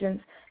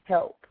actions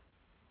help.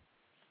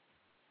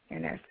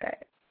 And that's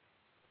that.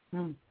 I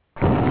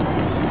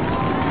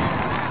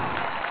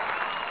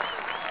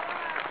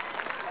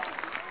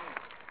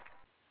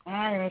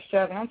ain't even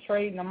struggling. I'm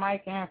trading the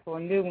mic in for a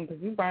new one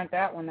because you burnt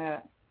that one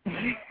up.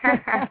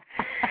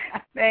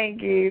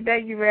 Thank you.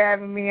 Thank you for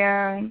having me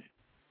on.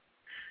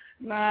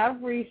 No, I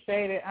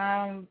appreciate it.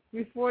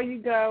 Before you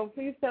go,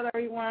 please tell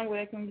everyone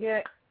where they can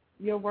get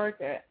your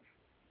work at.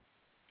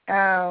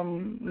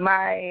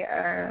 My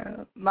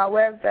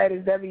website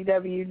is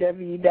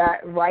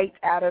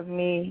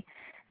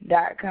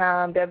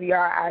www.writeoutofme.com,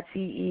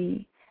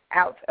 WRITE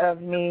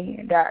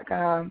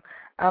outofme.com.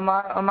 I'm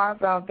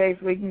also on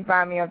Facebook. You can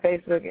find me on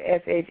Facebook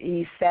at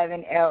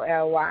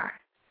SHE7LLY.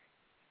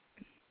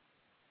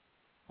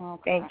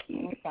 Okay. Thank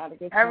you.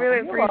 I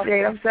really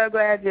appreciate it. I'm so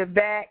glad you're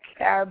back.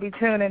 I'll be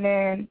tuning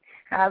in.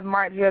 I've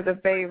marked you as a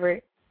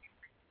favorite.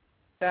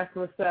 That's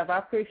what's up. I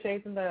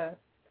appreciate the love.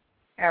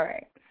 All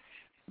right.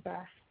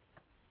 Bye.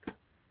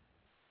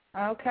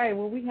 Okay,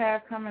 what we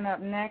have coming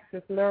up next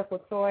is Lyrical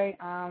Toy.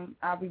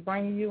 I'll be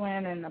bringing you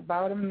in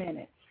about a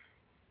minute.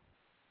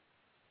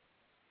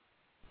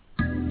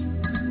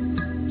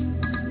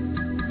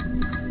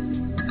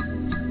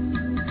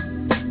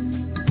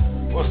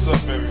 What's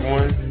up,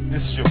 everyone?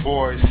 This is your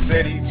boy,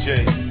 Steady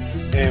J.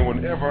 And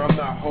whenever I'm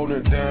not holding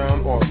it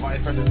down on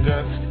Life at the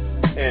Desk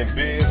and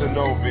Biz or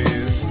No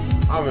Biz,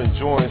 I'm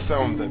enjoying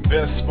some of the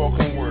best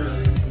spoken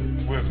word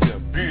with the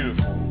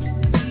beautiful,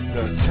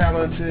 the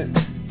talented,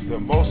 the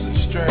most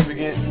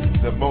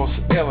extravagant, the most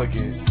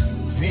elegant,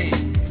 the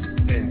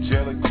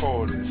angelic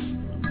poetess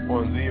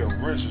on the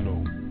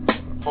original.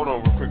 Hold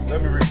on real quick.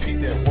 Let me repeat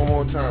that one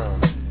more time.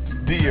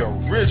 The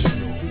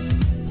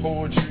original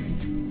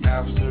Poetry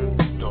After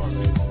Dark,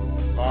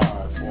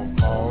 live on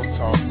All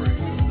Talk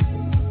Radio.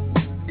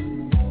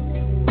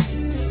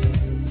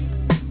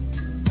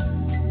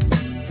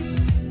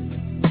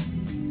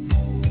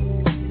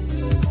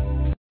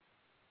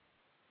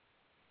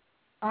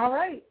 All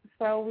right,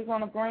 so we're going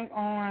to bring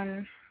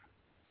on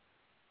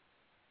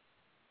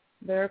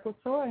Lyrical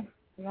Toy.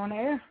 You on the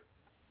air?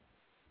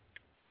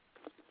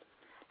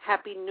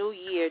 Happy New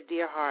Year,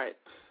 dear heart.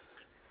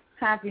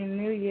 Happy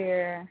New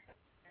Year.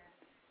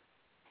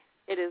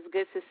 It is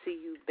good to see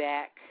you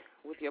back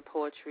with your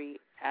Poetry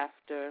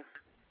After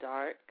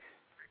Dark.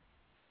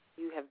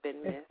 You have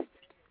been missed.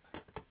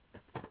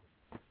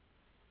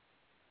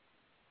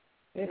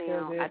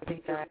 Now, I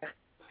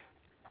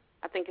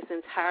think it's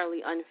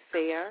entirely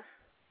unfair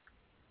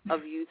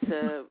of you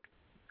to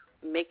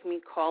make me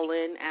call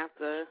in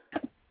after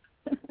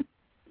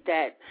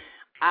that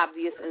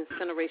obvious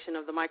incineration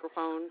of the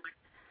microphone,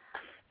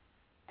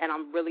 and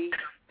I'm really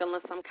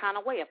feeling some kind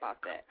of way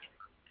about that.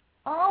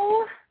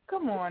 Oh,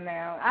 come on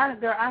now.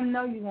 I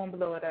know you won't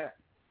blow it up.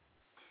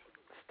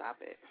 Stop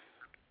it.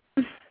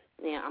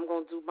 Yeah, I'm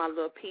going to do my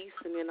little piece,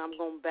 and then I'm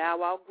going to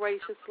bow out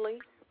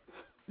graciously.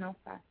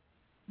 Okay.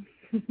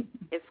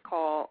 It's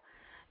called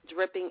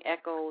Dripping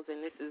Echoes,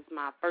 and this is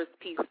my first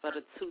piece for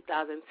the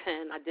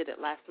 2010. I did it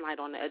last night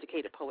on the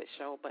Educated Poet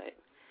Show, but,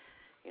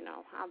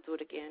 I'll do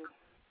it again.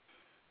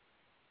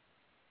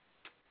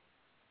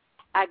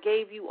 I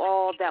gave you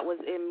all that was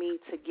in me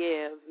to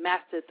give,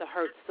 mastered the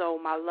hurt so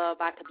my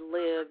love I could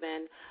live,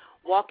 and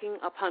walking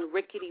upon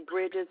rickety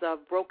bridges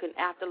of broken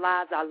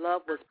afterlives, our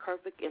love was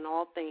perfect in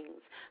all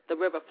things. The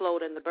river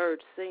flowed and the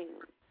birds sing.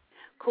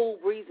 Cool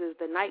breezes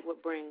the night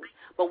would bring,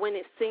 but when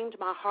it seemed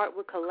my heart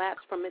would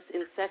collapse from its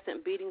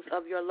incessant beatings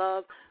of your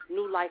love,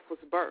 new life was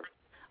birthed.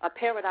 A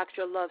paradox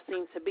your love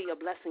seemed to be, a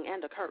blessing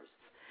and a curse.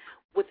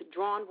 With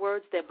drawn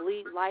words that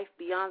bleed life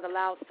beyond the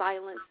loud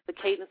silence, the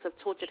cadence of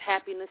tortured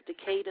happiness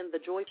decayed in the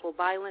joyful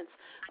violence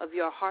of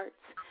your hearts,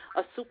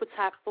 a super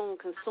typhoon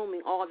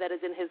consuming all that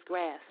is in his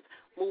grasp,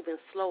 moving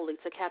slowly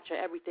to capture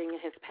everything in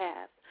his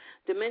path.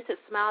 Demented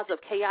smiles of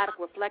chaotic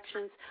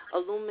reflections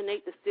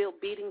illuminate the still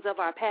beatings of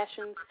our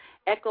passions,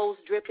 echoes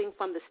dripping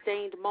from the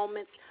stained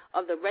moments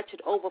of the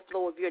wretched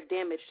overflow of your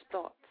damaged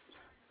thoughts.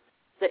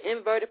 The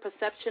inverted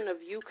perception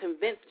of you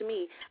convinced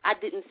me I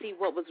didn't see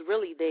what was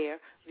really there.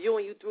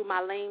 Viewing you through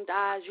my lamed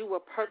eyes, you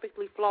were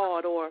perfectly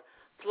flawed, or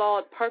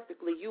flawed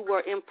perfectly. You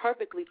were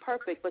imperfectly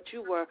perfect, but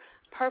you were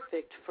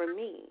perfect for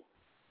me.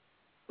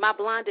 My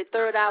blinded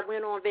third eye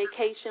went on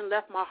vacation,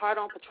 left my heart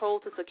on patrol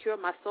to secure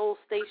my soul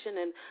station,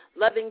 and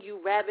loving you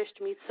ravished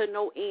me to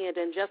no end.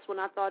 And just when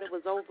I thought it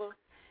was over,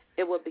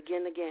 it would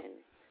begin again.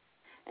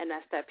 And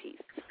that's that piece.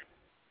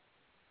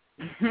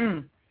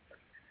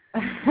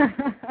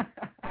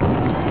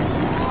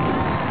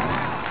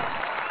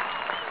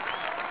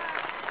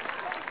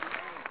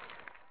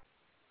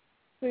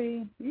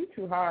 See, you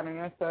too hard on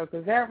yourself,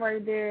 because that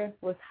right there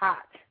was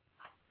hot.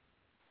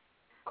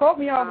 Caught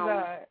me off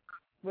guard,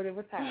 but it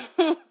was hot.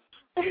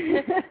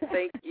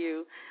 Thank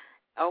you.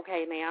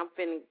 Okay, now I'm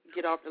finna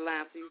get off the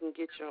line so you can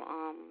get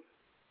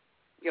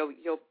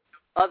your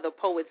other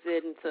poets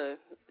in to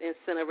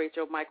incinerate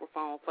your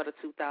microphone for the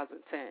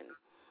 2010.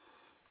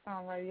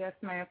 All right, yes,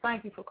 ma'am.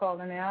 Thank you for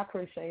calling in. I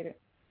appreciate it.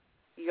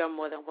 You're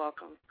more than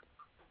welcome.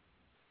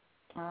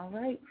 All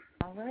right.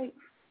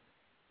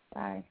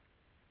 Bye.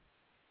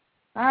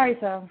 All right,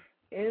 so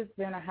it's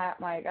been a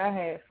hot mic. I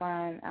had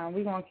fun.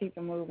 We're going to keep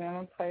it moving. I'm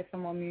going to play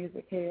some more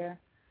music here.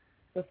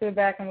 So sit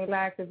back and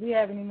relax. If you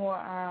have any more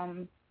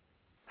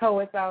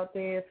poets out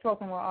there,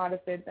 spoken word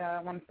artists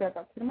that want to step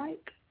up to the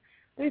mic,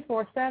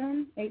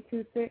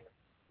 347-826-9842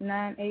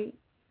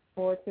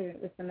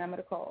 is the number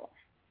to call.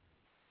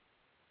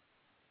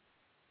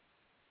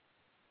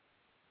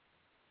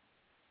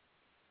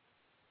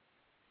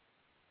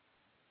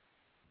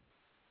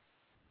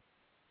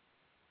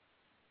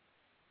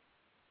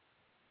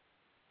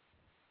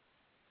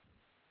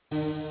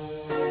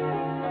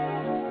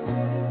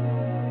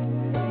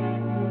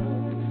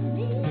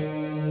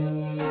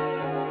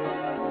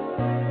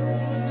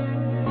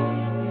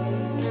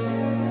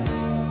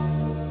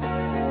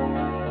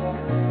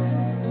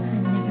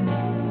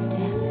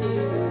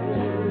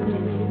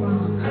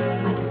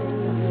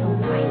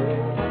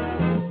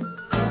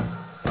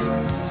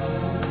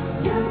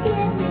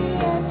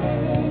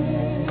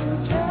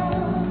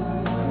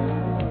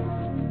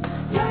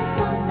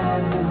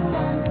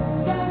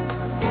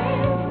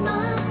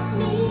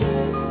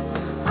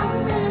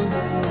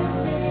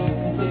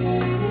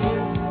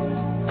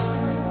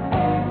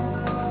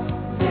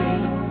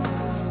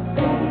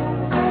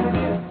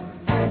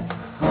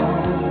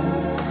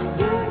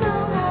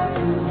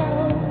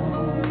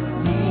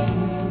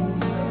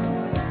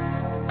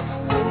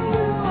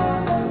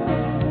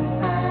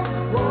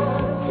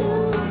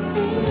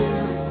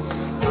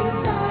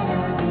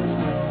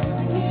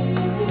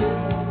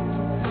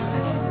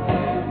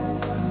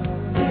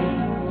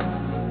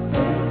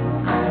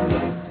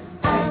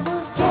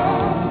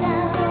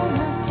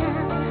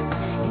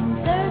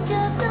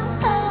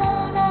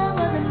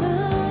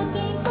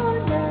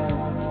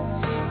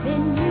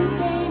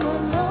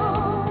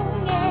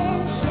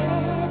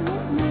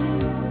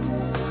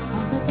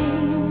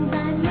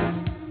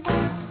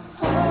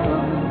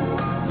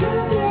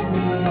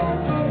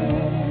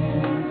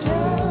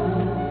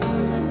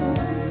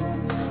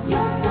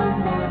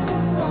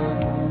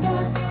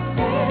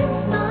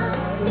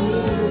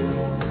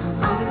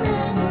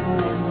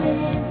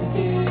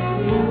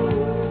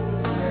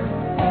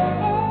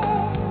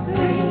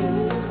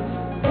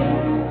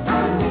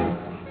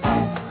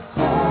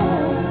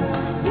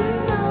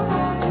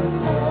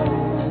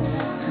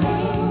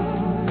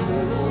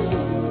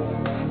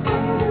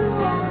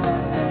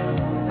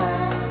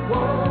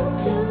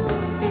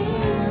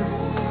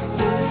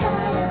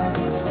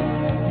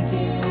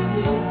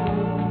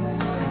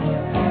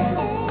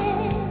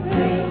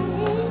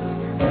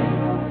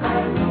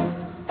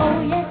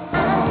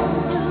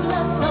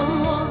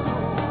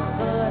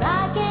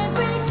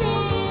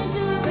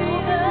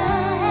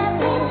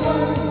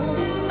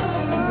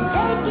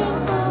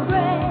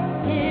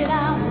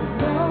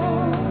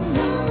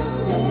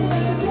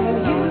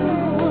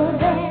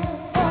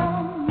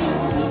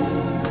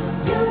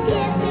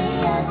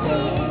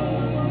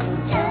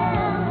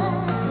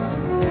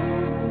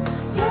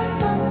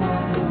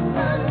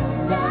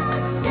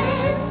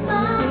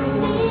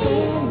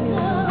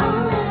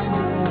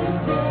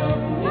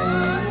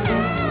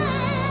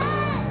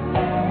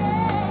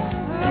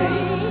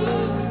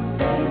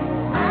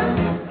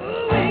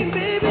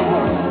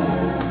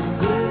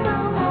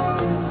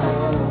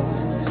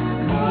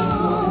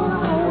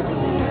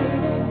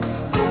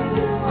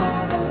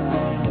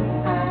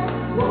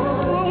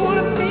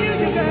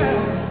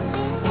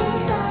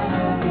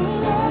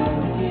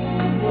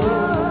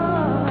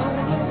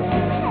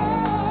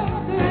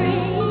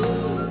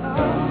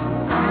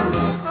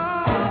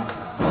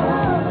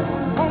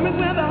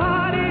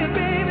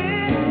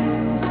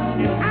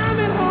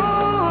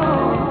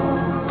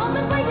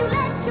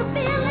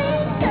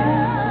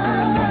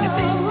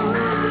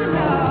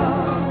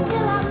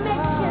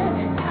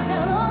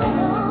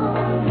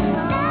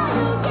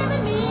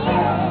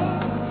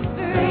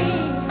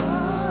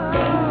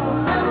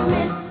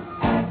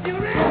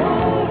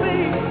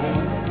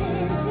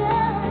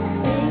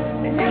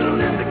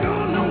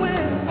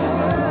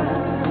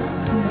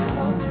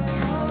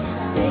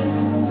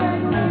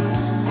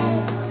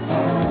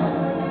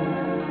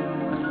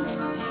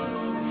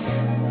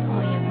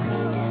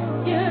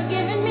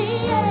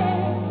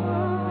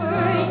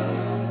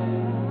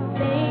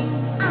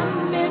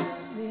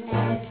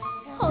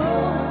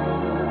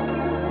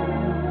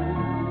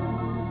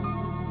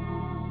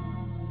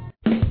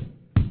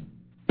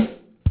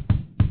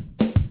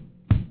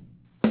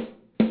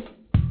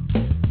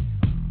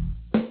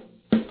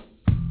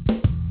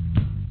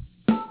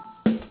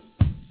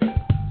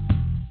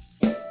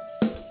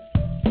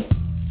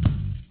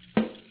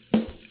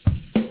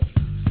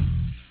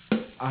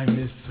 I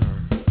miss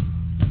her.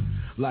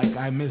 Like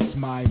I miss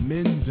my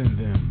men's in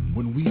them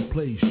when we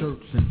play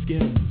shirts and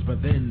skins,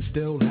 but then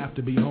still have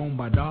to be home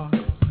by dark.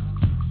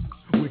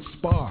 Which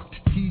sparked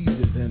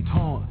teases and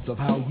taunts of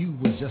how you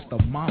was just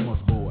a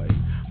mama's boy.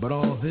 But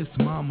all this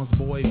mama's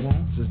boy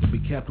wants is to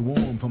be kept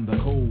warm from the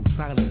cold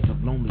silence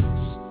of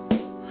loneliness.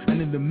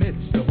 And in the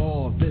midst of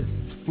all this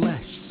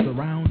flesh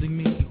surrounding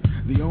me,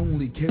 the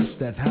only kiss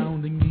that's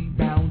hounding me,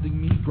 bounding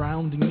me,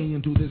 grounding me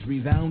into this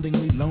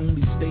resoundingly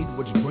lonely state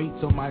which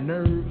grates on my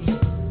nerves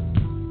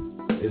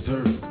is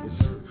her.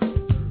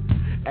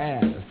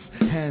 Ass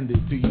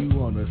handed to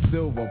you on a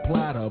silver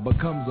platter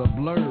becomes a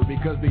blur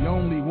because the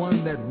only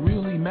one that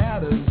really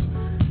matters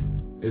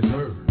is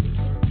her.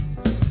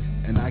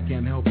 And I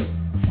can't help it,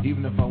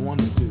 even if I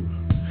wanted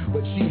to.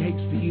 But she hates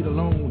to eat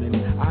alone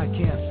and I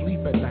can't sleep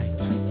at night.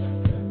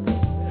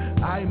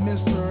 I miss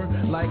her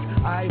like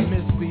I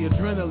miss the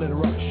adrenaline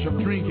rush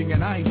of drinking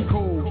an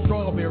ice-cold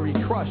strawberry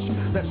crush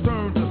that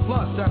turns to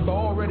slush after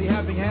already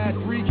having had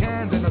 3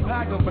 cans and a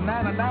pack of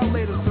banana now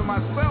later to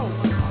myself.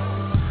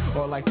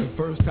 Or like the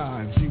first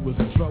time she was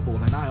in trouble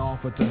and I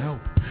offered to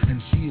help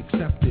and she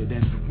accepted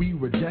and we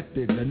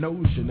rejected the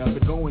notion of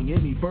it going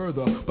any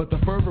further. But the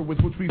fervor with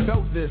which we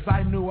felt this,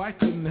 I knew I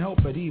couldn't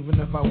help it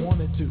even if I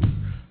wanted to.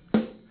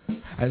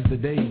 As the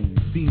days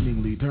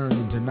seemingly turn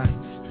into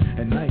nights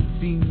and nights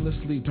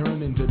seamlessly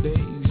turn into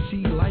days, she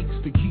likes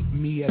to keep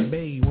me at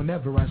bay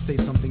whenever I say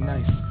something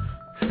nice.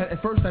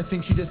 At first I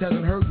think she just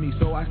hasn't heard me,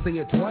 so I say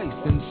it twice,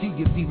 and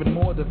she gets even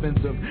more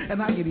defensive,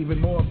 and I get even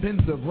more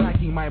offensive,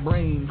 racking my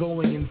brain,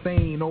 going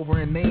insane over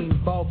a name,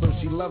 thoughts of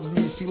she loves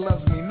me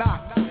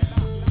not.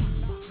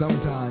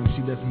 Sometimes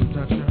she lets me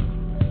touch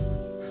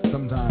her.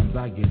 Sometimes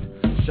I get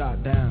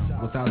shot down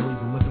without her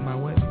even looking my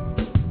way.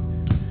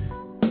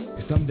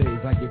 Some days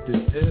I get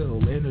this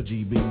ill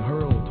energy being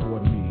hurled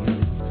toward me, and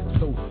it's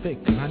so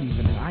thick, not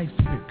even an ice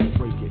pick could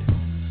break it.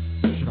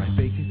 Should I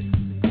fake it?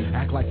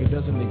 Act like it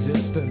doesn't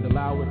exist and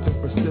allow it to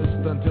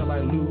persist until I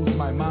lose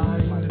my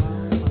mind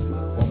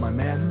or my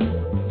manners?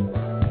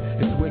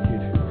 It's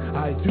wicked.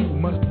 I too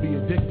must be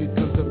addicted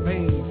because the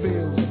pain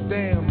feels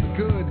damn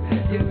good,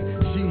 yet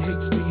she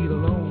hates to eat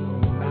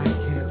alone and I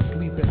can't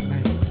sleep at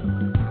night.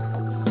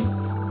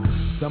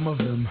 Some of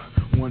them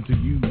want to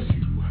use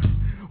you,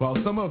 while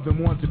some of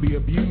them want to be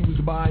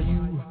abused by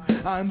you.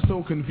 I'm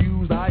so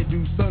confused, I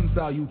do sun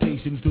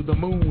salutations to the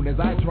moon as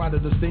I try to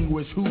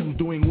distinguish who's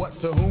doing what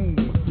to whom.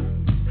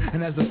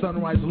 And as the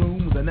sunrise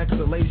looms an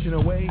exhalation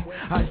away,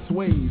 I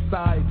sway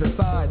side to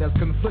side as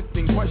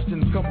conflicting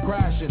questions come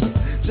crashing.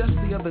 Just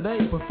the other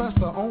day,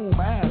 Professor Ohm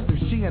asked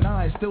if she and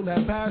I still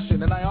had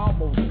passion, and I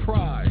almost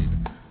cried.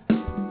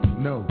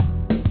 No,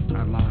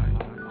 I lied.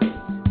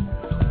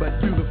 But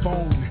through the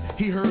phone,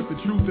 he heard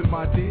the truth in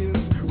my tears,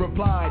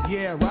 replied,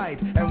 yeah, right,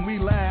 and we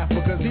laughed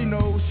because he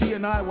knows she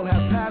and I will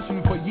have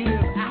passion for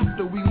years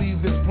after we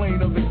leave this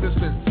plane of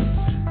existence.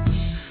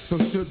 So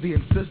should the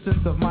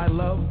insistence of my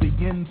love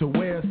begin to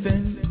wear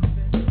thin?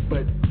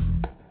 But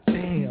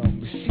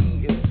damn,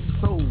 she is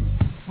so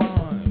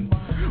fine,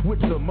 with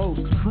the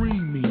most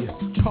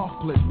creamiest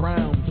chocolate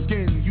brown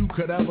skin you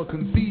could ever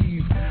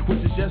conceive, which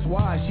is just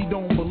why she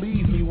don't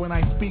believe me when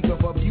I speak of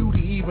her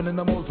beauty, even in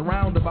the most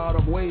roundabout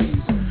of ways.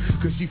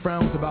 Cause she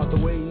frowns about the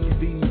ways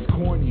these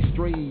corny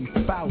strays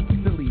spout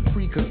silly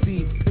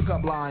preconceived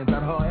pickup lines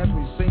at her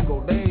every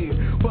single day.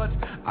 But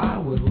I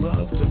would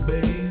love to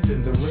bathe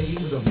in the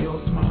rays of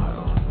your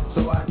smile,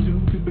 so I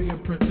too could be a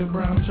pretty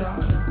brown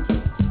child.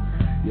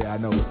 Yeah, I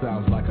know it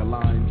sounds like a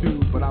line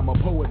too, but I'm a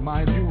poet,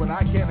 mind you, and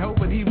I can't help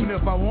it even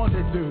if I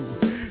wanted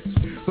to.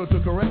 So to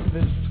correct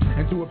this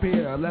and to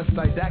appear less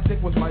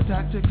didactic with my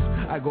tactics,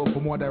 I go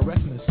for more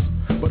directness.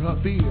 But her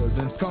fears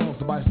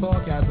ensconced by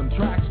sarcasm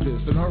tracks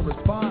this, and her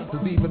response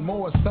is even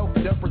more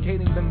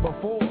self-deprecating than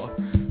before.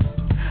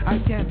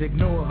 I can't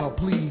ignore her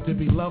plea to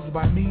be loved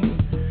by me,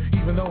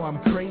 even though I'm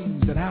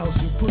crazed at how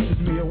she pushes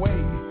me away.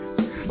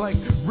 Like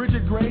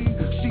Bridget Gray,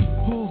 she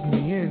pulls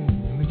me in,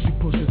 and then she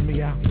pushes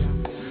me out.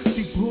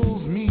 She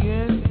pulls me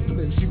in, and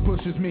then she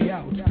pushes me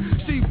out.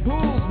 She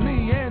pulls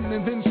me in,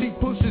 and then she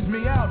pushes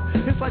me out.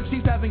 It's like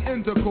she's having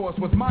intercourse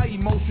with my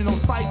emotional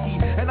psyche,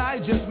 and I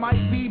just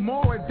might be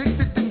more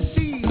addicted than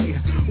she.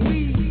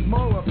 We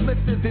more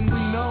afflicted than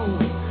we know.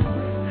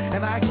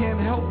 And I can't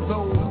help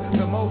though,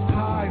 the Most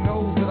High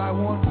knows that I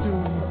want to.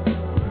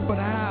 But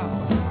how?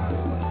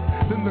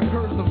 Then the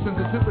curse of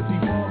sensitivity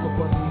falls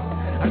upon me.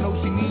 I know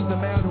she needs a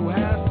man who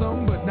has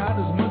some, but not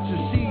as much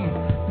as she.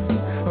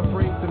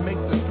 Afraid to make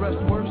the stress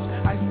worse,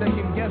 I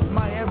second guess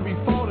my every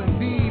thought and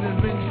deed,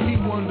 and then she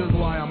wonders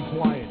why I'm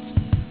quiet.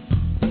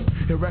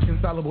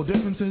 Irreconcilable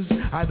differences,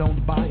 I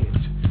don't buy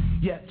it.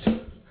 Yet,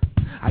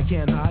 I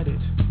can't hide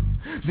it.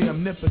 The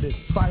omnipotent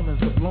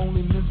silence of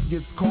loneliness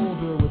gets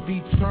colder with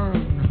each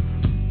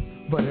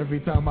turn. But every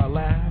time I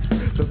laugh,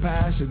 the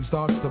passion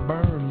starts to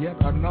burn. Yet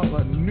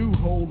another new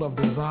hole of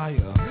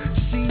desire.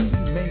 She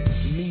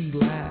makes me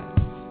laugh.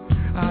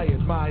 I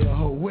admire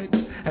her wit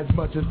as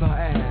much as her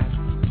ass.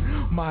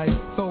 My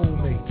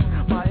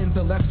soulmate, my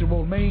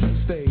intellectual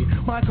mainstay,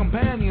 my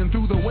companion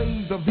through the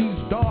waves of these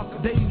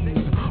dark days.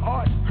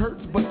 Art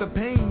hurts, but the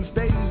pain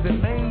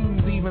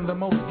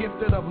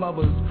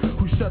lovers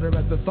who shudder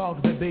at the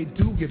thought that they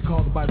do get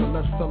caught by the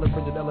less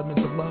celebrated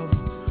elements of love.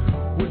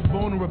 With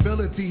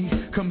vulnerability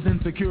comes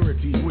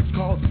insecurity, which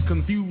causes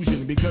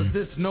confusion because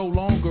this no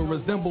longer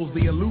resembles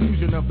the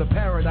illusion of the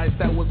paradise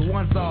that was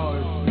once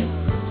ours.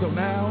 So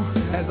now,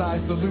 as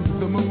I salute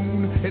the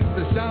moon, it's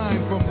the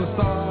shine from the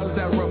stars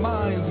that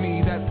reminds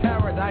me that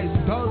paradise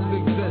does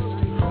exist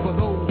for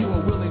those who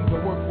are willing to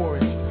work for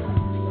it.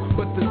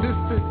 But the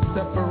distance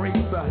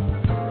separates us.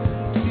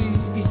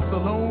 She eats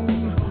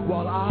alone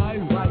while I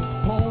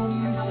write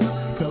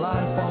poems till I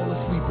fall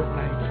asleep at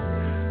night.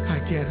 I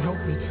can't help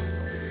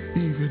it,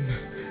 even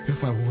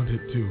if I wanted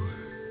to.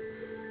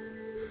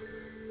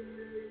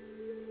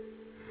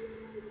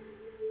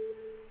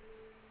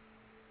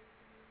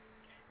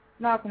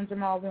 Malcolm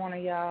Jamal Warner,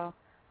 y'all.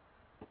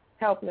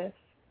 Helpless.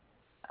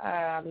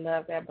 I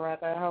love that,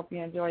 brother. I hope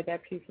you enjoyed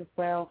that piece as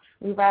well.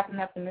 We're wrapping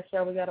up in the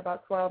show. We got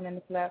about 12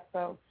 minutes left,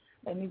 so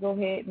let me go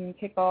ahead and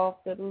kick off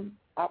the.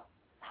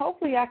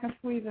 Hopefully, I can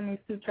squeeze in these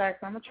two tracks.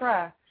 I'm gonna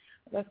try.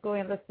 Let's go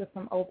ahead and let's get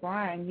some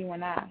O'Brien, You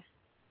and I.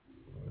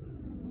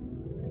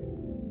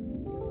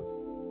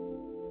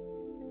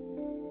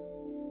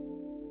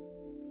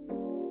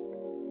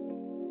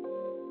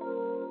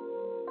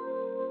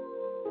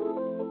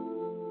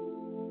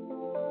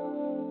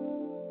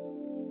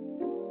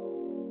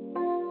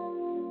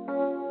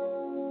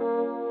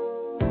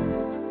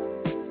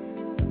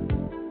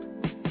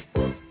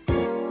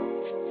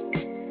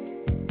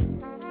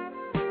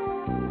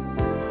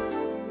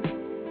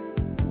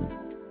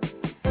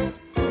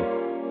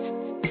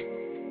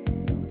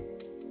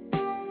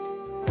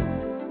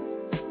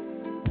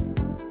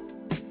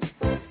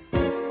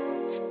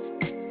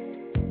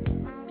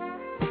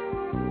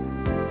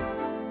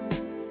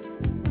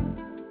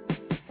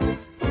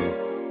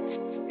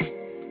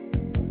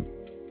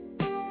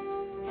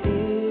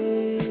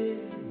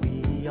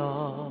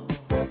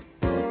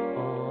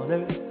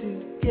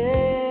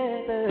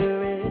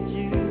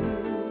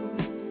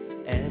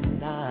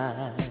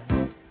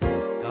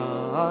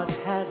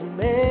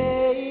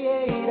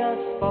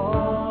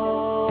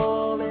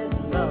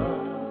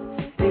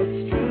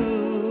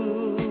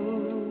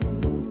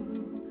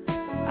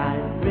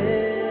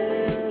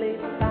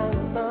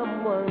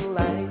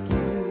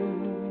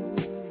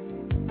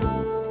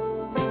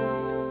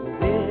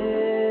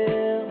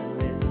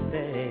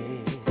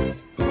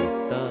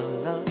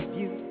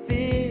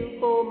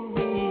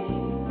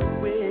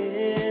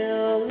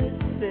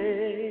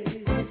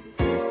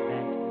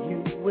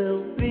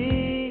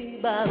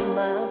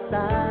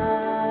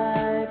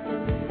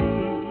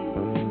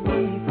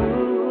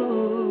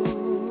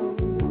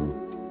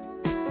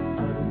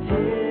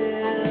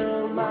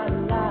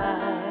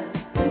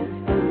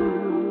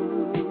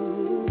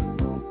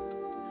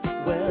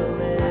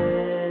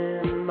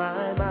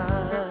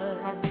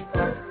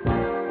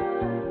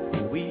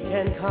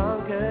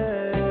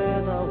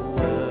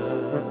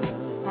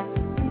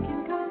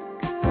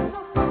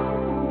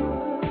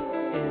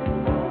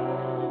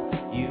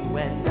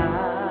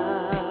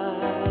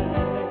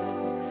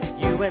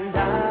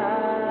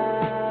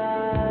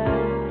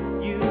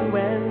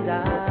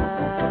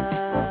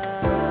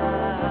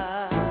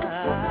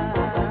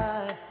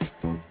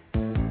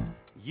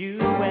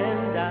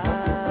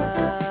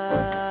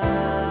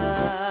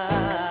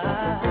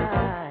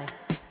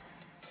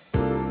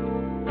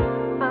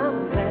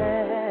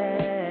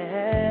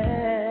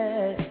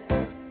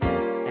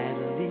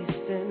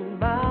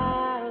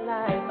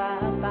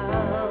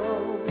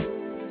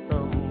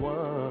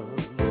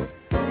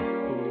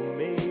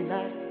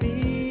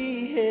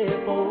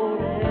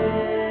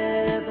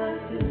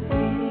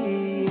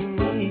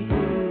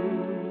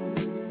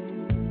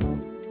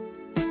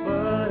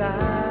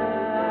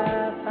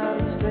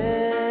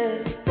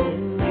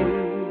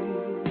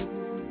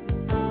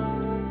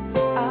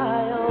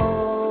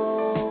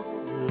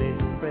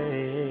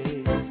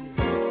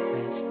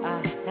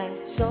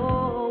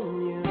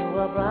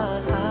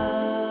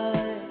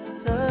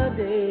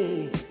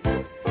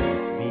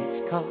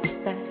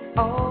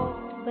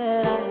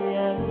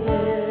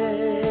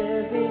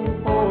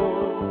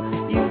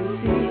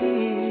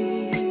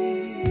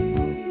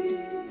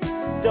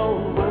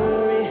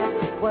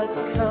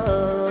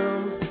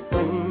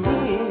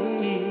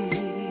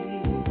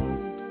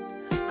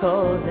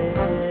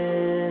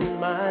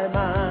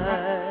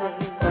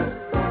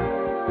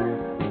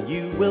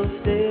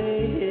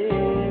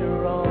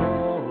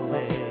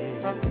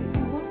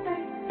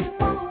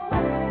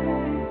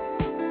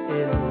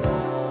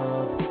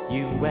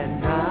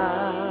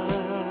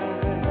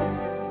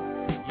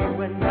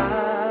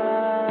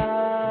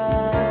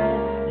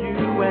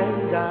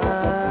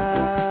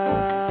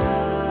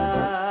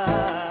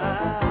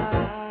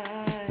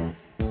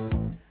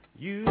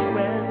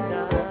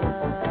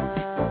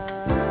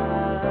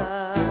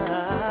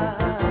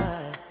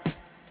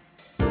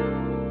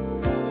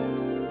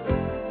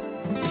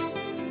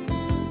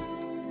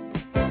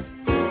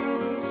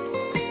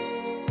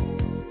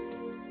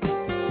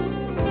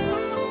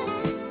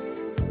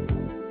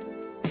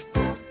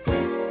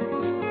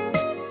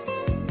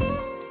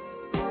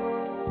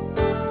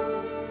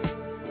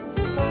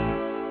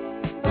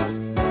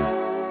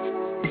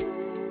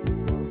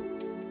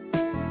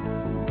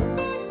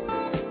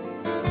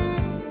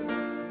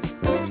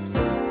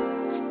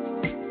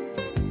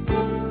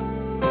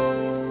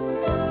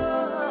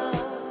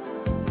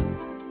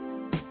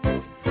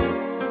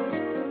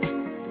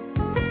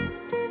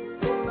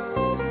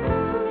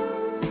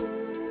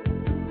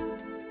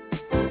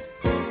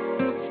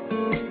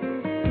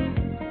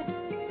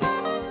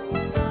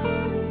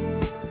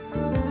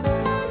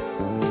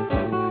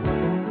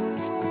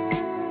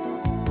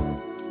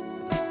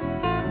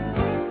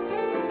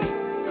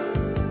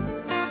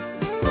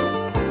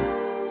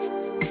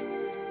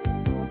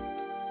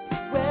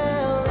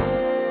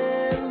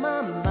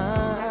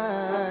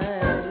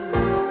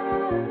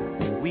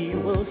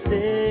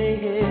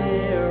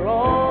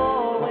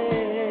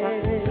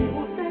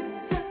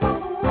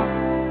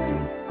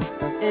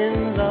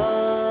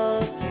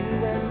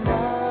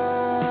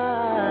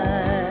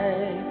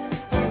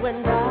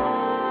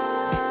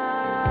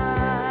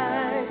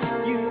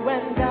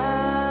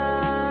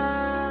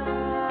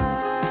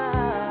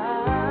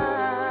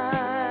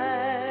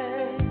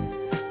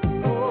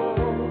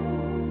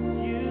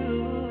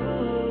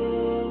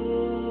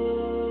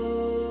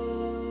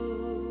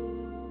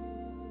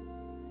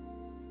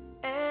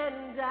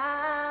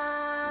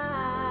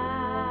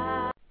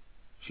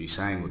 She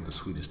sang with the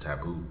sweetest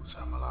taboos,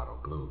 her mulatto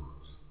blues.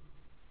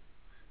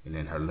 And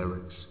in her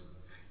lyrics,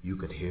 you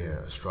could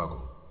hear a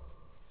struggle,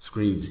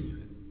 screams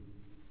even.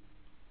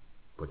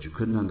 But you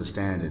couldn't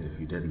understand it if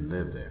you didn't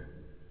live there.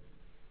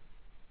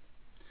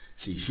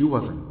 See, she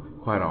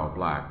wasn't quite all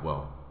black,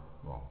 well,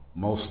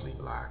 mostly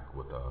black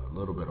with a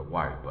little bit of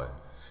white, but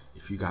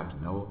if you got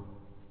to know her,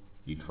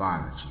 you'd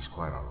find that she's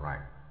quite all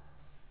right.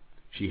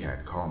 She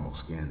had caramel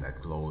skin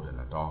that glowed in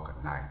the dark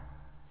at night.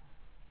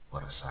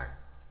 What a sight.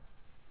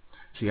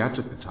 See, I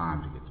took the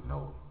time to get to know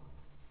her.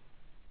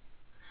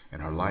 And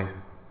her life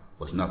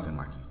was nothing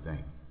like you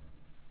think.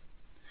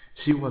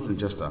 She wasn't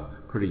just a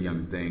pretty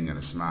young thing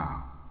and a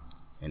smile.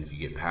 And if you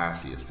get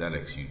past the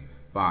aesthetics, you'd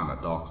find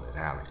a dark-lit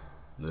alley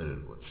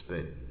littered with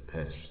spit and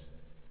piss.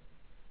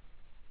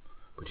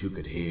 But you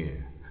could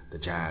hear the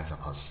jazz of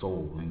her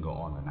soul linger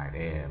on the night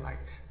air like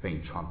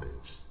faint trumpets.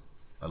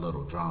 A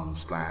little drum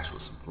splash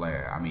with some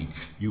flair. I mean,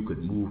 you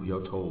could move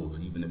your toes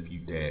even if you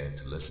dared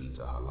to listen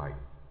to her light.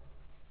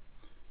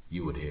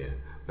 You would hear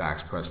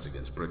backs pressed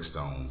against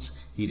brickstones,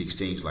 heat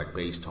exchanged like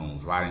bass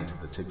tones, riding to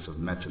the ticks of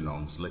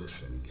metronomes, licks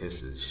and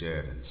kisses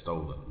shared in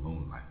stolen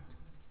moonlight.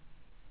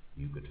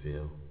 You could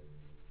feel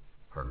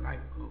her night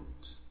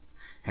moons,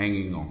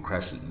 hanging on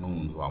crescent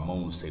moons while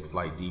moons take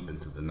flight deep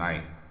into the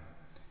night.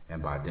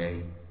 And by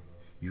day,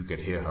 you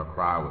could hear her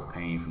cry with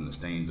pain from the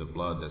stains of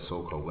blood that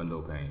soak her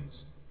window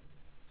panes.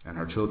 And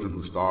her children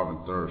who starve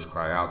and thirst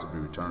cry out to be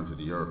returned to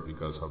the earth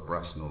because her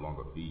breasts no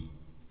longer feed.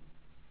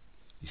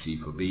 You see,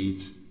 for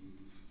beads,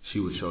 she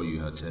would show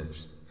you her tits,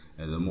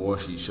 and the more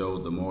she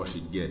showed, the more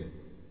she'd get.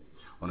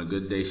 On a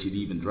good day, she'd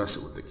even dress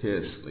it with a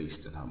kiss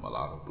laced in her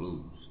mulatto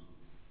blues.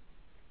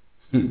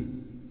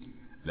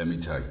 Let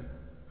me tell you,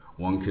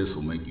 one kiss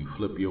will make you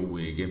flip your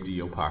wig, empty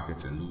your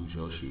pockets, and lose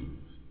your shoes.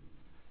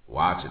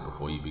 Watch it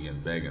before you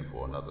begin begging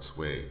for another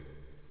swig.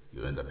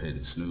 You'll end up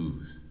hitting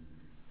snooze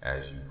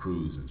as you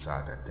cruise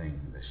inside that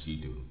thing that she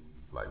do,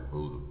 like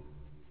voodoo.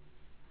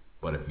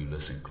 But if you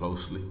listen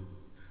closely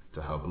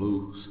to her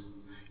blues,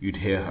 you'd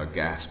hear her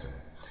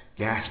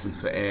gasping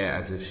for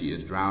air as if she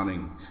is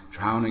drowning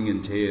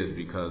in tears,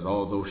 because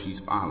although she's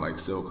fine like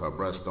silk, her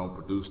breasts don't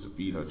produce to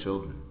feed her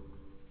children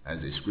as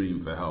they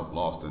scream for help,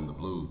 lost in the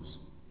blues.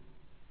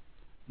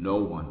 No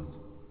one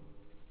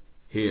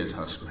hears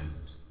her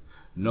screams.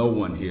 No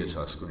one hears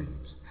her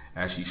screams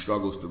as she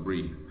struggles to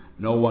breathe.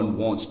 No one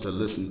wants to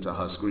listen to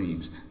her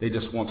screams. They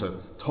just want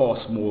to toss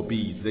more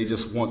beads. They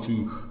just want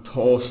to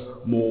toss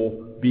more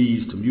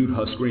beads to mute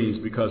her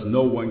screams because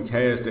no one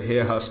cares to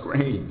hear her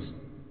screams.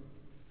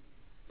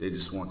 They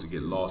just want to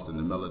get lost in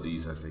the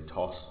melodies as they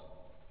toss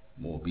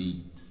more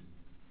beads.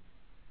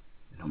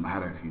 And no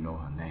matter if you know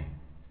her name,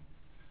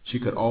 she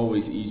could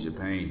always ease your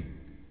pain.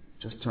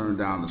 Just turn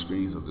down the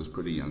screams of this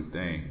pretty young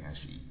thing as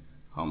she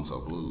hums her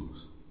blues.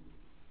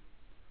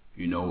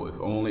 You know, if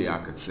only I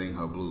could sing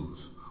her blues,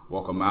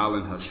 walk a mile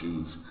in her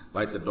shoes,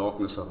 light the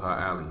darkness of her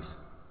alleys,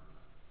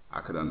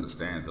 I could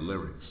understand the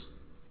lyrics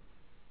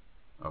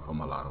of her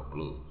mulatto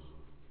blues.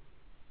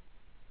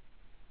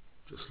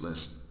 Just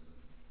listen,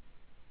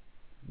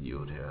 and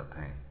you'll hear her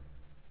pain.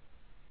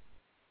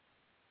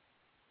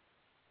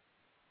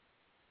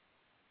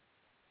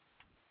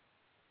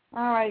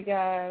 All right,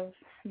 guys.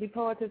 The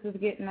Poetess is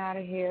getting out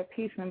of here.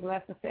 Peace and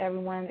blessings to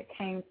everyone that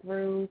came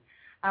through.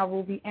 I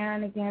will be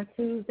airing again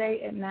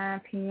Tuesday at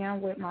 9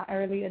 p.m. with my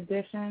early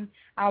edition.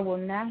 I will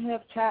not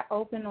have chat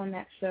open on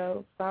that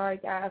show. Sorry,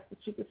 guys, but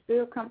you can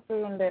still come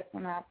through and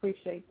listen. I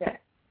appreciate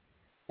that.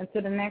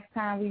 Until the next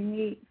time we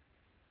meet,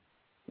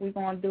 we're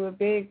going to do it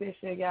big this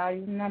year, y'all.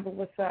 You remember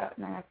what's up,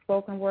 man.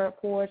 Spoken word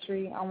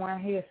poetry. I want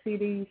to hear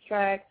CDs,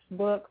 tracks,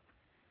 books.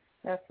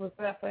 That's what's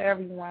up for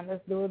everyone.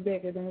 Let's do it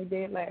bigger than we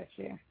did last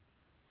year.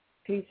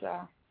 Peace,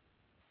 y'all.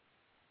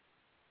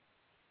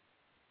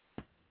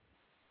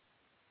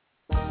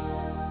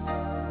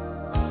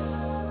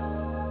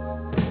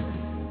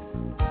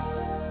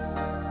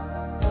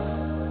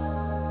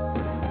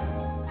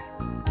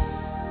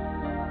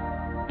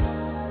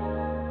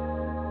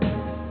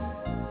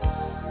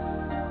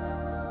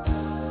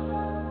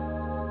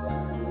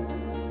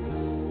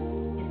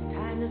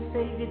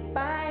 Say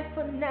goodbye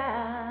for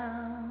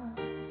now.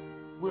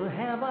 We'll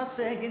have our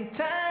second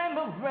time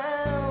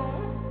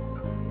around.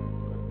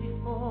 But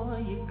before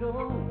you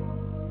go,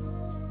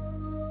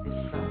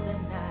 there's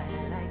something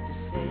I'd like to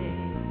say.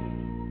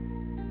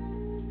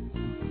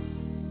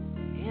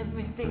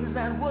 Everything's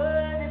not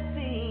what it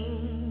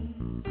seems.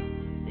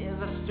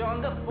 There's a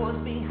stronger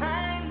force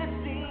behind the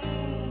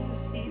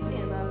scenes. He's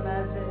in our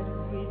lives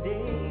every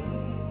day.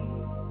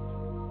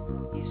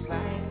 He's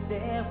right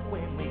there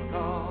when we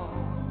call.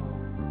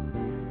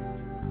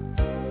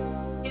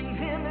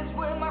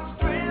 Where my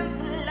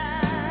strength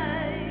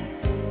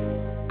lies,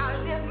 I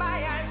lift my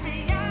eyes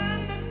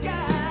beyond the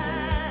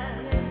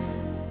skies.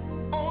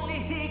 Only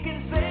He can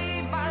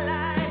save my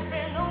life,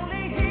 and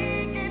only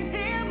He can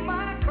hear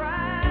my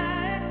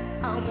cry.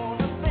 I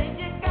wanna thank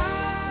you,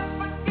 God,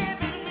 for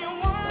giving me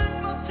one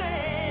more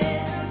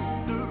chance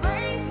to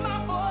raise my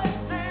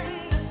voice and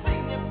to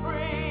sing Your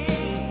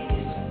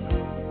praise.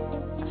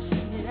 I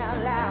sing it out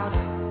loud.